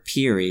Robert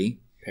Peary.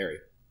 Perry,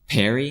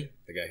 Perry?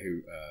 the guy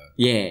who.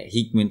 Yeah,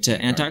 he went to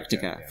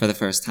Antarctica yeah. for the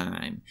first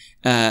time.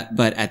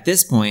 But at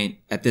this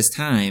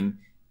time,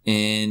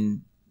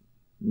 in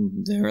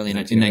the early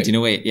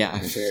 1908, yeah.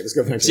 Okay, let's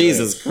go back to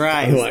Jesus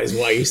Christ. Otherwise,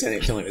 why are you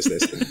telling us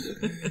this?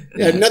 It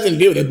had nothing to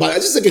do with it, but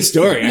it's just a good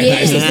story. Yeah.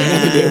 It's just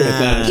nothing to do with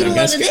Get a load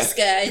of Tunguska. this,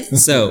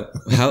 guys. So,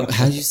 how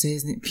did you say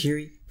his name?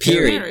 Peary?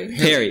 Perry.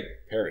 Perry.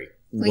 Perry.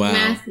 Like Wow.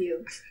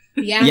 Matthew.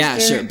 The Yeah,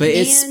 actor sure, but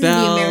it's and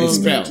spelled- the American It's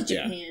went spelled, to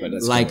yeah, Japan. but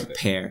that's Like with it.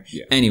 pear.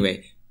 Yeah.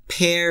 Anyway,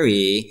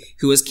 Perry,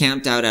 who was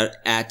camped out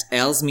at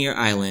Ellesmere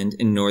Island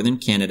in northern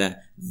Canada,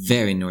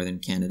 very northern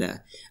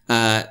Canada.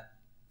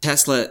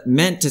 Tesla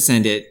meant to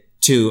send it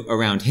to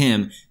around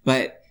him,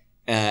 but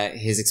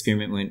his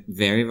experiment went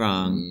very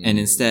wrong and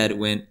instead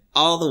went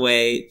all the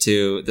way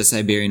to the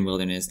Siberian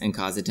wilderness and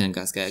caused a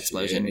Tunguska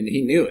explosion. And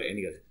he knew it. And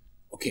he goes,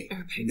 okay,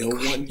 no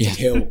one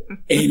kill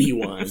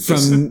anyone.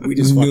 From we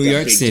just New fucked up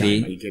York big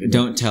City, time. Are you kidding me?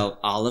 don't tell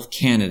all of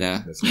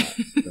Canada. That's not.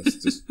 That's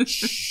just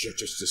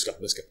go.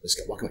 Let's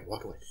go.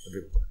 Walk away.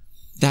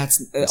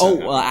 That's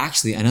well,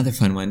 actually, another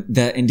fun one.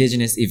 The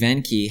indigenous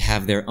Evenki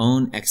have their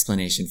own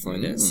explanation for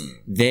this.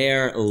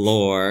 Their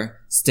lore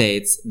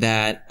states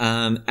that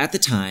at the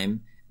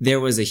time there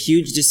was a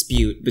huge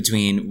dispute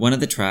between one of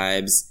the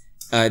tribes,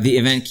 the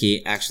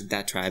Evenki, actually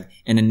that tribe,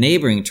 and a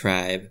neighboring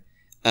tribe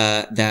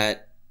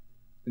that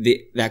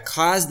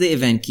caused the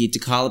Evenki to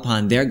call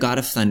upon their god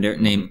of thunder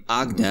named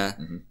Agda,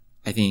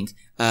 I think.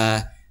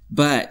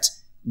 But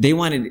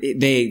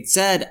they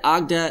said,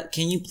 Agda,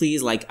 can you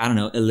please,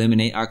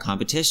 eliminate our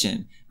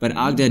competition? But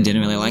Agda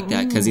didn't really like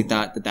that because he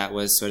thought that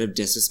was sort of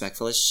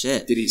disrespectful as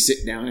shit. Did he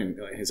sit down and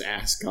his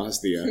ass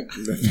caused the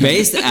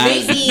Based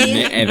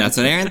that's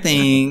what Aaron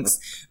thinks.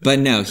 But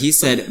no, he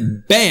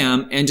said,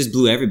 bam, and just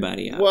blew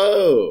everybody up.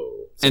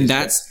 Whoa. And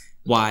that's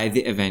why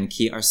the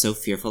Evenki are so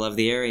fearful of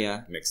the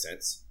area. Makes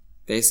sense.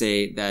 They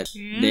say that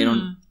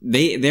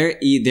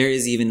there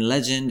is even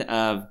legend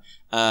of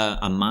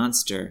a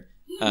monster,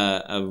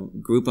 a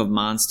group of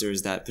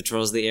monsters that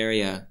patrols the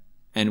area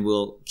and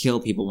will kill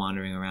people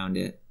wandering around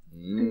it.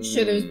 I'm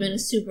sure there's been a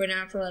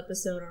supernatural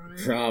episode on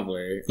it.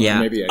 Probably. Yeah.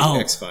 Or maybe an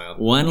X-File.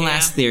 One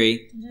last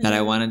theory that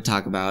I want to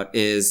talk about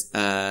is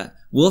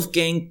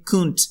Wolfgang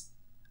Kunt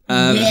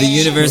of the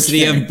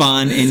University of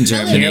Bonn in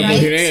Germany. Can't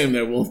believe your name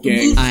there,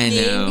 Wolfgang. I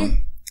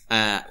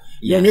know.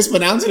 You're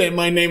mispronouncing it.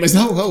 My name is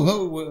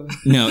ho.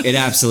 No, it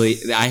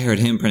absolutely. I heard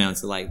him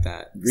pronounce it like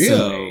that. Really?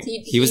 So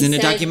he was in a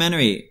said-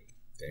 documentary.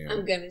 Damn.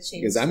 I'm gonna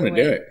change. Because I'm going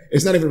to do it.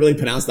 It's not even really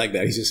pronounced like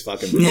that. He's just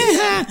fucking.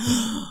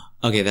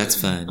 Okay, that's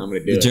fun. I'm gonna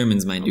do the it.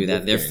 Germans might do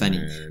that. They're funny.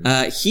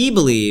 man. He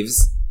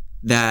believes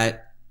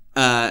that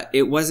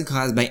it wasn't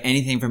caused by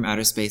anything from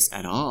outer space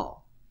at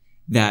all.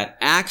 That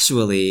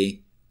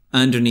actually,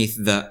 underneath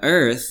the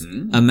Earth,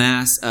 a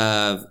mass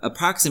of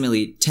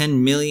approximately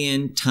 10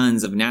 million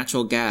tons of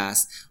natural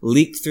gas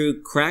leaked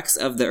through cracks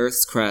of the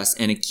Earth's crust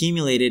and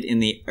accumulated in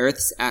the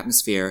Earth's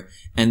atmosphere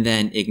and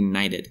then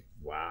ignited.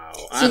 Wow.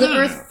 So the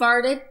Earth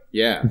farted.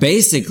 Yeah.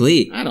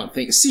 Basically. I don't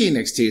think. See you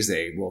next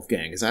Tuesday,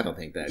 Wolfgang, because I don't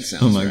think that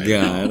sounds Oh my right.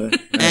 god.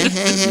 That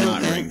does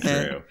not ring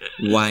true.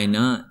 Why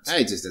not?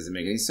 It just doesn't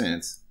make any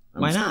sense.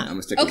 Why not? I'm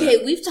gonna stick with Okay,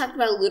 that. we've talked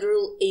about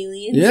literal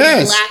aliens, Yes.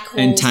 and black holes,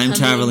 And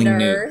time-traveling coming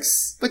to nukes.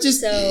 Earth. But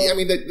just, So- I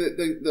mean,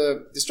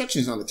 the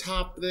destruction is on the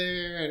top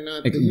there, and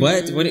not Like,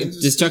 what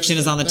destruction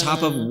is on the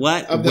top of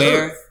what? Of the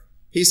Where? Earth.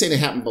 He's saying it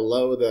happened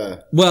below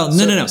the. Well,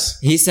 no. surface.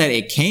 He said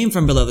it came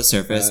from below the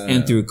surface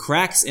and through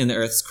cracks in the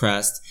Earth's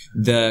crust,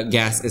 the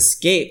gas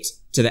escaped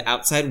to the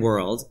outside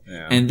world.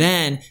 Yeah. And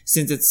then,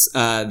 since it's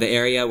the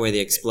area where the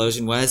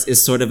explosion was,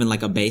 is sort of in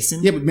like a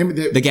basin. Yeah, but remember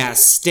The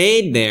gas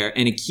stayed there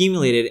and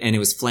accumulated, and it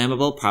was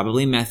flammable,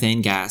 probably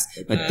methane gas.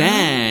 But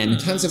then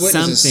tons of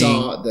witnesses something.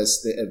 saw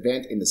the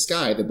event in the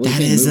sky. The blue That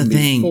thing is moved the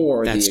thing.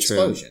 before That's the true.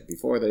 explosion,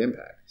 before the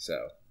impact. So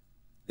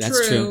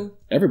That's true.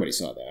 everybody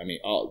saw that. I mean,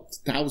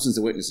 thousands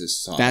of witnesses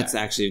saw That's that.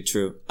 actually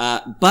true.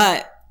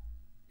 But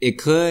it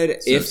could,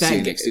 if see you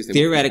that next Tuesday.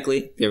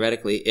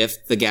 theoretically,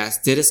 if the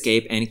gas did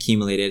escape and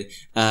accumulated,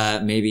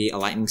 maybe a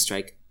lightning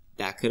strike.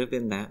 That could have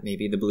been that.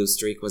 Maybe the blue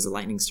streak was a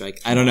lightning strike.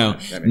 I don't know.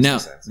 That makes No, no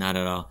sense. not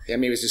at all. I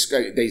mean, it was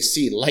described. They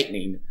see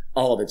lightning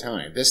all the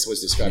time. This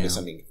was described as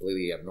something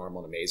completely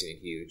abnormal, and amazing, and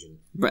huge. And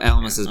But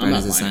almost as I'm bright not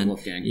as the buying sun.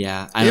 Wolfgang.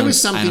 Yeah, there was I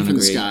something don't from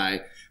the agree.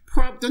 sky.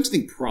 Don't you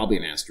think probably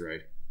an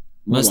asteroid?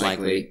 More Most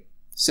likely.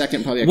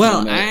 Second, probably a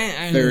Well,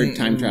 comet. Third,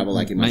 time travel,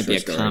 like in my might be a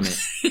first story. comet.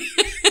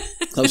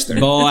 Close third.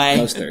 Boy.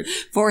 Close third.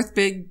 Fourth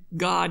big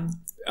god.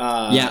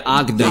 Yeah,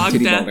 Agda. Big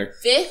titty Agda. boulder.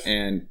 Fifth,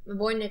 And my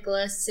boy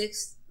Nicholas.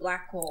 Sixth,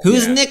 black hole.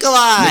 Who's Yeah.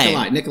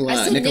 Nikolai? Nikolai.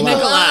 I said Nikolai.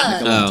 Nikolai.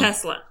 Oh.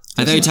 Tesla.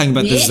 I thought you were talking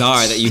about the Bitch.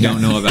 czar that you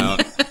don't know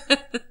about.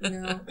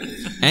 No.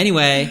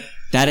 Anyway,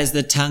 that is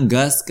the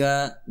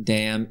Tunguska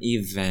Dam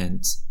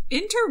event.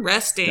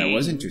 Interesting. That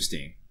was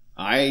interesting.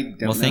 I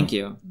don't Well, know. thank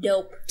you.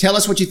 Dope. Tell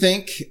us what you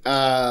think.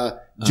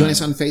 Join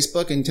us on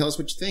Facebook and tell us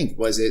what you think.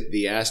 Was it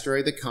the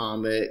asteroid, the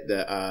comet,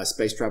 the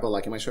space travel,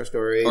 like in my short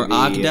story, Or the,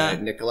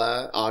 Agda?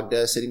 Nicola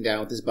Agda sitting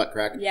down with his butt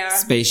crack? Yeah.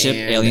 Spaceship,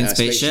 And, alien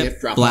spaceship,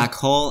 spaceship, drop black off.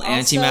 hole, Also,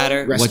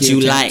 antimatter, what rescue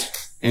you attempt. like.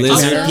 And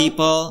Lizard also,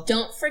 people.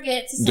 Don't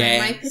forget to sign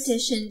my Gas.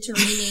 petition to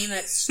rename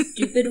that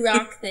stupid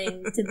rock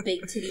thing to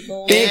Big Titty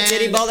Boulder. Big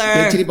Titty Boulder.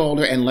 Big Titty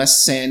Boulder. And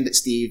let's send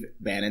Steve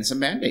Bannon some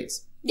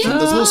Band-Aids. Yeah.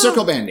 Those little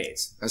circle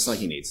Band-Aids. That's like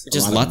he needs.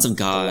 Just lots of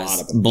A lot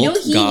gauze. of them. Bulk You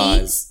know he gauze.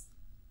 needs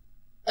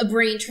a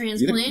brain You look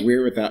transplant.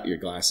 weird without your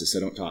glasses,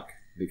 so don't talk.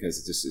 Because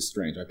it's just it's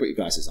strange. I put your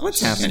glasses on. What's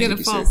so I happening? She's can't gonna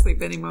make you fall sit.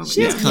 asleep any moment.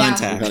 She has Yeah.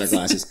 contacts. Without our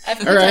glasses. I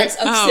have All right. contacts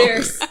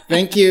upstairs.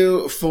 Thank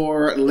you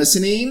for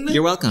listening.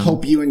 You're welcome.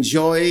 Hope you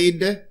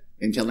enjoyed.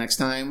 Until next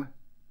time,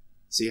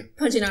 See ya.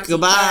 Punch a Nazi.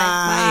 Goodbye.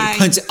 Bye.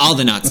 Punch all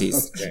the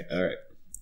Nazis. Okay, all right.